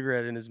with a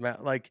cigarette in his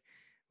mouth, like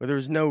where there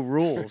was no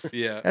rules.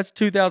 Yeah. That's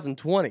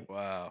 2020.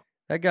 Wow.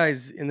 That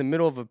guy's in the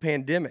middle of a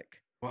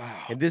pandemic.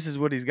 Wow. And this is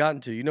what he's gotten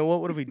to. You know what?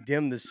 What if we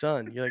dim the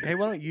sun? You're like, hey,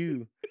 why don't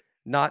you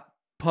not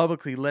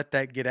publicly let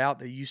that get out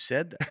that you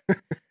said that?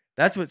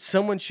 That's what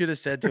someone should have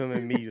said to him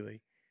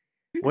immediately.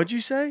 What'd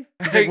you say?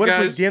 He's like, what if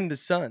we dim the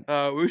sun?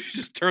 We should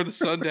just turn the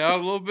sun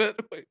down a little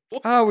bit. Wait,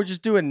 what? Oh, we're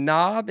just doing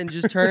knob and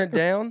just turn it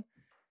down?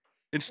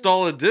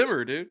 Install a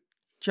dimmer, dude.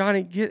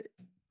 Johnny, get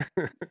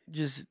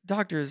just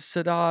Dr.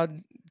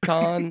 Saddad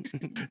Khan.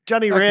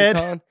 Johnny Dr. Red.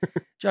 Khan,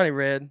 Johnny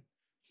Red.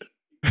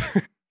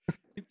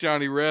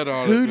 Johnny Red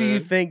on it. Who do you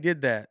think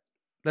did that?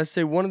 Let's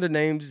say one of the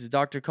names is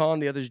Dr. Khan,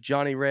 the other's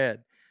Johnny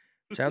Red.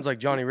 Sounds like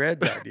Johnny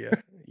Red's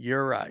idea.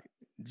 You're right.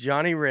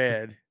 Johnny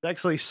Red.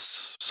 Actually,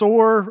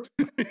 Soar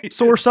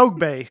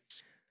Sogbay.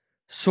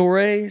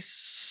 Soray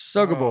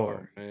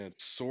Sogabor. Oh, man.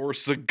 Soar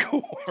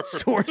Sagor.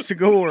 Soar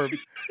Sagor.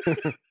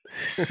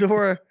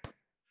 Soar.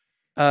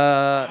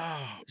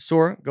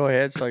 Soar, go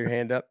ahead. Saw your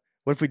hand up.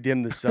 What if we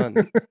dim the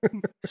sun?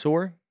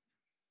 Soar?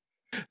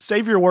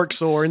 Save your work,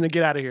 Soar, and then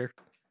get out of here.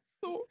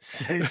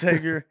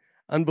 Save your...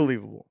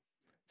 Unbelievable.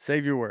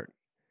 Save your work.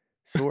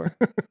 Soar?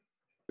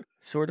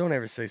 Soar, don't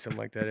ever say something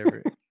like that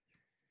ever.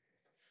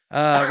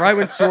 Right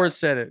when Soar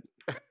said it.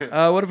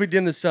 What if we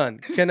dim the sun?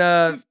 Can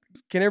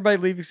everybody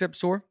leave except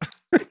Soar?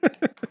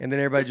 And then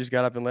everybody just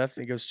got up and left.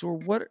 And he goes, Soar,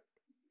 what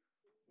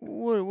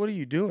are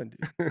you doing,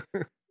 dude?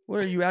 What,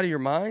 are you out of your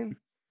mind?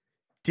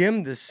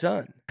 Dim the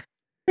sun.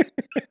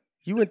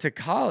 You went to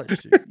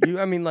college, dude.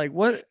 I mean, like,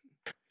 what?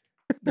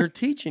 They're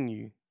teaching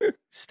you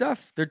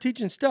stuff. They're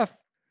teaching stuff.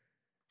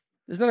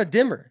 There's not a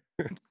dimmer.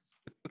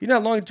 You know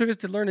how long it took us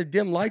to learn to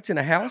dim lights in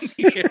a house?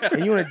 Yeah.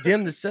 And you want to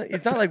dim the sun?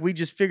 It's not like we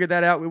just figured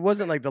that out. It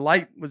wasn't like the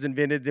light was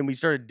invented, then we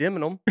started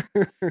dimming them.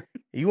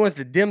 You want us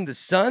to dim the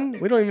sun?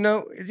 We don't even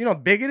know. You know how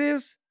big it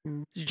is?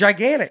 It's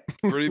gigantic.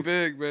 Pretty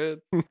big, man.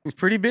 It's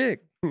pretty big.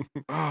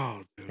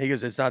 Oh, dude. He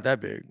goes, it's not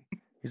that big.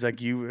 He's like,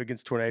 you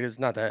against tornadoes? It's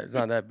not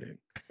that big.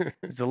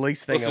 It's the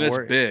least thing Listen, I'm it's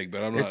worried. big,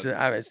 but I'm not.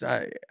 It's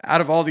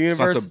out of all the It's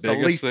not universe, the the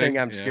biggest least thing thing,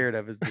 I'm yeah. scared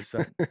of is the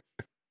sun.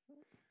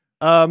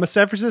 A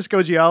San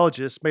Francisco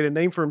geologist made a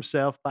name for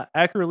himself by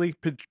accurately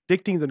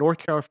predicting the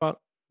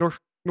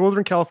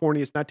Northern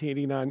California's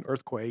 1989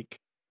 earthquake.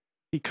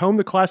 He combed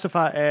the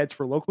classified ads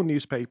for local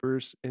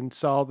newspapers and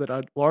saw that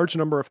a large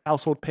number of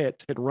household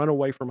pets had run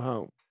away from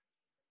home.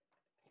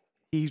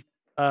 He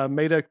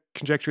made a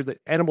conjecture that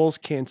animals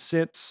can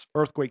sense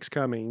earthquakes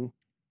coming,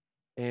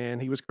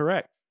 and he was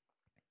correct.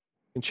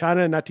 In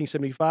China in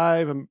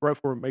 1975, right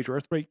before a major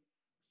earthquake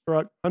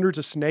struck, hundreds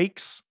of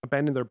snakes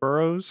abandoned their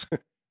burrows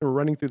and were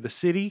running through the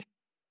city.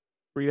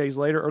 3 days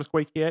later,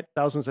 earthquake hit.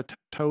 Thousands of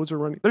toads are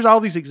running. There's all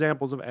these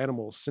examples of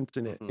animals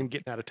sensing it and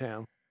getting out of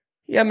town.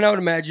 Yeah, I mean, I would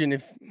imagine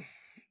if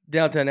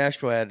downtown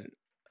Nashville had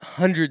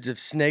hundreds of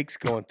snakes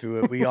going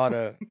through it, we ought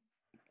to,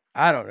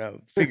 I don't know,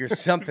 figure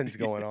something's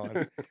going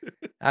on.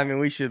 I mean,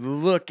 we should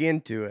look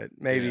into it.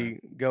 Maybe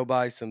go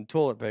buy some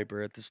toilet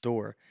paper at the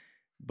store.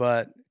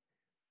 But,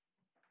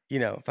 you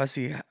know, if I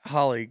see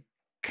Holly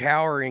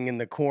cowering in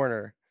the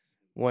corner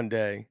one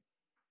day.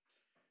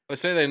 They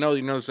say they know,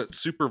 that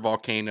super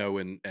volcano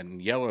in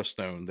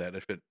Yellowstone, that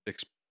if it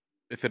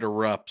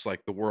erupts,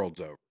 like the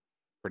world's over,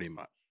 pretty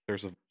much.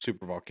 There's a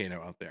super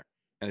volcano out there.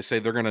 And they say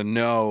they're going to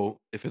know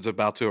if it's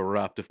about to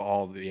erupt if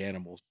all the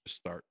animals just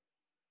start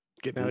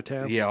getting out of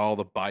town. Yeah, all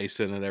the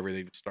bison and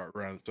everything just start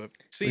running. So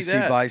see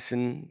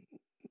bison.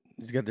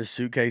 He's got their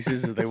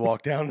suitcases as they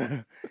walk down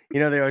the. You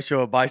know, they always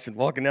show a bison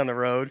walking down the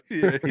road.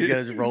 Yeah. He's got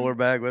his roller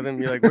bag with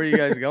him. You're like, where are you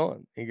guys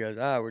going? He goes,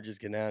 we're just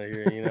getting out of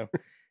here. You know,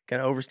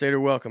 kind of overstayed our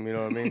welcome. You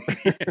know what I mean?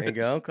 And you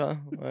go, okay,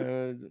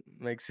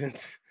 makes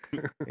sense.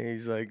 And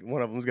he's like,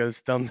 one of them's got his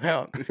thumb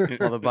out.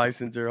 All the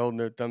bisons are holding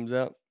their thumbs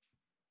out.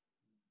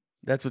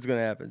 That's what's going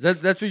to happen.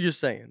 That's what you're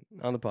saying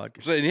on the podcast.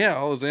 I'm saying, yeah,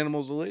 all those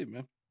animals will leave,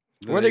 man.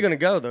 Where are they going to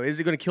go, though? Is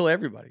it going to kill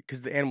everybody?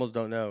 Because the animals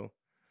don't know.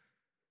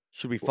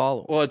 Should we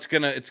follow? Well, it's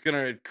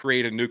gonna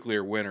create a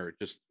nuclear winter.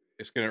 It's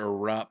gonna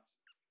erupt,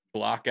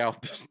 block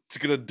out. It's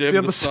gonna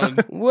dim the sun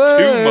too much,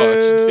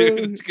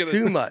 dude. It's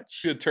too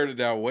much. It's gonna turn it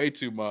down way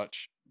too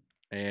much,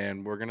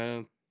 and we're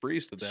gonna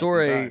freeze to death.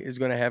 Soray is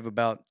going to have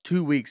about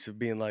 2 weeks of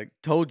being like,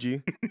 told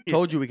you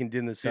we can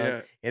dim the sun.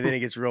 Yeah. And then it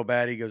gets real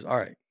bad. He goes, all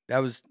right, that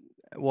was,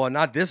 well,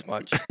 not this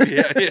much.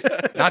 yeah.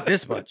 Not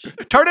this much.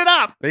 Turn it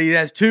up. But he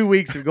has 2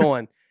 weeks of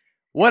going,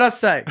 what I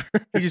say?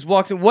 He just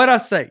walks in, what I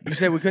say? You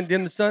say we couldn't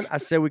dim the sun? I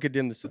said we could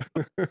dim the sun.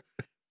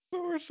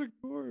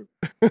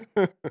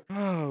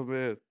 Oh,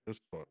 man. That's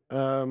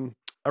fun.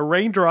 A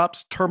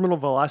raindrop's terminal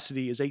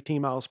velocity is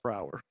 18 miles per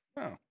hour.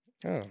 Oh,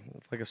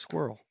 it's like a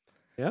squirrel.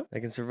 Yep. They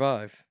can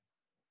survive.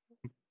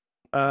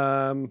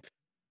 The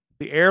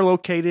air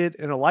located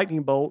in a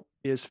lightning bolt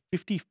is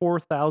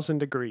 54,000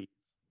 degrees.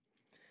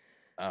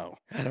 Oh.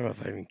 I don't know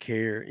if I even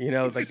care. You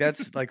know, like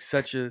that's like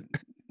such a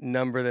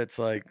number that's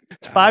like...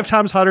 It's 5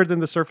 times hotter than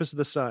the surface of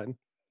the sun.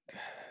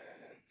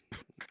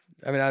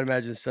 I mean, I'd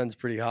imagine the sun's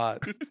pretty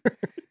hot.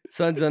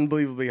 Sun's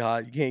unbelievably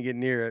hot. You can't get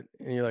near it.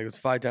 And you're like, it's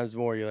 5 times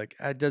more. You're like,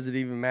 does it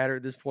even matter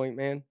at this point,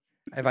 man?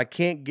 If I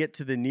can't get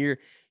to the near...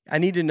 I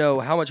need to know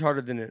how much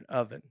harder than an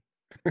oven.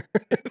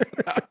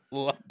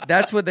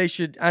 That's what they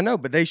should... I know,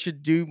 but they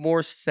should do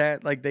more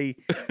like they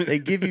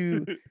give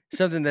you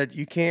something that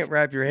you can't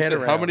wrap your head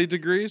around. How many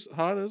degrees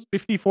hot is it?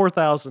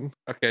 54,000.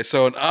 Okay,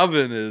 so an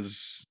oven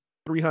is...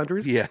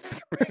 300? Yeah.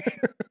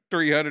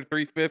 300,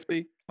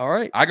 350. All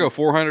right. I go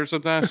 400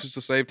 sometimes just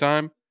to save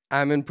time.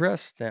 I'm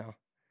impressed now.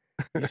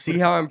 You see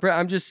how I'm impressed?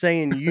 I'm just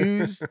saying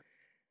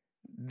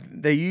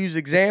they use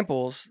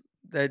examples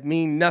that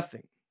mean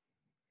nothing.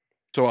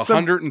 So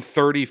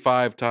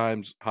 135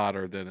 times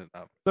hotter than an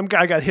oven. Some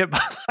guy got hit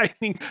by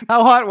lightning.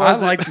 How hot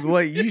was I liked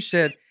what you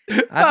said.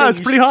 It's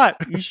pretty hot.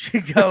 You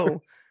should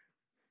go.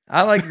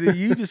 I like that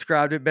you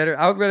described it better.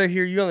 I would rather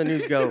hear you on the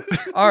news go,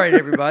 all right,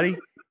 everybody,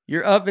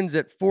 your oven's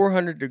at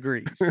 400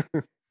 degrees.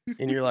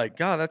 And you're like,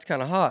 God, that's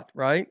kind of hot,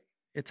 right?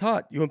 It's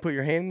hot. You want to put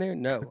your hand in there?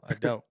 No, I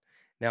don't.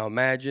 Now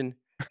imagine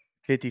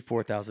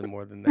 54,000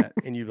 more than that.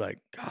 And you're like,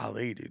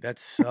 golly, dude,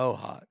 that's so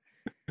hot.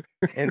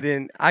 And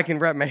then I can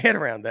wrap my head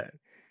around that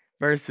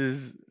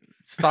versus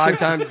it's 5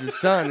 times the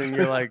sun. And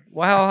you're like,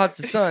 well, how hot's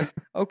the sun?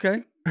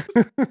 Okay.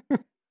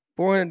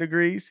 400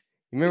 degrees.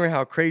 You remember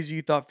how crazy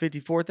you thought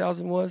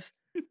 54,000 was?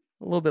 A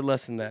little bit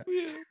less than that.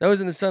 That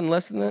was in the sun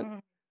less than that?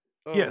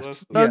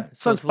 Yes. Yeah,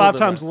 Sun's 5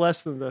 times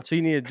less than the... So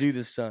you need to do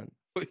the sun.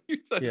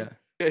 Yeah.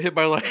 Got hit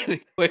by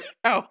lightning. Wait,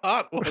 how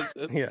hot was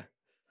it? Yeah.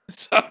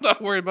 I'm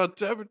not worried about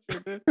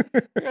temperature, man.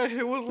 I got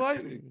hit with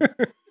lightning.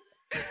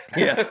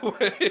 Yeah. It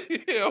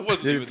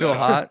wasn't Did even it feel that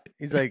hot?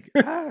 He's like,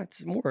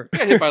 it's more. I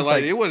got hit by It's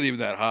lightning. like, It wasn't even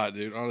that hot,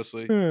 dude.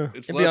 Honestly, Yeah.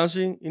 it's to be honest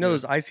with you, you know yeah.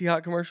 those icy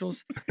hot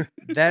commercials?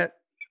 That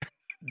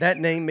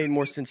name made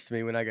more sense to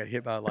me when I got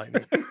hit by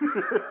lightning.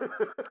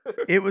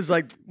 It was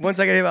like once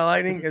I got hit by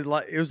lightning, it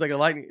was like a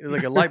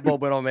light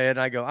bulb went on my head,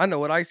 and I go, I know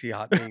what icy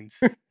hot means.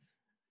 Have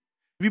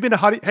you been to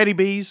Hetty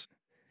B's?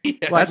 Yeah.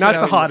 Like, That's what not I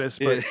the would- hottest,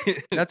 but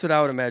That's what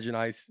I would imagine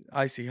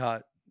icy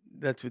hot.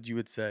 That's what you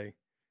would say.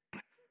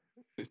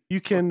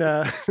 you can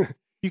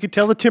you can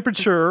tell the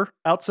temperature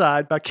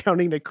outside by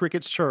counting a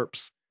cricket's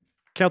chirps.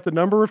 Count the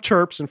number of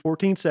chirps in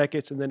 14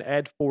 seconds, and then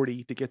add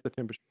 40 to get the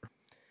temperature.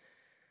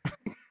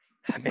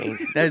 I mean,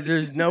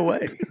 there's no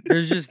way.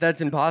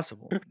 That's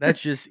impossible.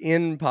 That's just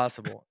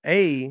impossible.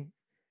 I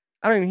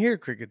don't even hear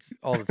crickets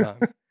all the time.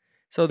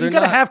 So they're You got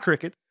to not, have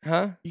crickets.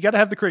 huh? You got to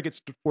have the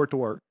crickets for it to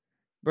work.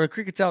 But are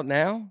crickets out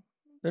now?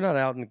 They're not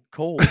out in the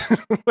cold.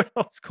 Well,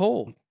 It's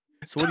cold.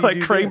 So what it's do you like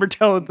do Kramer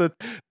telling the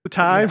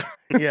time.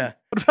 Yeah.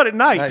 What about at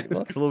night? Right.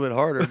 Well, it's a little bit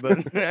harder,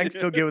 but I can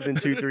still get within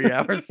 2-3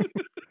 hours.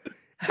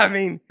 I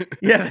mean,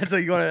 yeah, that's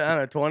like you want to, I don't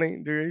know, 20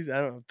 degrees,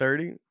 I don't know,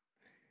 30.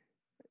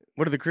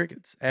 What are the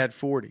crickets? Add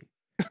 40.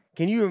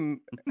 Can you,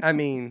 I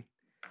mean,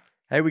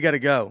 hey, we got to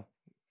go.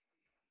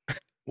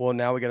 Well,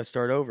 now we got to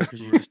start over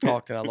because you just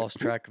talked and I lost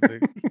track of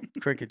the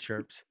cricket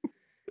chirps.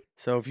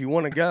 So if you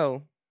want to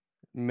go,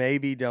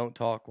 maybe don't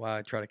talk while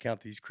I try to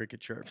count these cricket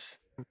chirps.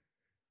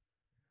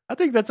 I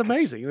think that's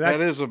amazing.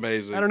 That is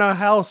amazing. I don't know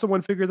how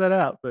someone figured that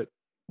out, but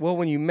Well,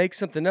 when you make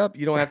something up,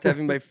 you don't have to have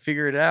anybody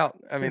figure it out.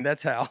 I mean,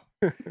 that's how.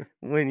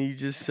 When you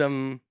just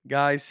some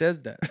guy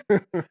says that.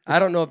 I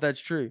don't know if that's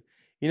true.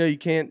 You know, you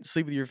can't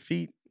sleep with your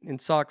feet in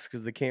socks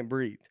because they can't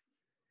breathe.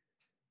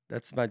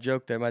 That's my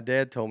joke that my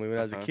dad told me when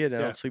I was a kid. I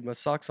Yeah. don't sleep with my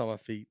socks on my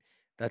feet.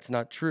 That's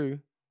not true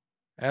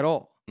at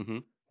all.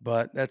 Mhm.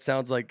 But that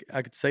sounds like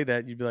I could say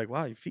that. And you'd be like,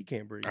 wow, your feet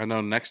can't breathe. I know.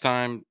 Next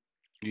time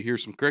you hear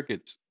some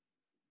crickets,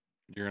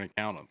 you're gonna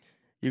count them.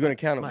 You're going to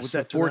count them. My What's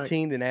set it, tonight.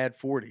 14, then add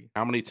 40.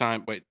 How many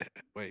times?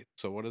 Wait.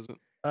 So what is it?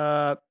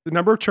 the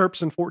number of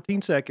chirps in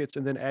 14 seconds,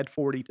 and then add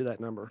 40 to that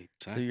number.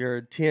 So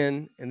you're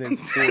 10, and then it's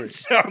 40. It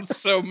sounds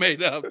so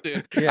made up,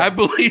 dude. Yeah. I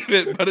believe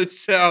it, but it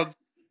sounds.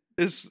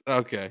 It's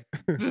okay.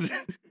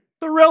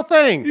 The real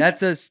thing.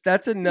 That's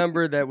a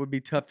number that would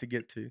be tough to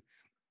get to.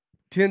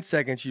 10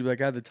 seconds, you'd be like,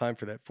 I have the time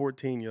for that.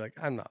 14, you're like,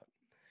 I'm not.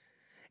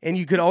 And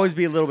you could always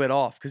be a little bit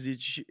off because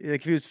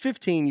like if it was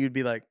 15, you'd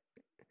be like,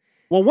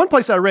 Well, one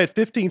place I read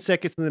 15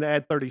 seconds and then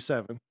add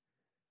 37.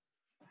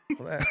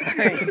 well,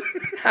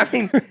 I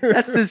mean,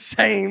 that's the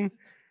same.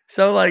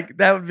 So like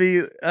that would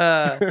be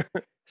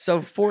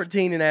so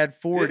 14 and add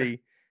 40.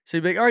 So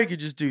you'd be like, or you could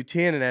just do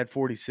 10 and add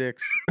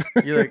 46.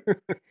 You're like,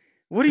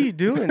 what are you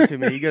doing to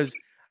me? He goes,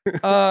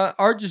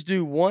 or just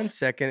do 1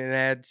 second and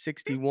add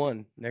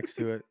 61 next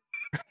to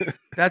it.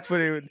 That's what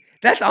it would.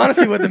 That's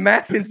honestly what the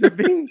math ends up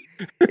being.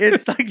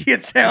 It's like he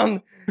gets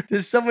down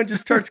to someone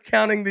just starts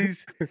counting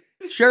these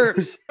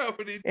chirps,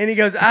 and he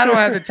goes, "I don't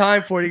have the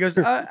time for it." He goes,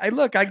 "Hey,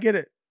 look, I get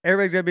it.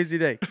 Everybody's got a busy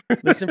day.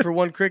 Listen for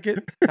one cricket.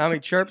 How many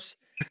chirps?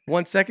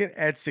 1 second.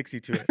 Add 60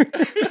 to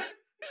it."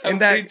 And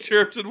that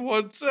chirps in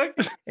 1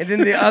 second. And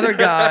then the other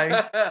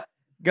guy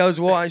goes,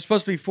 "Well, I'm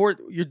supposed to be 4.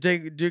 You're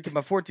doing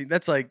by 14.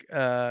 That's like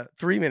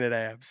 3-minute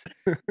abs."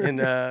 And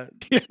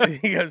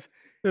he goes,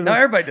 "No,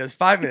 everybody does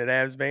 5-minute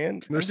abs,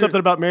 man." There's something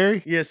about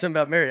Mary. Yeah, something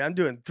about Mary. I'm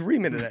doing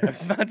 3-minute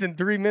abs. Mine's in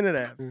 3-minute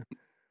abs.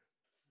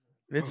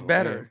 It's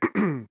better.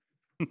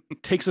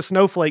 Takes a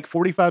snowflake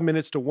 45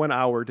 minutes to 1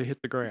 hour to hit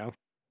the ground.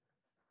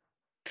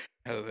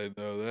 How do they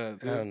know that?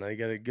 I don't know. You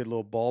got a good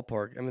little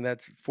ballpark. I mean,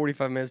 that's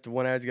 45 minutes to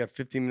 1 hour. You got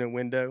a 15-minute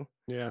window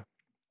Yeah.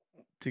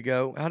 to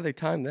go. How do they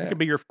time It that? could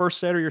be your first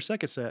set or your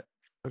second set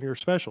of your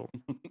special.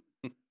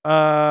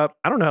 I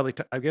don't know how they.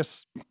 I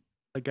guess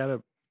they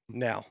gotta.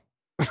 Now.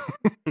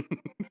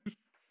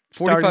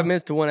 45 Starting-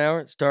 minutes to 1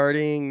 hour,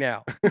 starting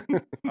now.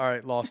 All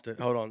right, lost it.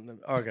 Hold on.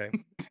 Okay.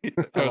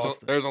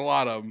 lost it. There's a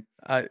lot of them.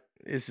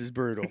 This is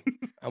brutal.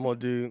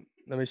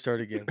 Let me start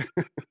again.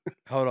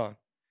 Hold on.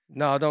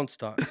 No, don't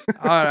stop.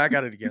 All right, I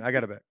got it again. I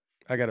got it back.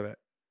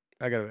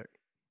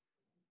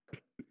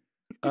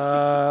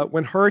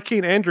 When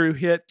Hurricane Andrew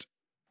hit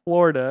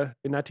Florida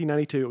in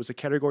 1992, it was a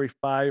Category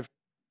 5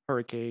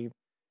 hurricane.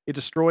 It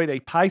destroyed a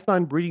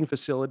python breeding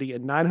facility,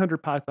 and 900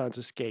 pythons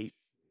escaped.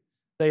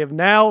 They have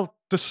now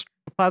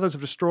pythons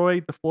have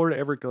destroyed the Florida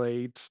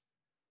Everglades.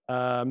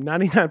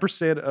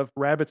 99% of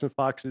rabbits and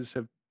foxes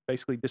have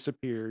basically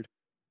disappeared,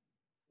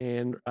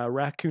 and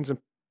raccoons and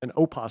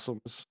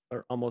opossums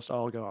are almost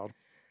all gone.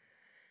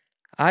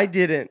 I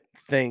didn't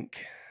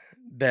think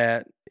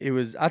that it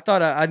was. I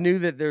thought I knew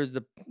that there's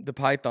the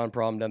python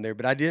problem down there,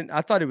 but I didn't.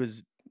 I thought it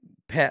was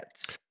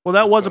pets. Well,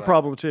 that That's was a what I-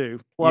 problem too.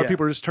 A lot Yeah. of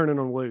people are just turning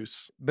them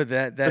loose. But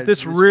But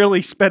this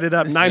really sped it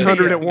up, this-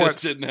 900 yeah, at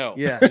once. This didn't help.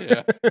 Yeah.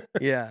 yeah.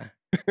 yeah,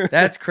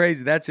 that's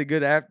crazy. That's a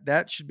good.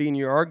 That should be in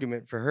your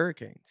argument for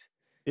hurricanes.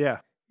 Yeah.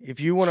 If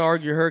you want to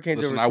argue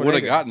hurricanes Listen, over I would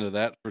have tornadoes, gotten to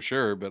that for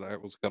sure, but I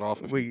was cut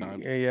off a few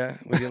times. yeah,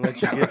 we didn't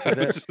let you get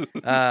to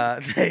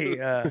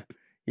that.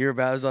 You're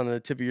about as on the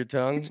tip of your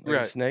tongue, like a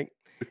Right. snake,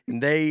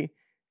 and they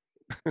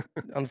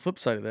on the flip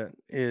side of that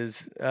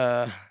is,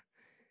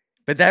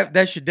 but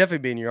that should definitely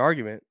be in your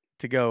argument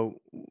to go.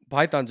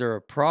 Pythons are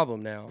a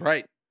problem now.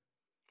 Right.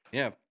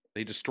 Yeah.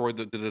 They destroyed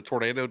did a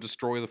tornado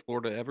destroy the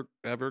Florida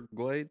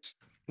Everglades?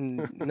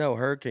 No,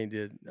 hurricane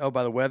did. Oh,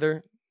 by the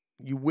weather,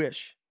 you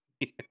wish.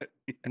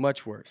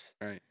 Much worse.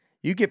 Right.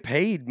 You get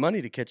paid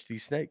money to catch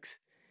these snakes.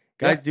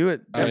 Yeah. Guys do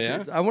it. Oh,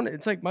 yeah?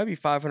 It's like might be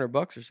 $500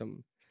 or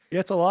something. Yeah,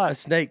 it's a A lot.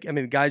 snake. I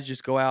mean, guys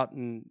just go out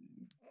and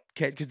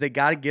catch because they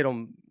got to get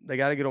them. They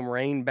got to get them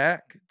reined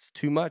back. It's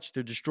too much.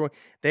 They're destroying.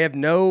 They have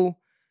no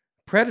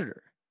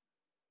predator.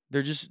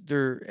 They're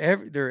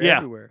Yeah.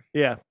 everywhere.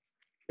 Yeah.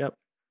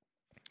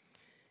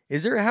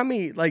 Is there how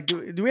many like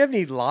do we have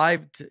any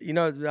live? I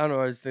don't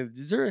know. I was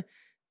thinking,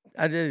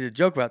 I did a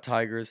joke about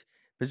tigers.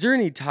 But is there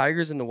any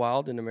tigers in the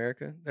wild in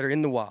America that are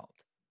in the wild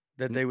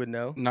that they would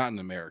know? Not in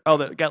America. Oh,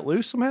 that got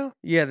loose somehow?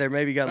 Yeah, they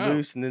maybe got Oh.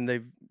 loose and then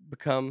they've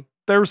become.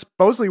 There was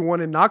supposedly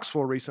one in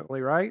Knoxville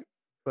recently, right?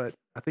 But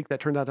I think that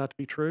turned out not to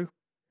be true.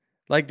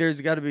 Like there's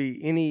got to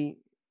be any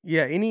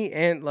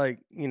ant like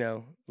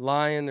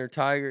lion or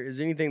tiger. Is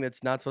there anything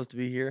that's not supposed to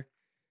be here?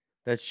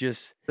 That's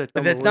just, That's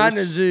but on that's the not in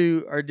a loose.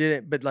 zoo or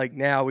didn't. But like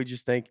now we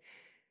just think,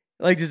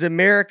 like, does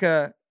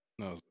America?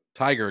 No,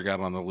 tiger got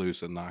on the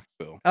loose in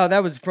Knoxville Oh,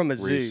 that was from a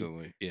zoo.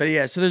 recently. But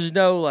yeah, so there's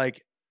no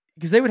like,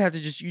 because they would have to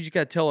you just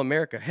got to tell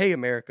America, hey,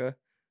 America,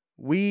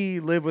 we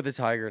live with a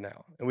tiger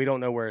now, and we don't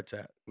know where it's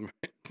at.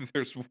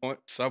 There's one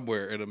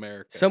somewhere in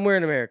America. Somewhere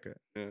in America.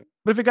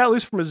 But if it got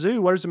loose from a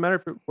zoo, what does it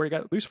matter where it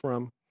got loose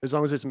from? As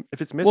long as if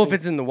it's missing. Well, if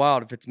it's in the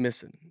wild, if it's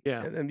missing,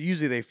 Yeah. and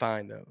usually they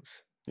find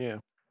those. Yeah.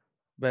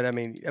 But I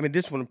mean,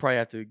 this one would probably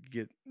have to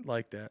get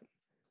like that.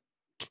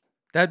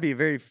 That'd be a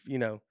very,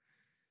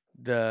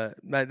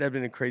 that'd have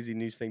been a crazy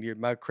news thing to hear.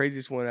 My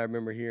craziest one I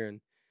remember hearing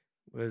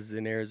was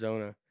in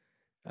Arizona.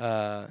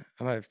 I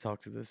might have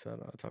talked to this. I don't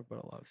know. I talk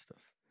about a lot of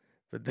stuff,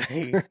 but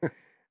they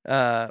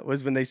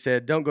was when they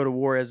said, "Don't go to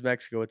Juarez,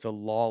 Mexico. It's a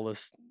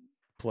lawless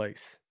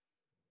place.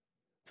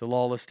 It's a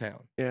lawless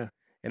town." Yeah.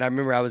 And I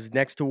remember I was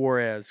next to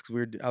Juarez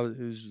because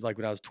it was like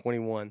when I was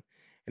 21,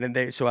 and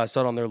then so I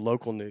saw it on their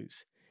local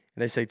news.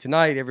 And they say,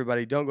 tonight,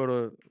 everybody, don't go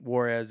to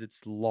Juarez.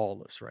 It's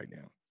lawless right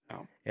now.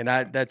 Oh. And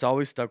that's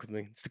always stuck with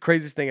me. It's the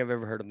craziest thing I've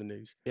ever heard on the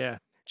news. Yeah.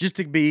 Just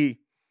to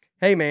be,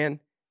 hey, man,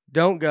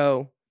 don't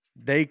go.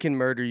 They can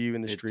murder you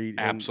in the street.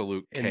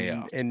 Absolute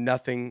chaos. And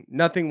nothing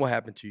will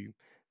happen to you.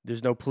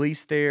 There's no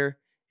police there.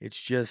 It's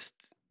just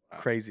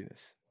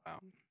craziness. Wow.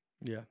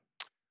 Yeah.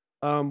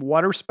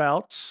 Water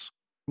spouts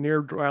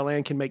near dry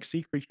land can make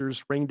sea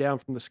creatures rain down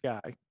from the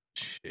sky.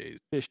 Jeez.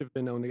 Fish have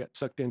been known to get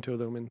sucked into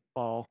them in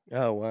fall.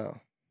 Oh,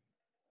 wow.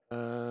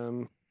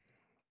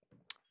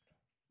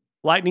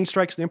 Lightning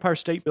strikes the Empire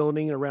State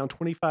Building around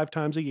 25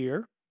 times a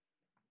year.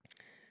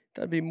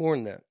 That'd be more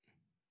than that.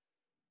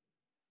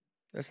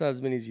 That's not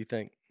as many as you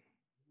think.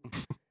 I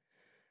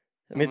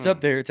mean, it's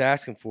up there. It's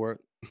asking for it.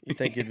 You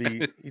think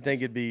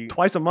it'd be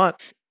Twice a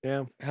month.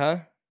 Yeah. Huh?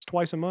 It's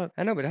twice a month.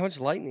 I know, but how much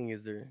lightning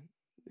is there?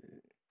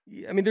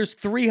 I mean, there's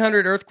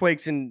 300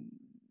 earthquakes in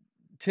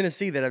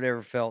Tennessee that I've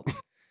never felt.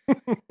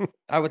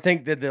 I would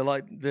think that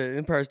the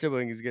Empire State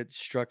Building gets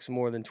struck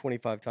more than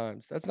 25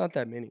 times. That's not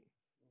that many.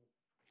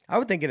 I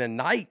would think in a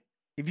night.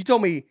 If you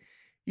told me,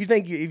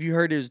 if you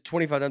heard it was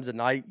 25 times a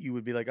night, you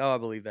would be like, oh, I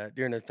believe that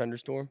during a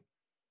thunderstorm.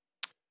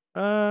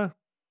 I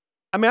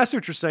mean, I see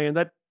what you're saying.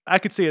 That I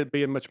could see it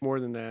being much more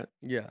than that.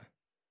 Yeah.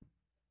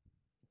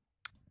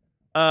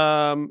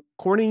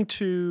 According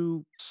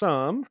to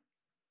some,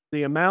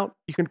 the amount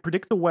you can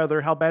predict the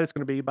weather, how bad it's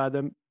going to be by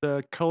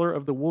the color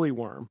of the woolly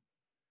worm.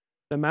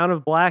 The amount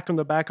of black on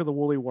the back of the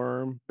woolly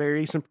worm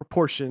varies in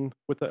proportion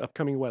with the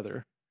upcoming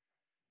weather.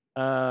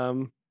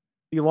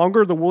 The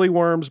longer the woolly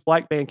worm's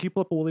black band, can you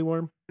pull up a woolly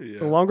worm? Yeah.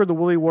 The longer the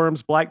woolly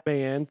worm's black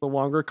band, the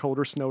longer,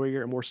 colder,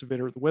 snowier, and more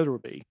severe the weather will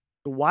be.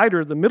 The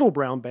wider the middle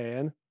brown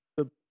band,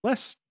 the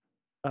less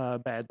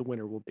bad the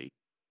winter will be.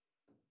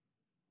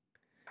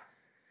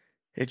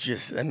 It's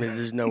just, I mean,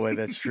 there's no way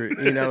that's true.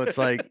 It's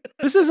like.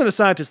 This isn't a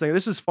scientist thing.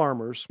 This is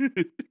farmers.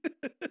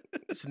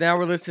 So now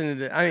we're listening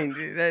to, I mean,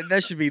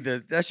 that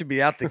should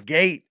be out the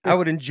gate. I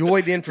would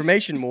enjoy the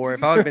information more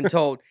if I would have been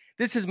told,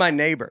 this is my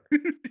neighbor.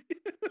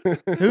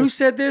 Who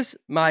said this?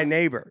 My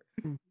neighbor.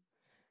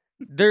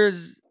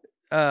 There's,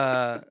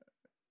 that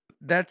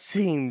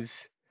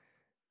seems,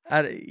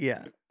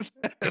 yeah.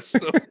 That's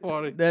so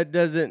funny. That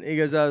doesn't, he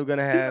goes, I was going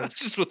to have. That's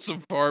just what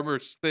some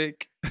farmers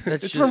think.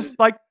 That's It's just, from,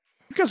 like,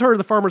 you guys heard of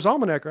the Farmer's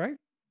Almanac, right?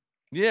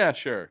 Yeah,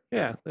 sure.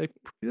 Yeah.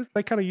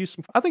 They kind of use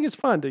some, I think it's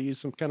fun to use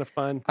some kind of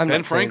fun. I'm Ben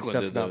not saying Franklin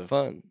stuff's did not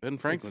fun. Ben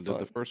Franklin did fun.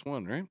 the first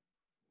one, right?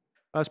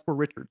 That's poor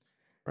Richard,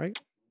 right?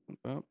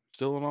 Well,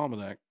 still an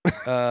almanac.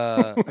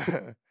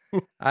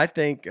 I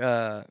think,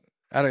 I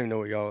don't even know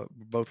what y'all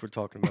both were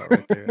talking about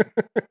right there.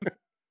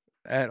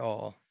 At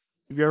all.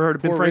 Have you ever heard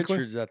of Ben Poor Franklin?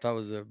 Richards, I thought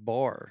was a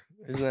bar.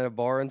 Isn't that a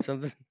bar in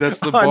something? That's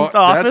the On bar. The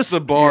Office? That's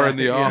the bar Yeah, in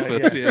the yeah,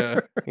 office. yeah.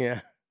 Yeah.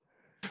 Yeah.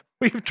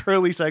 We've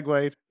truly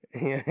segued.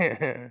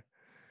 Yeah.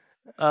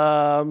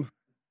 A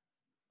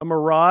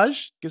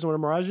mirage. You guys know what a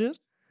mirage is?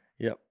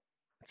 Yep.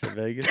 It's in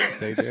Vegas.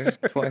 Stayed there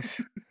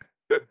twice.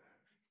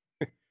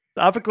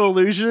 Optical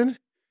illusion.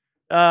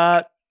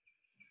 Not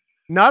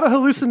a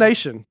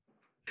hallucination.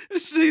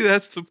 See,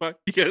 that's the part.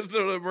 You guys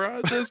know what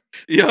Mirages?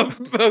 Yup.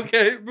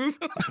 Okay, move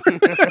on.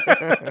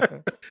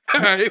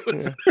 All right.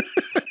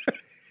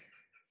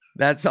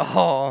 That's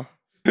all.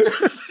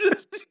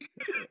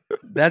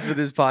 That's what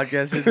this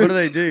podcast is. What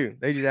do?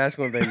 They just ask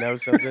them if they know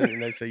something,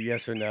 and they say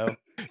yes or no.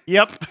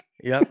 Yep.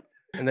 Yep.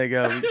 And they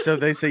go, so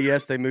they say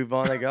yes, they move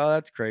on. They go, oh,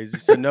 that's crazy.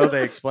 So no,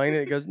 they explain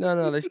it. It goes,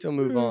 no, they still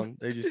move on.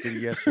 They just get a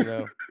yes or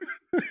no.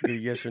 Get a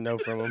yes or no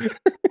from them.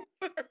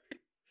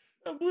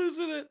 I'm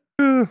losing it.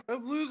 All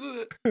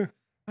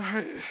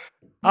right.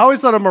 I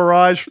always thought a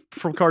mirage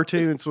from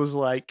cartoons was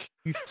like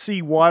you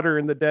see water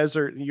in the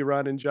desert and you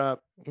run and jump.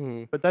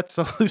 Mm. But that's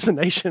a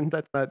hallucination.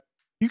 That's not.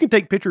 You can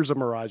take pictures of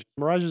mirages.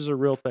 Mirages are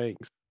real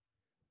things.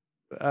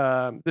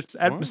 It's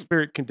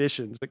atmospheric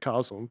conditions that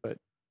cause them, but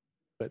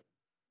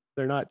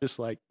they're not just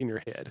like in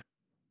your head.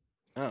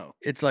 Oh,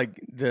 it's like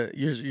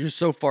you're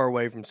so far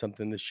away from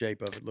something. The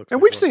shape of it looks. And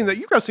like we've seen that.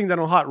 You guys seen that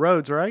on hot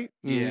roads, right?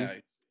 yeah.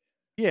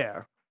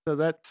 Yeah. So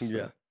that's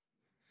Yeah.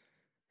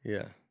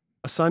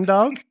 a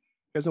sundog. You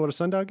guys know what a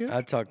sundog is?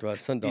 I talked about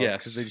sundog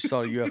because they just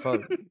saw a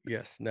UFO.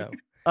 Yes. No.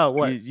 Oh,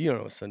 what? You don't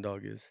know what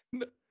sundog is.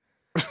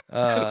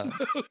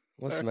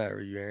 What's the matter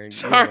with you, Aaron? You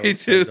don't know Sorry, what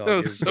dude. sundog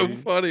That was is, so dude.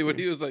 funny when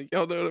he was like,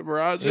 "Y'all know what a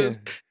mirage is?"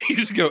 You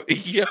just go,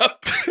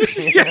 "Yup."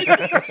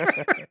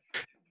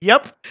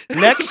 Yep.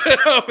 Next.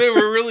 Oh, man,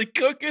 we're really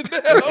cooking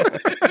now.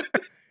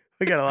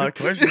 We got a lot of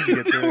questions to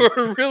get through.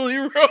 We're really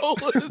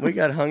rolling. We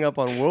got hung up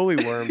on woolly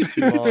worms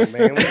too long,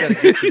 man. We got to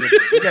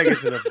get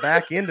to the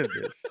back end of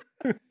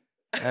this.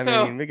 I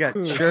mean, we got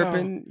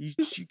chirping.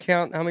 You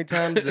count how many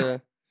times a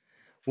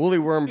woolly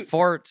worm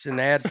farts and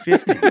add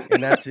 50,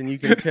 and you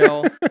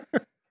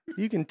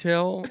can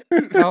tell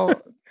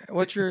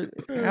what your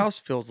house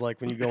feels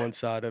like when you go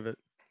inside of it.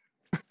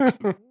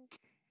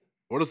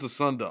 What is the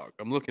sundog?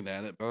 I'm looking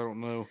at it, but I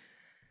don't know.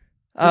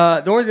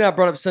 The only thing I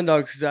brought up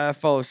sundogs is I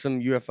follow some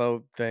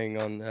UFO thing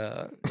on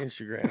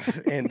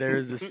Instagram, and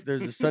there's a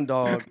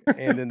sundog,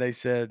 and then they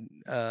said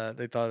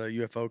they thought a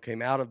UFO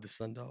came out of the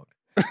sundog,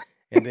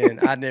 and then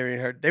I'd never even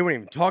heard. They weren't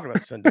even talking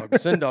about the sundog. The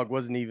sundog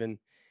wasn't even.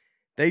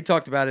 They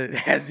talked about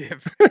it as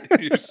if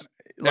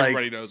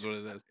everybody knows what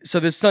it is.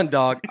 So this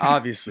sundog,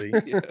 obviously,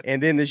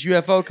 and then this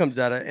UFO comes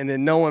out of it, and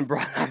then no one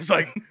brought. I was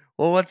like,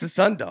 well, what's a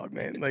sundog,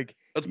 man? Like,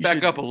 let's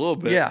back up a little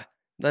bit. Yeah,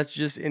 that's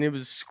just, and it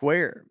was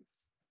square.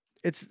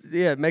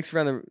 It makes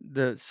around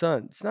the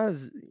sun. It's not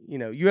as,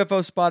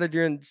 UFO spotted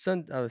during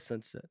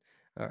sunset.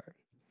 All right.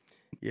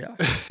 Yeah.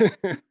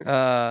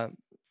 All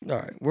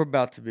right. We're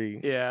about to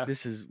be. Yeah.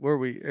 This is where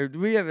do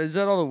we have, is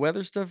that all the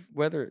weather stuff?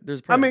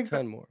 There's probably a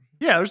ton more.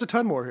 Yeah, there's a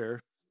ton more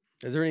here.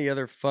 Is there any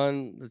other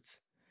fun that's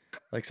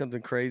like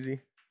something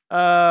crazy?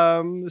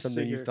 Let's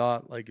something see you here.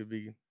 thought like it'd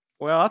be.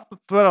 Well,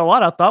 a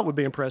lot I thought would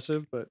be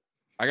impressive, but.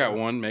 I got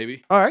one,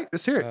 maybe. All right,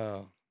 let's hear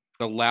it.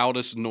 The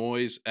loudest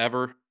noise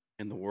ever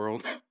in the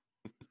world.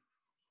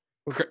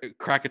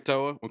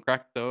 Krakatoa, when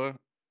Krakatoa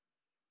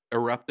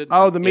erupted.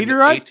 Oh, the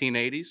meteorite? In the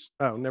 1880s.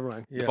 Oh, never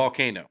mind. The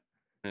volcano.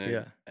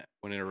 Yeah.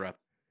 When it erupted.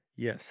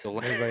 Yes.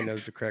 Everybody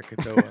knows the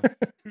Krakatoa.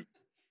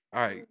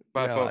 All right.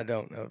 No, I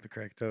don't know the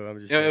Krakatoa. I'm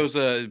just. Yeah, it was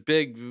a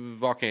big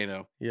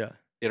volcano. Yeah.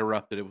 It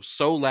erupted. It was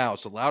so loud.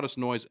 It's the loudest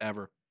noise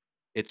ever.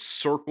 It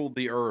circled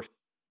the earth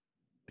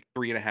like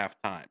 3.5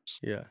 times.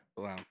 Yeah.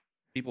 Loud.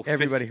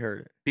 Everybody heard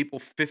it. People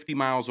 50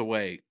 miles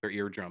away, their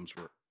eardrums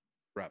were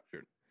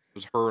ruptured. It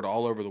was heard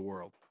all over the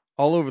world.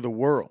 All over the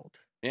world.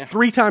 Yeah.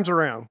 3 times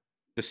around.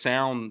 The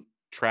sound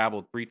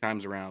traveled 3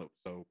 times around. It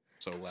was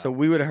so loud. So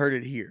we would have heard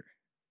it here.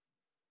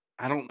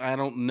 I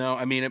don't know.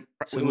 I mean, it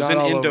was not in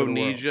all over the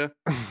Indonesia.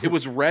 It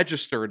was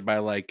registered by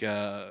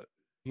the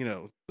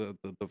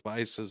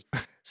devices.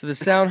 So the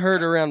sound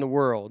heard around the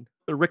world.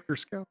 The Richter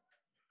scale.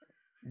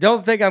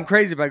 Don't think I'm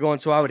crazy by going,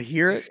 so I would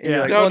hear it. And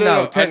Yeah. like, No. I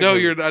know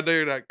technically- you're not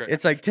crazy.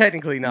 It's like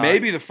technically not.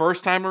 Maybe the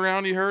first time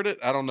around you heard it.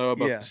 I don't know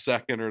about Yeah. the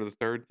second or the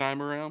third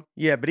time around.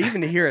 Yeah, but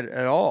even to hear it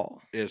at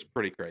all, Is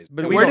pretty crazy.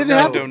 But It we was don't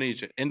know.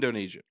 Indonesia.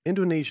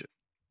 Indonesia.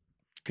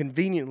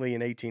 conveniently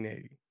in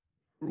 1880.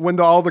 When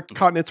all the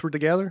continents were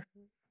together.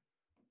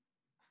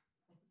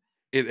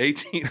 In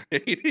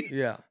 1880.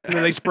 Yeah. And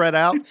then they spread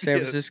out. San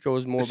Yeah. Francisco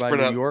is more It's by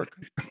spread New out. York.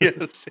 Yeah,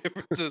 San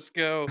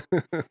Francisco.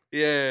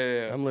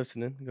 Yeah. I'm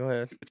listening. Go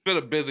ahead. It's been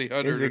a busy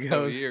 100 it or so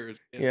goes. years.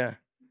 Yeah.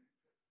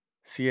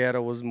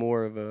 Seattle was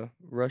more of a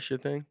Russia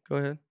thing. Go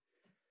ahead.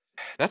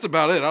 That's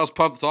about it. I was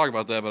pumped to talk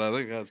about that, but I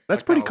think That's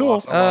I pretty kinda cool.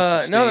 lost- I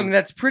lost some No, I steam. mean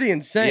that's pretty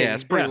insane. Yeah,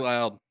 it's pretty Yeah.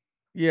 loud.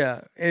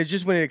 Yeah, and it's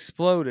just when it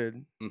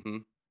exploded, Mm-hmm.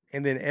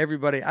 and then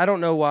everybody. I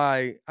don't know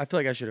why. I feel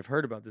like I should have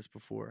heard about this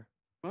before.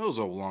 That was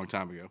a long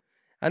time ago.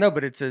 I know,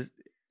 but it says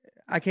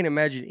I can't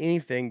imagine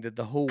anything that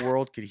the whole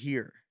world could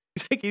hear.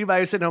 You think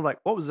anybody was sitting home like,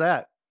 what was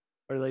that?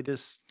 Or they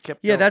just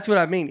kept Yeah, going? that's what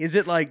I mean. Is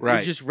it like Right.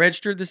 it just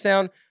registered the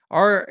sound,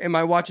 or am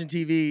I watching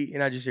TV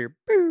and I just hear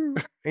boo,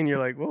 and you're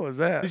like, what was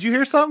that? Did you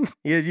hear something?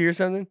 Yeah, did you hear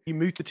something? You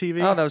mute the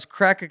TV? Oh, that was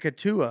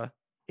Krakatoa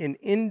in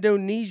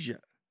Indonesia.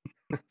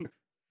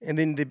 And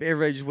then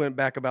everybody just went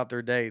back about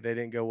their day. They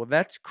didn't go, well,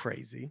 that's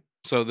crazy.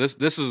 So this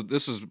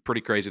is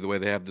pretty crazy the way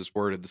they have this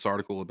worded, this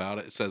article about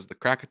it. It says the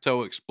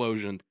Krakatoa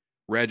explosion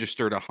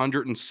registered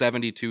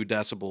 172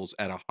 decibels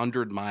at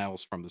 100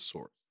 miles from the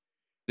source.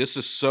 This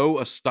is so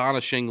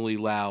astonishingly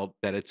loud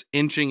that it's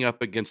inching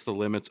up against the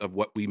limits of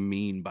what we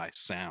mean by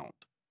sound.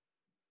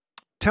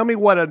 Tell me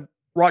what a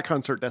rock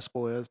concert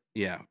decibel is.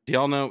 Yeah. Do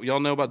y'all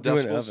know about Do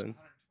an decibels? oven.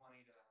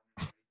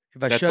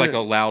 If I That's shut like it, a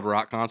loud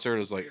rock concert.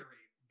 Is like,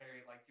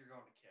 Very like you're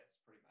going to Kiss,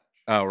 pretty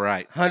much. oh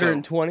right.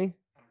 120.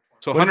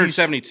 So What if you s-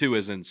 172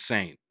 is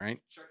insane,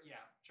 right? Yeah,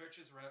 church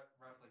is roughly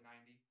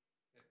 90.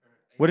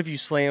 What if you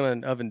slam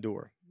an oven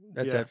door?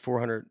 That's Yeah. at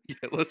 400 Yeah,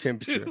 let's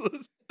temperature.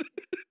 let's-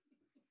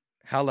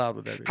 How loud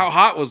would that be? How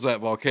hot was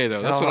that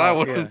volcano? That's How what I hot,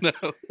 want yeah. to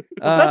know.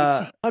 Well,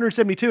 that's Uh,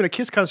 172, and a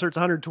Kiss concert's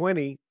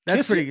 120. that's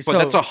Kiss, pretty. But So,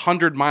 that's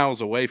 100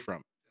 miles away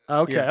from.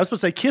 Okay, Yeah. I was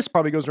supposed to say Kiss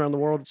probably goes around the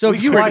world. So at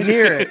if least you were twice.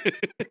 near it,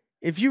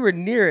 if you were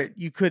near it,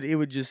 you could. It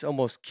would just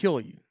almost kill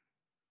you.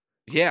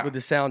 Yeah. Would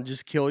the sound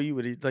just kill you?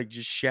 Would it like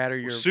just shatter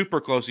your? Super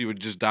close, you would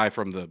just die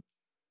from the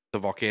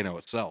volcano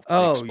itself. the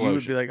Oh, you would be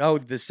explosion. like, oh,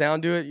 did the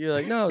sound do it? You're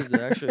like, no, it was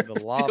actually the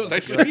lava. It was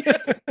You're actually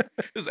like,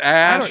 it was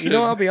ash. you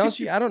know, I'll be honest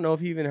with you. I don't know if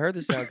he even heard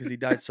the sound because he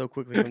died so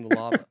quickly from the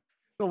lava.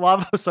 The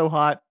lava was so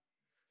hot.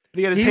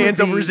 He had his He would hands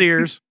over his be-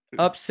 ears.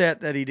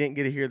 Upset that he didn't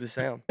get to hear the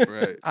sound.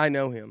 right. I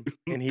know him,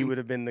 and he would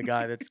have been the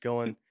guy that's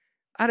going.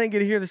 I didn't get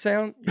to hear the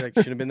sound. You're like,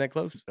 shouldn't have been that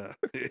close.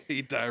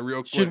 He died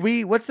real quick. Should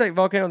we? What's that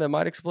volcano that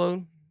might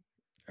explode?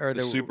 Or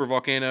The the super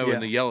volcano yeah.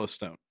 in the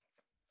Yellowstone.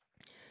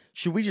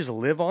 Should we just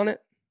live on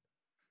it?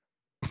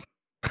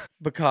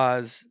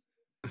 Because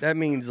that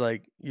means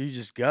like you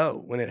just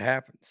go when it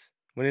happens.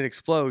 When it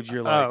explodes,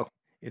 you're like, Oh,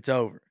 it's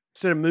over.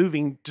 instead of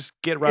moving, just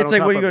get right It's on like,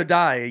 top what are you of going it. to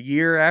die a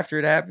year after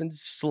it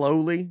happens,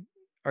 slowly,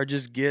 or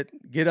just get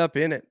up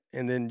in it,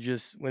 and then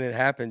just when it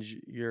happens,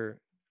 you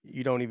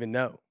don't even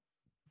know.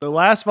 The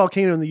last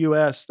volcano in the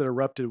U.S. that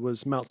erupted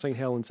was Mount St.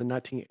 Helens in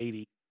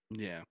 1980.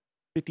 Yeah.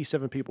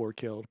 57 people were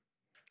killed.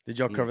 Did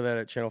y'all Mm. cover that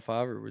at Channel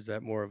 5, or was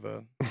that more of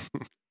a?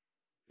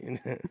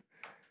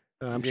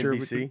 I'm Is sure we,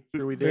 NBC?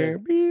 sure we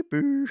did. Beep,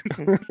 boo.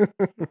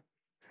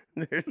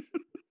 There's-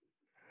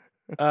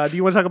 Do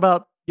you want to talk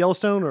about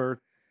Yellowstone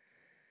or?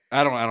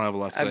 I don't have a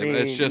lot to I say. but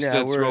it's mean, just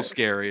no, it's we're- real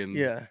scary and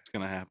yeah. it's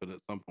gonna happen at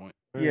some point.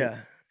 Yeah.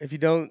 If you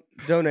don't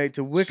donate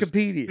to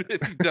Wikipedia,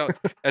 If you don't,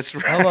 that's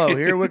right. hello,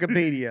 here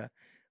Wikipedia.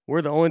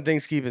 We're the only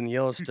things keeping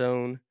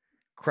Yellowstone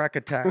crack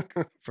attack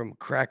from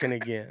cracking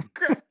again.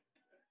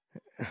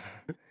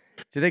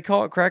 Do they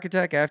call it crack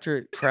attack after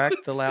it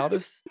cracked the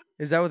loudest?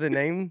 Is that what the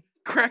name?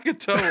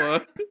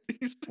 Krakatoa.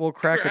 Well,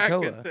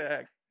 Krakatoa.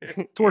 Attack.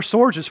 It's where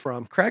Sorge is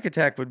from. Crack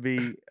attack would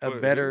be a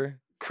Wait, better.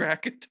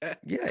 Crack attack.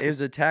 Yeah, it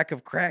was attack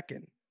of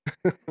Kraken.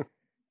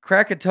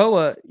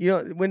 Krakatoa, you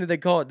know, when did they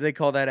call it? Did they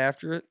call that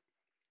after it?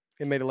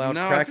 It made a loud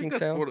No, I think cracking that's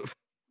sound. what it-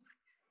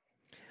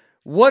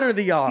 What are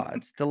the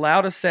odds the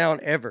loudest sound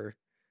ever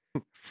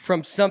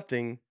from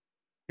something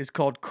is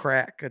called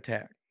crack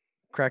attack?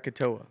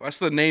 Krakatoa. That's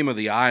the name of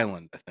the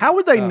island. I think. How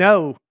would they Oh.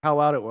 know how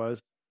loud it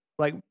was?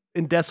 Like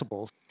in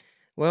decibels.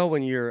 Well,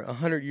 when you're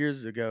 100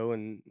 years ago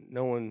and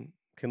no one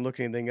can look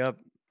anything up,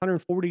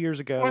 140 years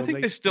ago. Well, I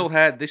think they still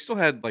had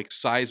like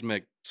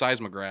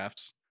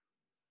seismographs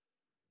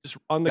just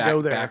on the back,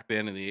 go there. back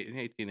then in the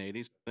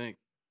 1880s. I think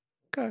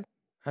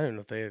I don't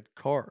know if they had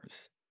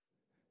cars.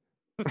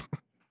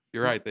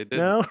 you're right. They did.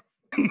 No,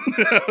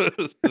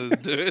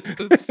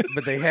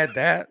 But they had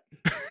that.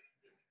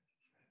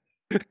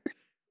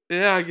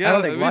 Yeah, I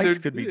don't think lights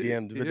could be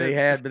dimmed, but they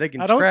had. But they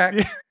can I don't. track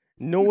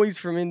noise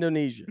from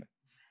Indonesia.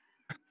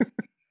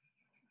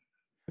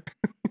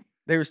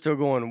 They were still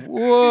going,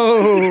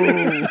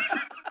 whoa.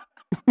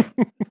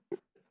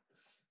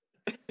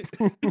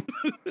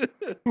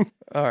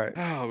 All right.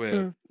 Oh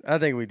man. I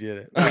think we did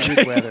it. Okay.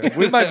 Good weather.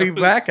 We might be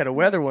back at a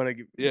weather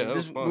one. Yeah, that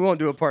was We fun. won't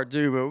do a part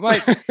 2, but we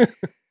might.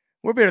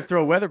 We're better to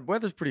throw weather.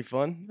 Weather's pretty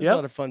fun. There's Yep. a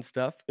lot of fun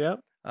stuff. Yep.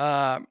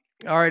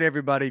 All right,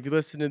 everybody. If you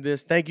listen to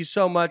this, thank you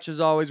so much. As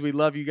always, we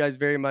love you guys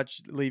very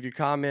much. Leave your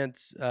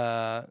comments,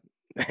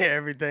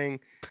 everything.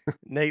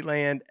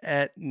 Nateland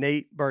at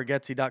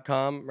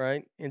natebargatze.com,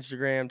 right?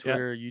 Instagram,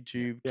 Twitter,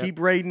 YouTube. Yep. Keep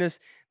rating us.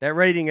 That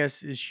rating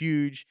us is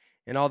huge.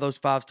 And all those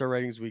 5-star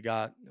ratings we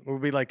got, we'll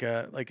be like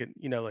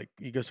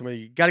you go somewhere,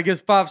 you got to give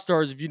us 5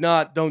 stars. If you're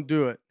not, don't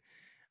do it.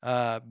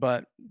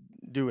 But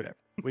do whatever.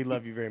 We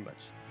love you very much.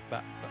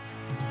 Bye.